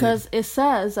 Oh, because it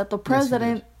says that the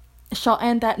president shall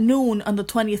end at noon on the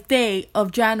 20th day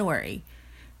of January.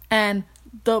 And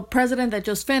the president that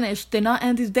just finished did not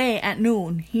end his day at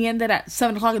noon. He ended at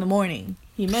 7 o'clock in the morning.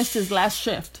 He missed his last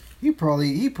shift. He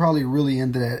probably really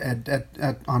ended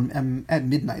at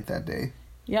midnight that day.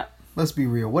 Yep. Let's be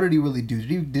real. What did he really do?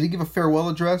 Did he give a farewell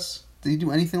address? Did he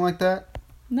do anything like that?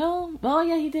 No. Well,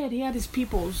 yeah, he did. He had his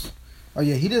peoples. Oh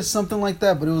yeah, he did something like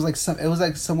that, but it was like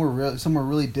somewhere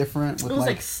really different. With it was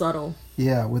like subtle.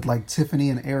 Yeah, with like Tiffany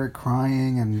and Eric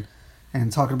crying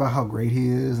and talking about how great he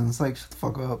is, and it's like, shut the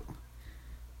fuck up.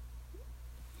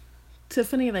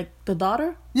 Tiffany, like the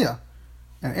daughter? Yeah,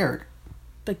 and Eric,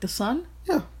 like the son?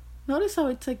 Yeah. Notice how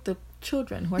it's like the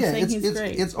children who are saying he's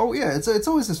great. It's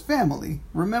always his family.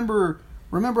 Remember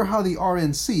how the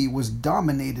RNC was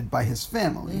dominated by his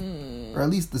family, or at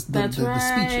least the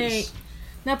speeches.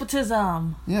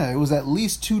 Nepotism. Yeah, it was at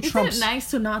least two Trumps. Isn't it nice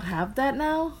to not have that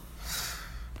now?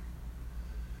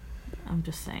 I'm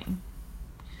just saying.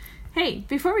 Hey,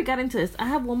 before we get into this, I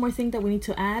have one more thing that we need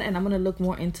to add, and I'm going to look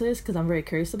more into this because I'm very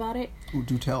curious about it. Ooh,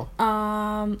 do tell.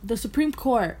 The Supreme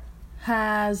Court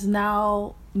has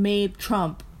now made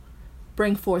Trump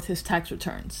bring forth his tax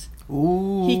returns.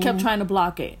 Ooh. He kept trying to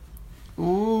block it.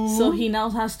 Ooh. So he now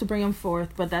has to bring them forth,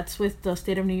 but that's with the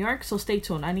state of New York, so stay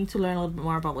tuned. I need to learn a little bit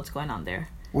more about what's going on there.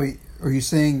 Wait, are you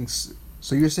saying...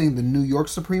 So you're saying the New York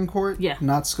Supreme Court? Yeah.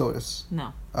 Not SCOTUS?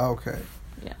 No. Okay.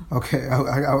 Yeah. Okay,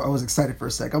 I was excited for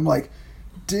a sec. I'm like,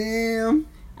 damn.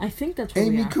 I think that's where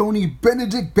Amy Coney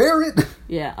Benedict Barrett.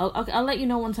 Yeah, I'll let you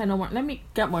know once I know more. Let me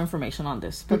get more information on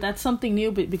this. But that's something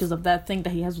new because of that thing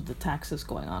that he has with the taxes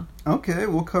going on. Okay,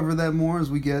 we'll cover that more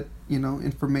as we get,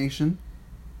 information.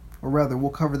 Or rather, we'll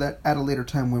cover that at a later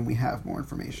time when we have more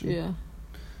information. Yeah.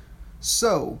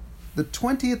 So, the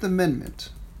 20th Amendment.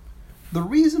 The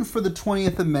reason for the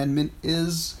 20th Amendment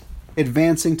is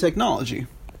advancing technology.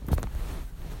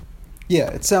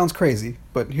 Yeah, it sounds crazy,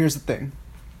 but here's the thing.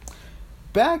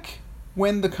 Back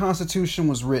when the Constitution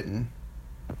was written,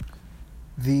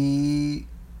 it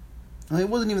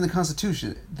wasn't even the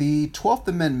Constitution. The 12th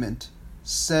Amendment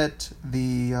set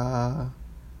the...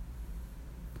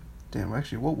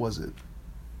 what was it?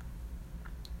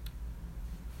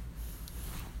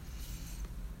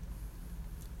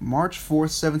 March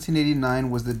 4th, 1789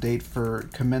 was the date for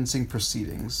commencing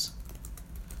proceedings.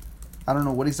 I don't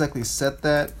know what exactly set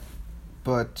that,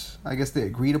 but I guess they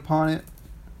agreed upon it.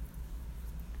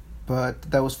 But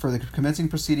that was for the commencing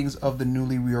proceedings of the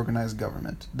newly reorganized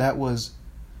government. That's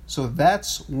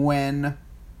when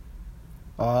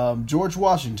George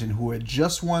Washington, who had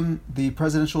just won the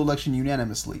presidential election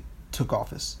unanimously, took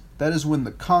office. That is when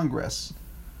the Congress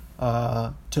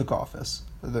took office.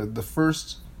 The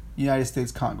first United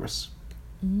States Congress.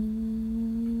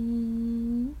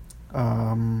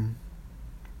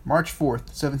 March 4th,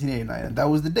 1789. And that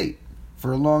was the date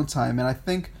for a long time. And I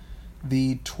think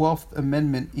the 12th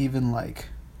Amendment even,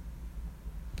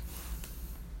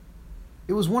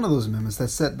 it was one of those amendments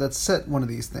that set one of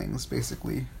these things,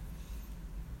 basically.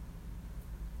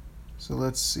 So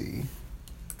let's see.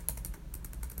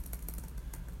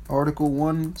 Article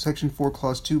 1, Section 4,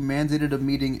 Clause 2 mandated a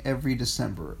meeting every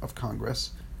December of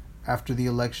Congress after the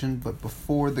election, but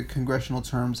before the congressional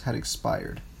terms had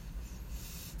expired.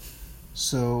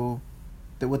 So,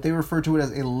 what they refer to it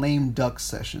as a lame duck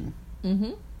session.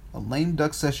 Mm-hmm. A lame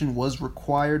duck session was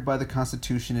required by the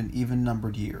Constitution in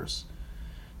even-numbered years.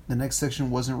 The next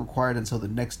session wasn't required until the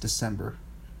next December,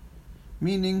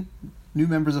 meaning new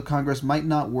members of Congress might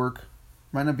not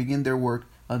begin their work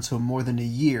until more than a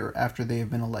year after they have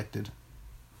been elected.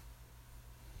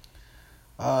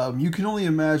 You can only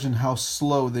imagine how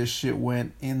slow this shit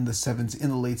went in the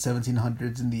late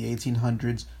 1700s, in the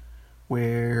 1800s,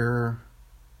 where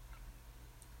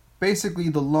basically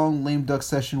the long lame duck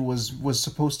session was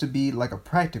supposed to be like a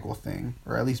practical thing,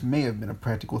 or at least may have been a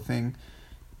practical thing,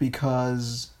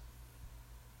 because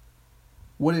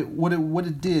what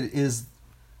it did is,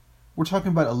 we're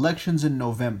talking about elections in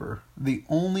November. The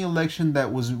only election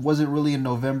that wasn't really in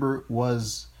November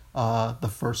was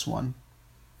the first one.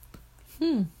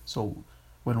 So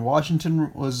when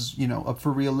Washington was, up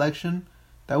for re-election,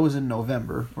 that was in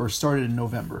November, or started in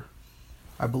November.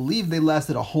 I believe they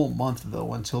lasted a whole month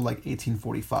though, until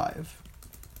 1845.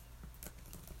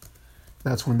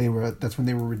 That's when they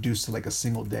were reduced to a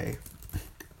single day.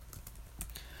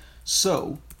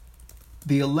 So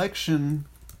the election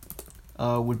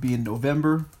would be in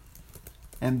November,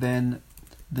 and then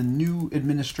the new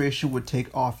administration would take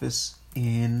office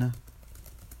in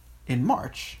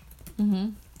March. Mm-hmm.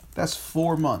 That's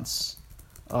 4 months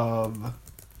of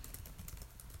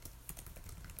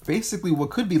basically what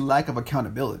could be lack of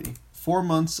accountability. 4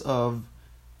 months of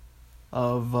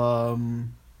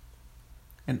an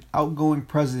outgoing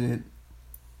president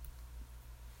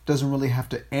doesn't really have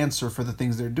to answer for the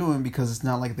things they're doing, because it's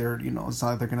not like they're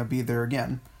going to be there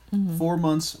again. Mm-hmm. 4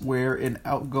 months where an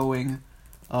outgoing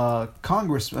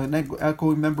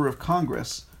outgoing member of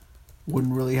Congress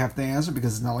wouldn't really have to answer,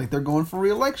 because it's not like they're going for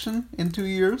re-election in 2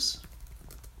 years.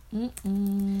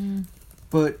 Mm-mm.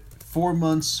 But 4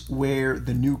 months where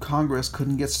the new Congress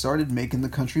couldn't get started making the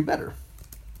country better.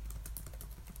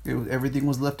 Everything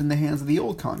was left in the hands of the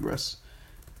old Congress.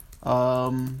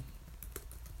 So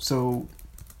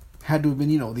had to have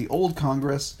been, the old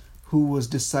Congress who was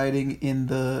deciding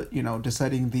the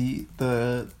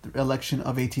election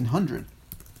of 1800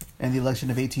 and the election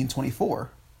of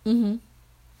 1824. Mm-hmm.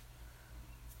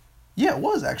 Yeah, it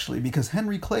was actually, because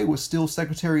Henry Clay was still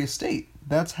Secretary of State.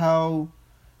 That's how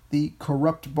the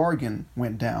corrupt bargain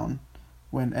went down,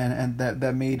 and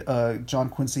that made John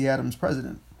Quincy Adams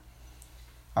president.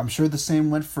 I'm sure the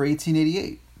same went for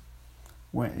 1888,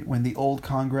 when the old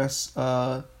Congress,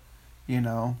 no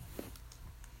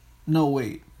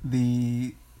wait,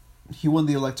 he won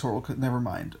the electoral. Never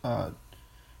mind.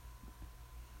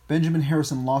 Benjamin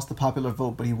Harrison lost the popular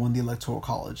vote, but he won the electoral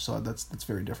college, so that's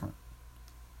very different.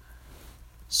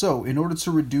 So, in order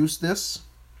to reduce this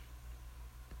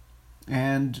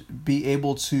and be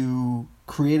able to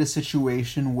create a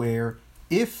situation where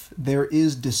if there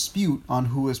is dispute on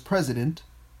who is president,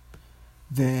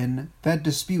 then that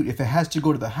dispute, if it has to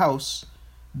go to the House,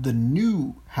 the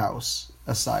new House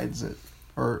decides it,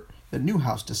 or the new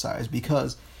House decides,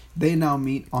 because they now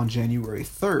meet on January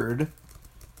 3rd,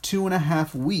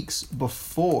 2.5 weeks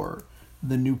before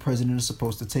the new president is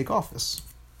supposed to take office.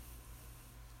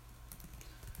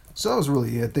 So that was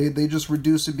really it. They just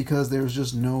reduced it because there was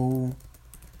just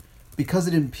because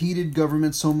it impeded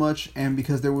government so much, and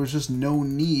because there was just no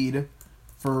need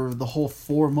for the whole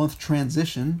 4-month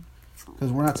transition,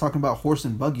 because we're not talking about horse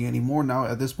and buggy anymore. Now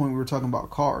at this point we were talking about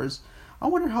cars. I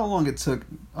wonder how long it took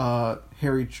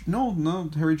Harry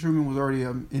Truman was already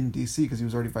in DC because he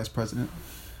was already vice president.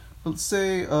 But let's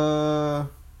say I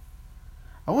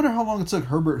wonder how long it took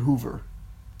Herbert Hoover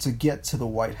to get to the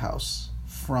White House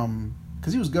from,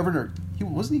 because he was governor.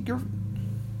 Wasn't he governor?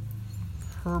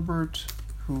 Herbert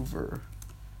Hoover.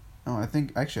 Oh, I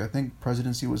think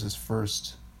presidency was his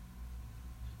first.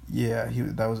 Yeah,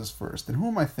 that was his first. Then who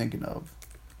am I thinking of?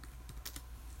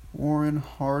 Warren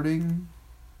Harding.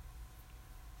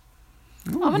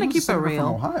 Ooh, I'm gonna keep it real.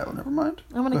 From Ohio, never mind.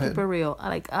 I'm gonna keep it real.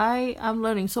 I'm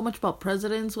learning so much about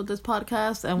presidents with this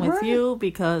podcast and with you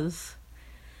because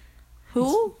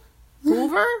who?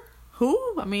 Hoover?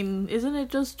 Who? I mean, isn't it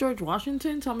just George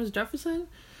Washington, Thomas Jefferson?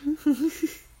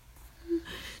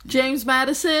 James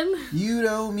Madison? You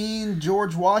don't mean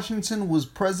George Washington was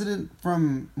president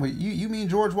from... Wait, you mean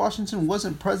George Washington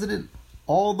wasn't president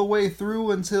all the way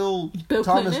through until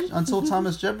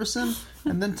Thomas Jefferson?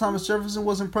 And then Thomas Jefferson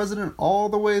wasn't president all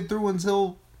the way through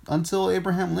until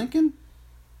Abraham Lincoln?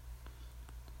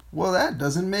 Well, that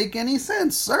doesn't make any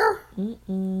sense, sir.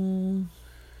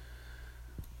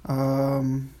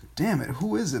 Damn it,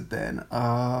 who is it then?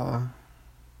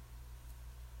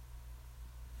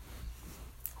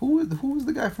 Who was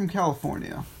the guy from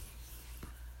California?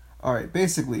 All right,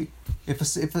 basically, if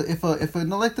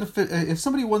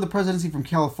somebody won the presidency from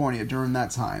California during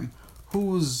that time,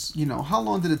 how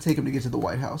long did it take him to get to the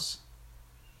White House?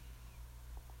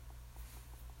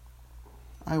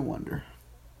 I wonder.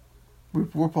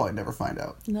 We'll probably never find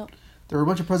out. Nope. There were a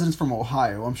bunch of presidents from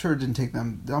Ohio. I'm sure it didn't take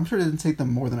them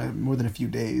more than a few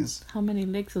days. How many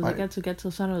licks does it get to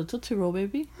the center of the Tootsie Roll,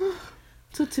 baby?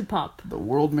 Tootsie Pop. The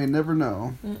world may never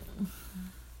know.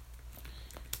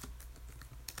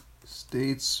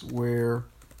 States where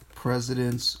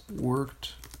presidents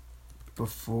worked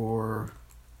before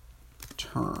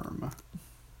term.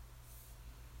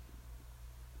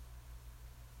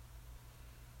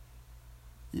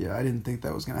 Yeah, I didn't think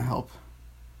that was going to help.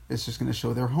 It's just going to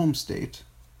show their home state.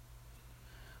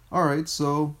 All right,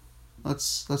 so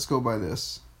let's go by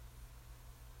this.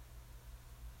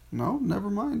 No, never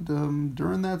mind.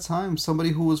 During that time,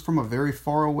 somebody who was from a very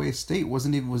far away state was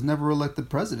never elected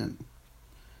president.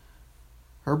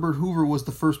 Herbert Hoover was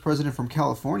the first president from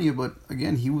California, but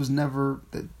again, he was never...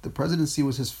 The presidency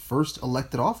was his first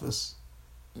elected office.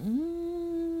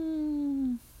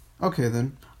 Okay,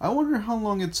 then. I wonder how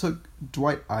long it took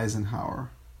Dwight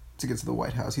Eisenhower to get to the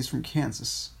White House. He's from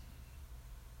Kansas.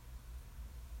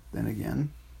 Then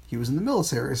again, he was in the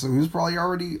military, so he was probably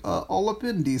already all up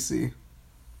in D.C.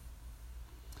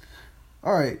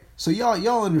 Alright, so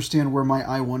y'all understand where my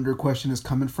I wonder question is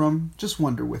coming from? Just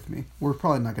wonder with me. We're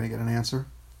probably not going to get an answer.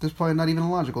 There's probably not even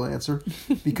a logical answer.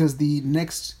 Because the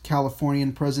next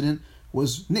Californian president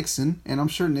was Nixon, and I'm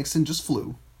sure Nixon just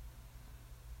flew.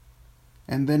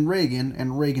 And then Reagan,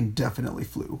 and Reagan definitely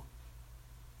flew.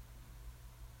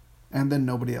 And then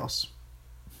nobody else.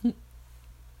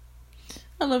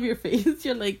 I love your face.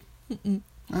 You're like... And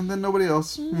then nobody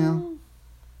else, yeah.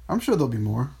 I'm sure there'll be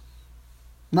more.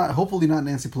 Hopefully not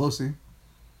Nancy Pelosi.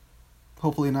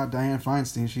 Hopefully not Dianne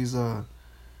Feinstein. She's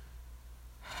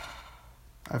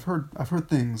I've heard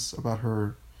things about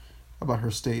her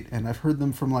state, and I've heard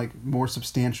them from more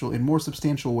substantial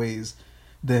ways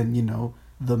than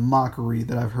the mockery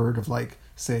that I've heard of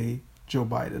say Joe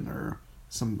Biden or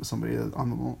somebody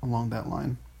along that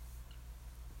line.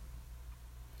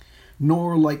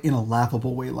 Nor in a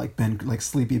laughable way like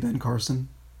Sleepy Ben Carson.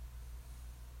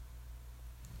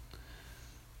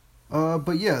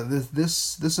 But yeah,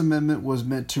 this amendment was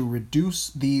meant to reduce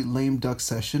the lame duck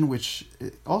session, which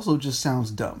also just sounds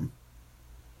dumb.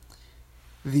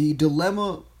 The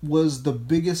dilemma was the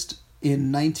biggest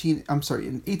in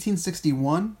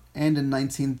 1861 and in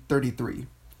 1933.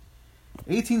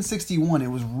 1861, it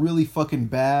was really fucking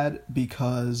bad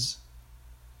because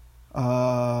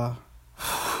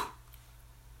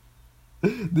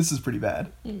this is pretty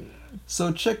bad.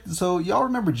 So y'all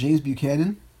remember James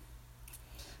Buchanan?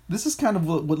 This is kind of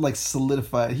what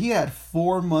solidified. He had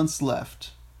 4 months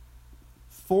left.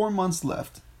 4 months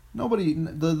left. Nobody,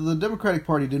 the Democratic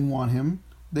Party didn't want him.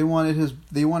 They wanted his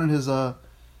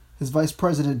vice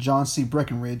president, John C.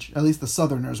 Breckinridge. At least the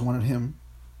Southerners wanted him.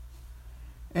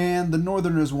 And the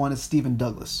Northerners wanted Stephen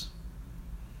Douglas.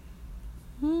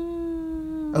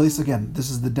 At least, again, this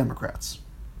is the Democrats.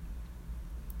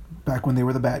 Back when they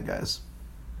were the bad guys.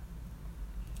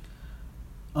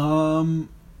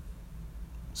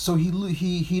 So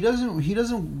he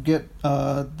doesn't get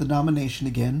the nomination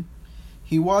again.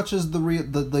 He watches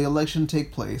the election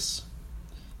take place.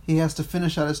 He has to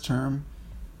finish out his term.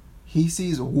 He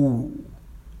sees, I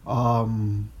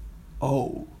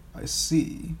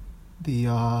see.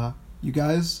 You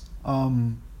guys,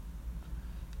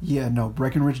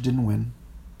 Breckinridge didn't win.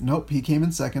 Nope, he came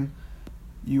in second.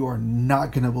 You are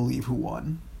not gonna believe who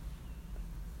won.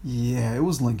 Yeah, it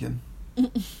was Lincoln.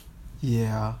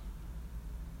 Yeah.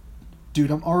 Dude,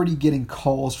 I'm already getting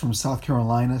calls from South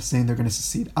Carolina saying they're going to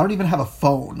secede. I don't even have a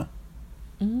phone.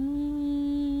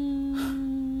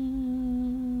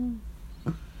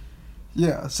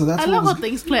 Yeah, so that's. I love how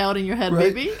things play out in your head,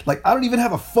 right? Baby. Like, I don't even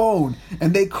have a phone,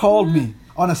 and they called me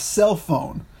on a cell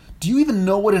phone. Do you even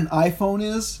know what an iPhone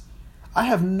is? I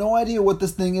have no idea what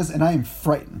this thing is, and I am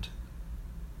frightened.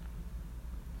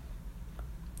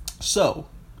 So,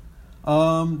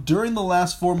 during the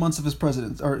last 4 months of his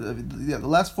presidency, the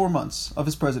last 4 months of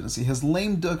his presidency, his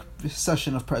lame duck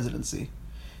session of presidency.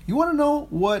 You want to know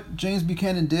what James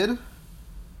Buchanan did?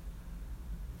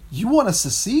 You want to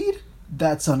secede?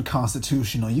 That's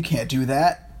unconstitutional. You can't do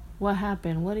that. What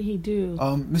happened? What did he do?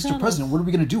 Mr. President, what are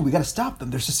we going to do? We got to stop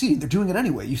them. They're seceding. They're doing it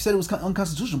anyway. You said it was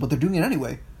unconstitutional, but they're doing it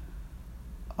anyway.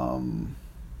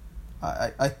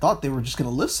 I thought they were just going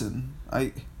to listen.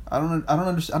 I don't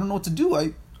understand. I don't know what to do.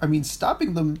 I mean,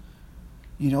 stopping them,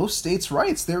 states'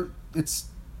 rights. It's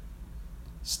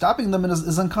stopping them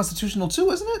is unconstitutional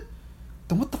too, isn't it?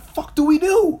 Then what the fuck do we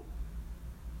do?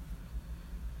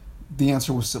 The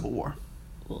answer was civil war.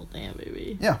 Well, damn,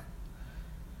 baby. Yeah.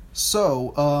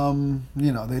 So,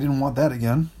 they didn't want that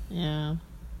again. Yeah.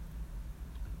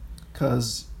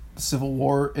 Because the Civil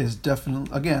War is definitely,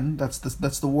 again, that's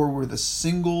the war where the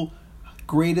single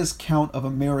greatest count of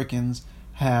Americans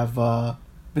have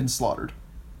been slaughtered.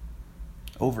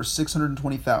 Over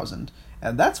 620,000.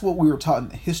 And that's what we were taught in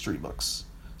the history books.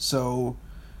 So,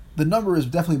 the number is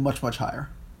definitely much, much higher.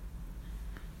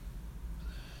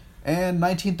 And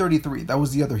 1933, that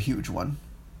was the other huge one.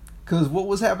 Because what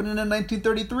was happening in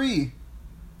 1933?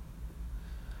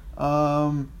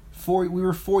 We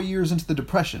were 4 years into the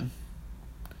Depression.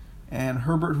 And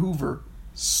Herbert Hoover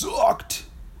sucked.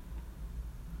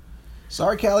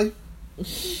 Sorry, Callie.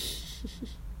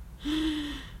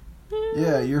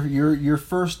 Yeah, you're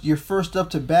first up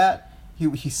to bat.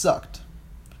 He sucked.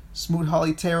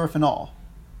 Smoot-Hawley tariff and all.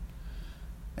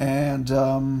 And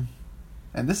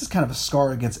this is kind of a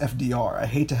scar against FDR. I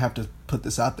hate to have to put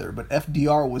this out there, but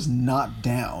FDR was not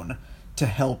down to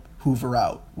help Hoover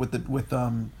out with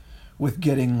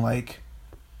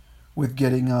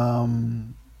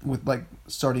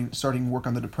starting work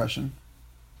on the Depression.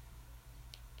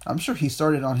 I'm sure he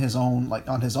started on his own,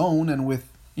 and with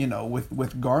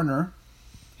Garner,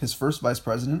 his first vice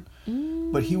president,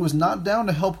 but he was not down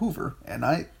to help Hoover,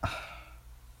 and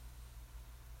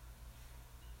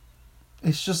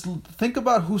it's just, think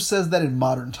about who says that in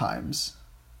modern times.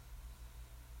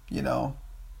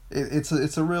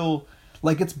 It's a real,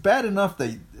 it's bad enough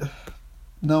that,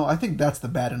 no, I think that's the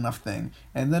bad enough thing.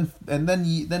 And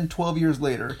then 12 years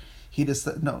later, he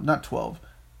just, no, not 12,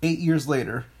 8 years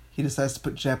later, he decides to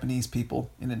put Japanese people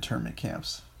in internment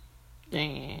camps.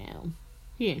 Damn.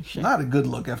 He ain't shit. Not a good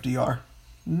look, FDR.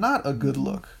 Not a good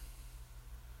look.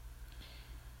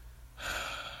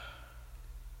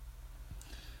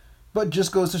 But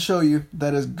just goes to show you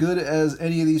that as good as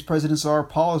any of these presidents are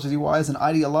policy-wise and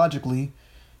ideologically,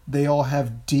 they all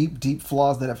have deep, deep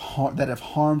flaws that have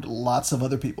harmed lots of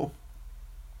other people.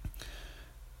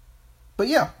 But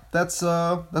yeah, that's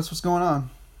what's going on.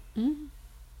 Mm-hmm.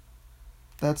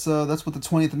 That's what the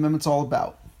 20th Amendment's all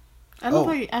about. I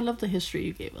love the history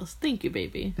you gave us. Thank you,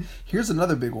 baby. Here's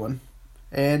another big one.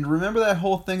 And remember that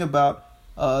whole thing about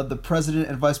the president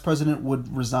and vice president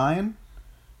would resign?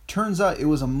 Turns out it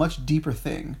was a much deeper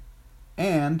thing.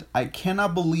 And I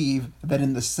cannot believe that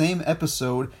in the same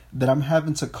episode that I'm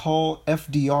having to call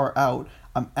FDR out,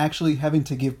 I'm actually having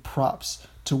to give props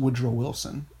to Woodrow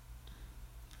Wilson.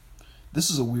 This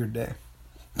is a weird day.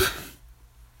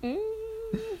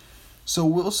 So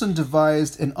Wilson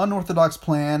devised an unorthodox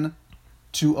plan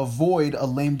to avoid a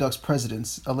lame duck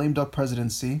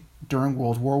presidency during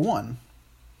World War I.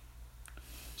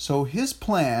 So his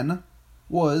plan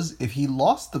was, if he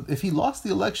lost the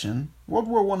election, World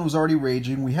War I was already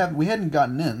raging. We hadn't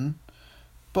gotten in,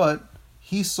 but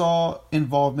he saw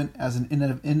involvement as an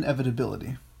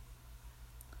inevitability.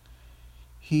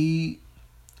 He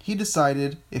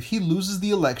decided if he loses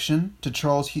the election to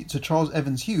Charles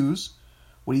Evans Hughes,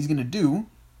 what he's going to do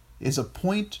is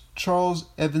appoint Charles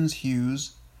Evans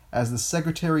Hughes as the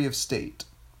Secretary of State.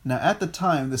 Now, at the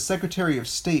time, the Secretary of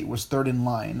State was third in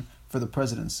line for the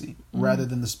presidency, rather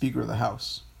than the Speaker of the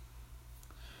House.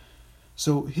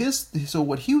 So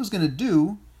what he was going to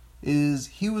do is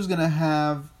he was going to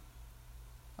have,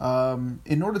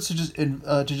 in order to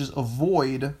just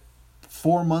avoid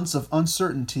 4 months of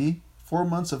uncertainty, 4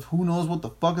 months of who knows what the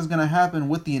fuck is going to happen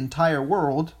with the entire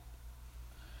world,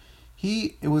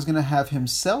 it was going to have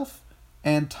himself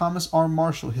and Thomas R.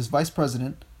 Marshall, his vice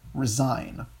president,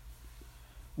 resign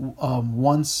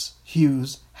once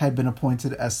Hughes had been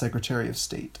appointed as Secretary of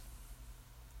State.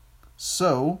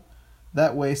 So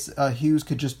that way, Hughes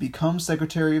could just become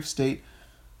Secretary of State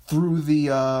through the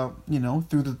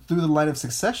through the line of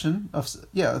succession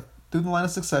through the line of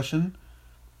succession.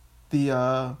 He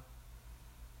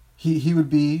would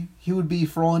be,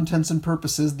 for all intents and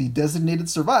purposes, the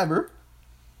designated survivor.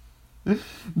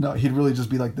 No, he'd really just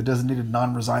be like the designated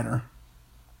non-resigner.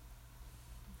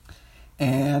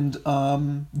 And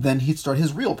then he'd start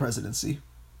his real presidency.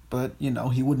 But,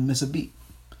 he wouldn't miss a beat.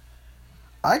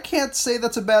 I can't say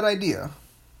that's a bad idea.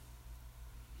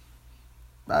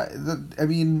 I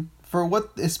mean, for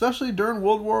what, especially during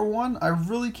World War I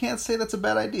really can't say that's a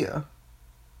bad idea.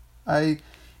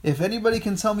 If anybody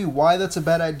can tell me why that's a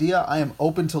bad idea, I am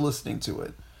open to listening to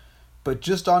it. But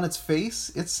just on its face,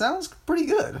 it sounds pretty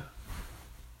good.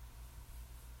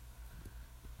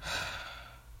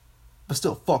 But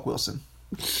still, fuck Wilson.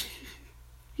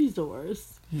 He's the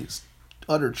worst. He's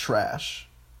utter trash.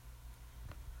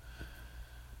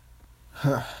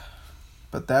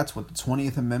 But that's what the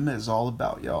 20th Amendment is all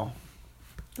about, y'all.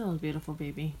 That was beautiful,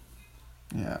 baby.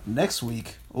 Yeah. Next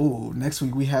week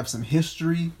we have some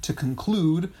history to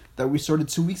conclude that we started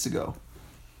 2 weeks ago.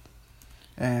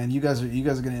 And you guys are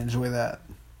going to enjoy that.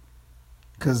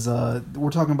 Cuz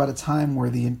we're talking about a time where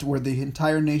the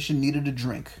entire nation needed a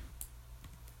drink.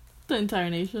 The entire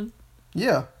nation?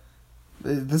 Yeah.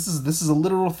 This is a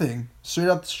literal thing. Straight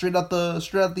out the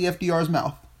FDR's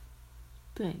mouth.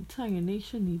 The entire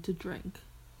nation needs a drink.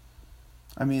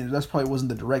 I mean, that probably wasn't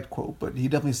the direct quote, but he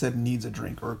definitely said needs a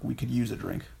drink, or we could use a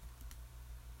drink.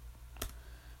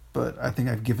 But I think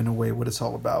I've given away what it's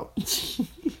all about.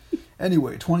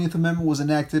 Anyway, 20th Amendment was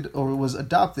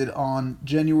adopted on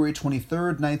January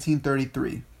 23rd,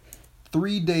 1933.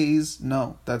 3 days,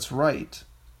 no, that's right.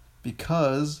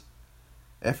 Because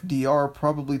FDR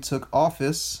probably took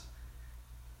office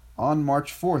on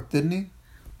March 4th, didn't he?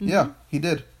 Mm-hmm. Yeah, he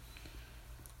did.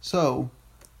 So,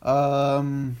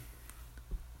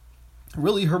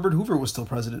 really, Herbert Hoover was still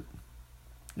president.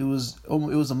 It was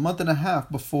a month and a half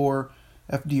before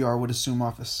FDR would assume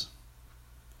office.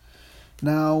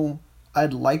 Now,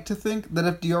 I'd like to think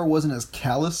that FDR wasn't as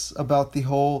callous about the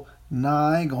whole, nah,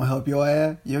 I ain't gonna help your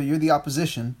ass, you're the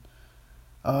opposition,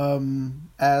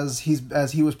 as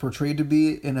he was portrayed to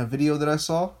be in a video that I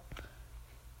saw.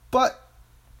 But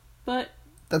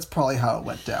that's probably how it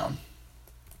went down.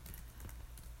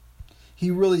 He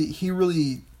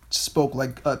really spoke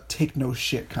like a take no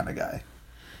shit kind of guy.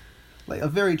 Like a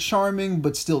very charming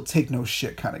but still take no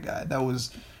shit kind of guy. That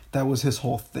was his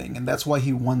whole thing, and that's why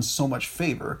he won so much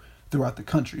favor throughout the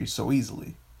country so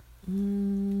easily.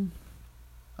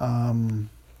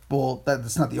 Well,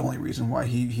 that's not the only reason why.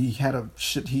 He had a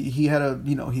good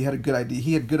idea.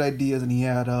 He had good ideas, and he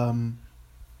had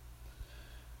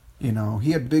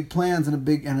he had big plans and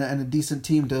a decent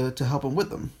team to help him with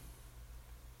them.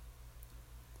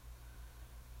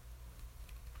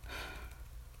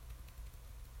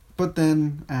 But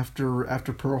then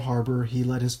after Pearl Harbor, he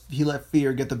let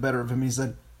fear get the better of him. He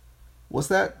said, "What's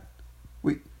that?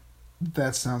 Wait,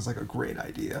 that sounds like a great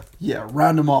idea. Yeah,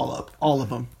 round them all up, all of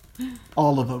them."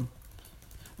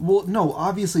 Well, no,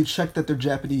 obviously check that they're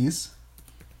Japanese,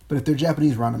 but if they're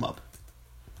Japanese, round them up.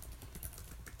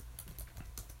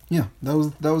 Yeah, that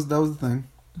was the thing.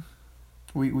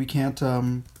 We can't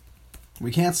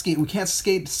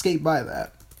skate by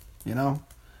that,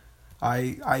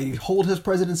 I hold his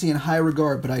presidency in high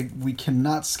regard, but we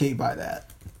cannot skate by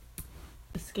that.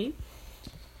 Escape?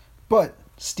 But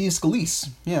Steve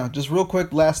Scalise, just real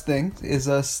quick, last thing is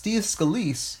Steve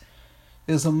Scalise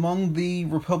is among the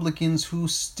Republicans who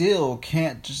still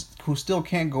can't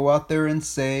go out there and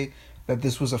say that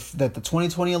that the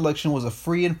 2020 election was a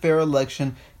free and fair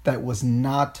election that was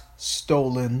not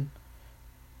stolen.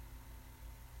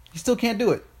 He still can't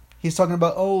do it. He's talking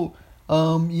about,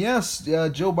 yes,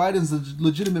 Joe Biden's the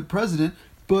legitimate president,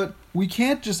 but we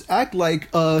can't just act like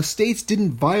states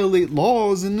didn't violate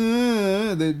laws and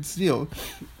they're still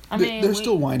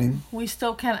whining. We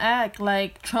still can't act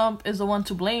like Trump is the one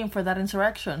to blame for that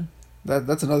insurrection.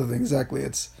 That's another thing. Exactly.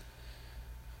 It's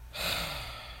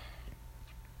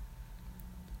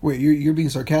wait, you're being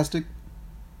sarcastic?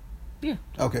 Yeah.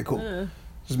 Okay, cool.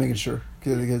 Just making sure.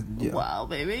 Cause, yeah. Wow,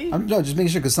 baby. Just making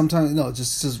sure because sometimes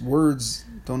just words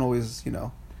don't always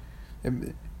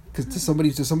because to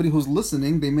somebody who's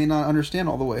listening, they may not understand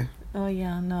all the way. Oh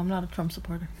yeah, no, I'm not a Trump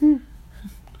supporter.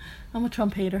 I'm a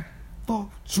Trump hater.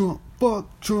 Fuck Trump,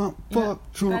 fuck Trump,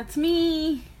 fuck Trump. That's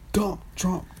me. Dump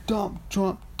Trump, dump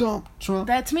Trump, dump Trump.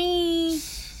 That's me.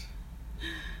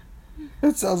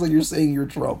 It sounds like you're saying you're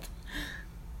Trump.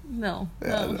 No.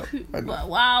 Yeah, no. I know.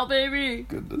 Wow, baby.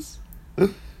 Goodness.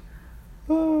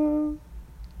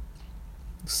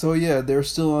 So yeah, they're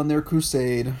still on their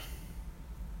crusade.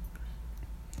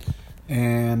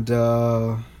 And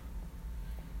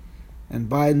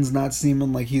Biden's not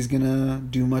seeming like he's gonna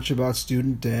do much about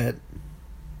student debt.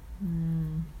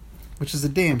 Which is a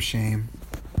damn shame.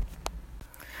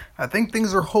 I think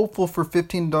things are hopeful for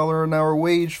 $15 an hour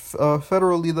wage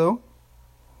federally, though.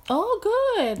 Oh,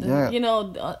 good. Yeah. You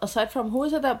know, aside from who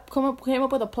is it that came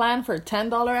up with a plan for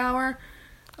 $10 hour?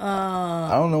 I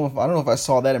don't know if I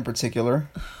saw that in particular.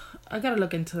 I gotta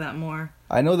look into that more.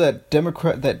 I know that Dino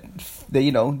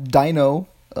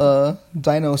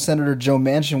Senator Joe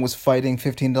Manchin was fighting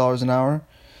 $15 an hour,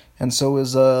 and so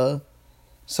is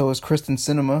Kristen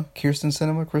Sinema.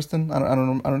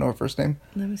 I don't know her first name.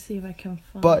 Let me see if I can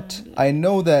find. But I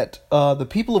know that the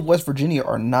people of West Virginia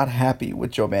are not happy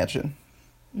with Joe Manchin.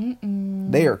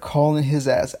 They are calling his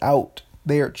ass out.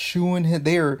 They are chewing him.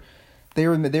 They're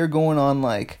going on,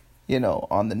 like, you know,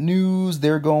 on the news.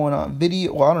 They're going on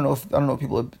video. Well, I don't know if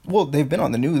people have, well, they've been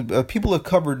on the news. People have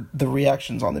covered the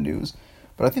reactions on the news,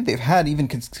 but I think they've had even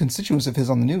constituents of his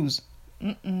on the news.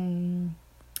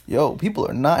 Yo, people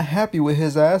are not happy with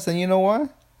his ass, and you know why?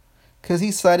 Because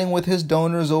he's siding with his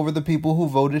donors over the people who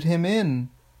voted him in.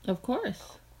 Of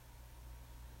course.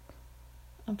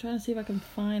 I'm trying to see if I can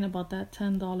find about that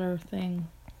 $10 thing.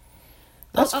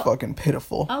 That's fucking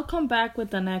pitiful. I'll come back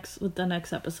with the next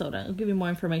episode. I'll give you more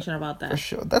information about that. For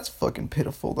sure. That's fucking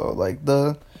pitiful, though. Like,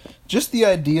 the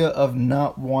idea of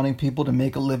not wanting people to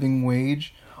make a living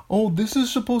wage. Oh, this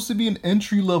is supposed to be an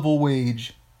entry-level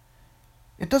wage.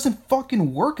 It doesn't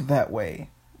fucking work that way.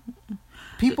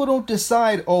 People don't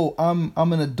decide, oh, I'm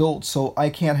an adult, so I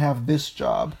can't have this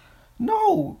job.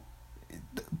 No.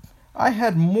 I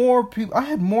had more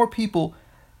people.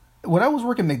 When I was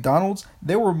working at McDonald's,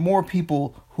 there were more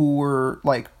people who were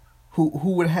like, who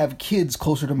would have kids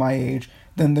closer to my age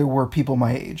than there were people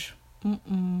my age.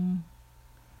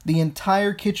 The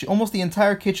entire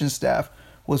kitchen staff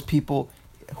was people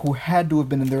who had to have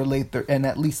been in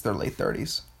at least their late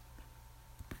 30s.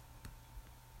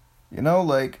 You know,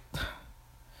 like,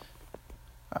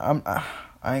 I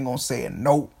ain't gonna say it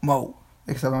no more,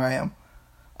 except I am.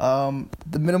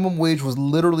 The minimum wage was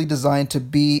literally designed to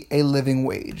be a living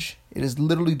wage. It is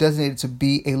literally designated to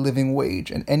be a living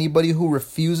wage. And anybody who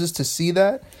refuses to see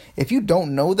that, if you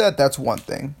don't know that, that's one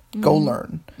thing. Go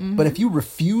learn. But if you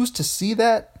refuse to see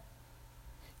that,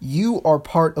 you are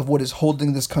part of what is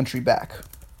holding this country back.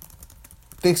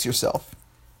 Fix yourself.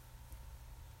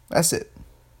 That's it.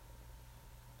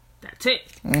 That's it.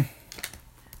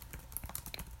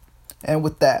 And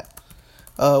with that,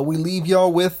 we leave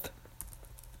y'all with,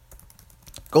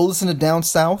 go listen to Down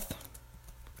South.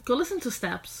 Go listen to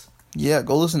Steps. Yeah,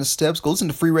 go listen to Steps. Go listen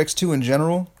to Free Rex 2 in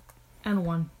general. And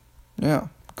 1. Yeah,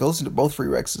 go listen to both Free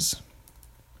Rexes.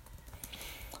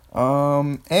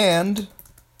 And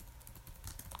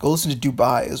go listen to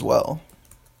Dubai as well.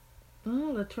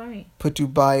 Oh, that's right. Put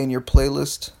Dubai in your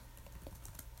playlist.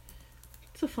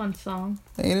 It's a fun song.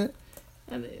 Ain't it?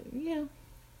 Yeah.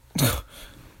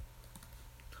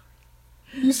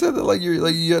 You said that like you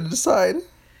had to decide.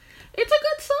 It's a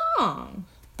good song.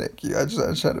 Thank you. I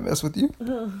just tried to mess with you.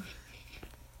 Ugh.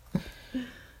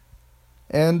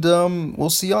 And we'll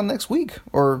see y'all next week,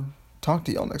 or talk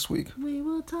to y'all next week. We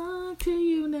will talk to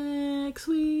you next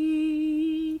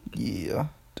week. Yeah.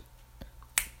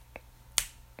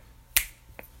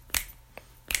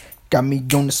 Got me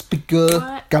on the speaker.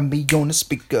 What? Got me on the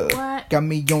speaker. What? Got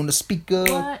me on the speaker.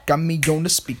 What? Got me on the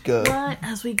speaker. What?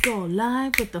 As we go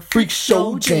live with the Freak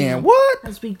Show Jam. What?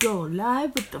 As we go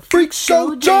live with the Freak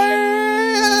Show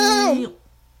Jam.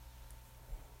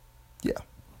 Yeah.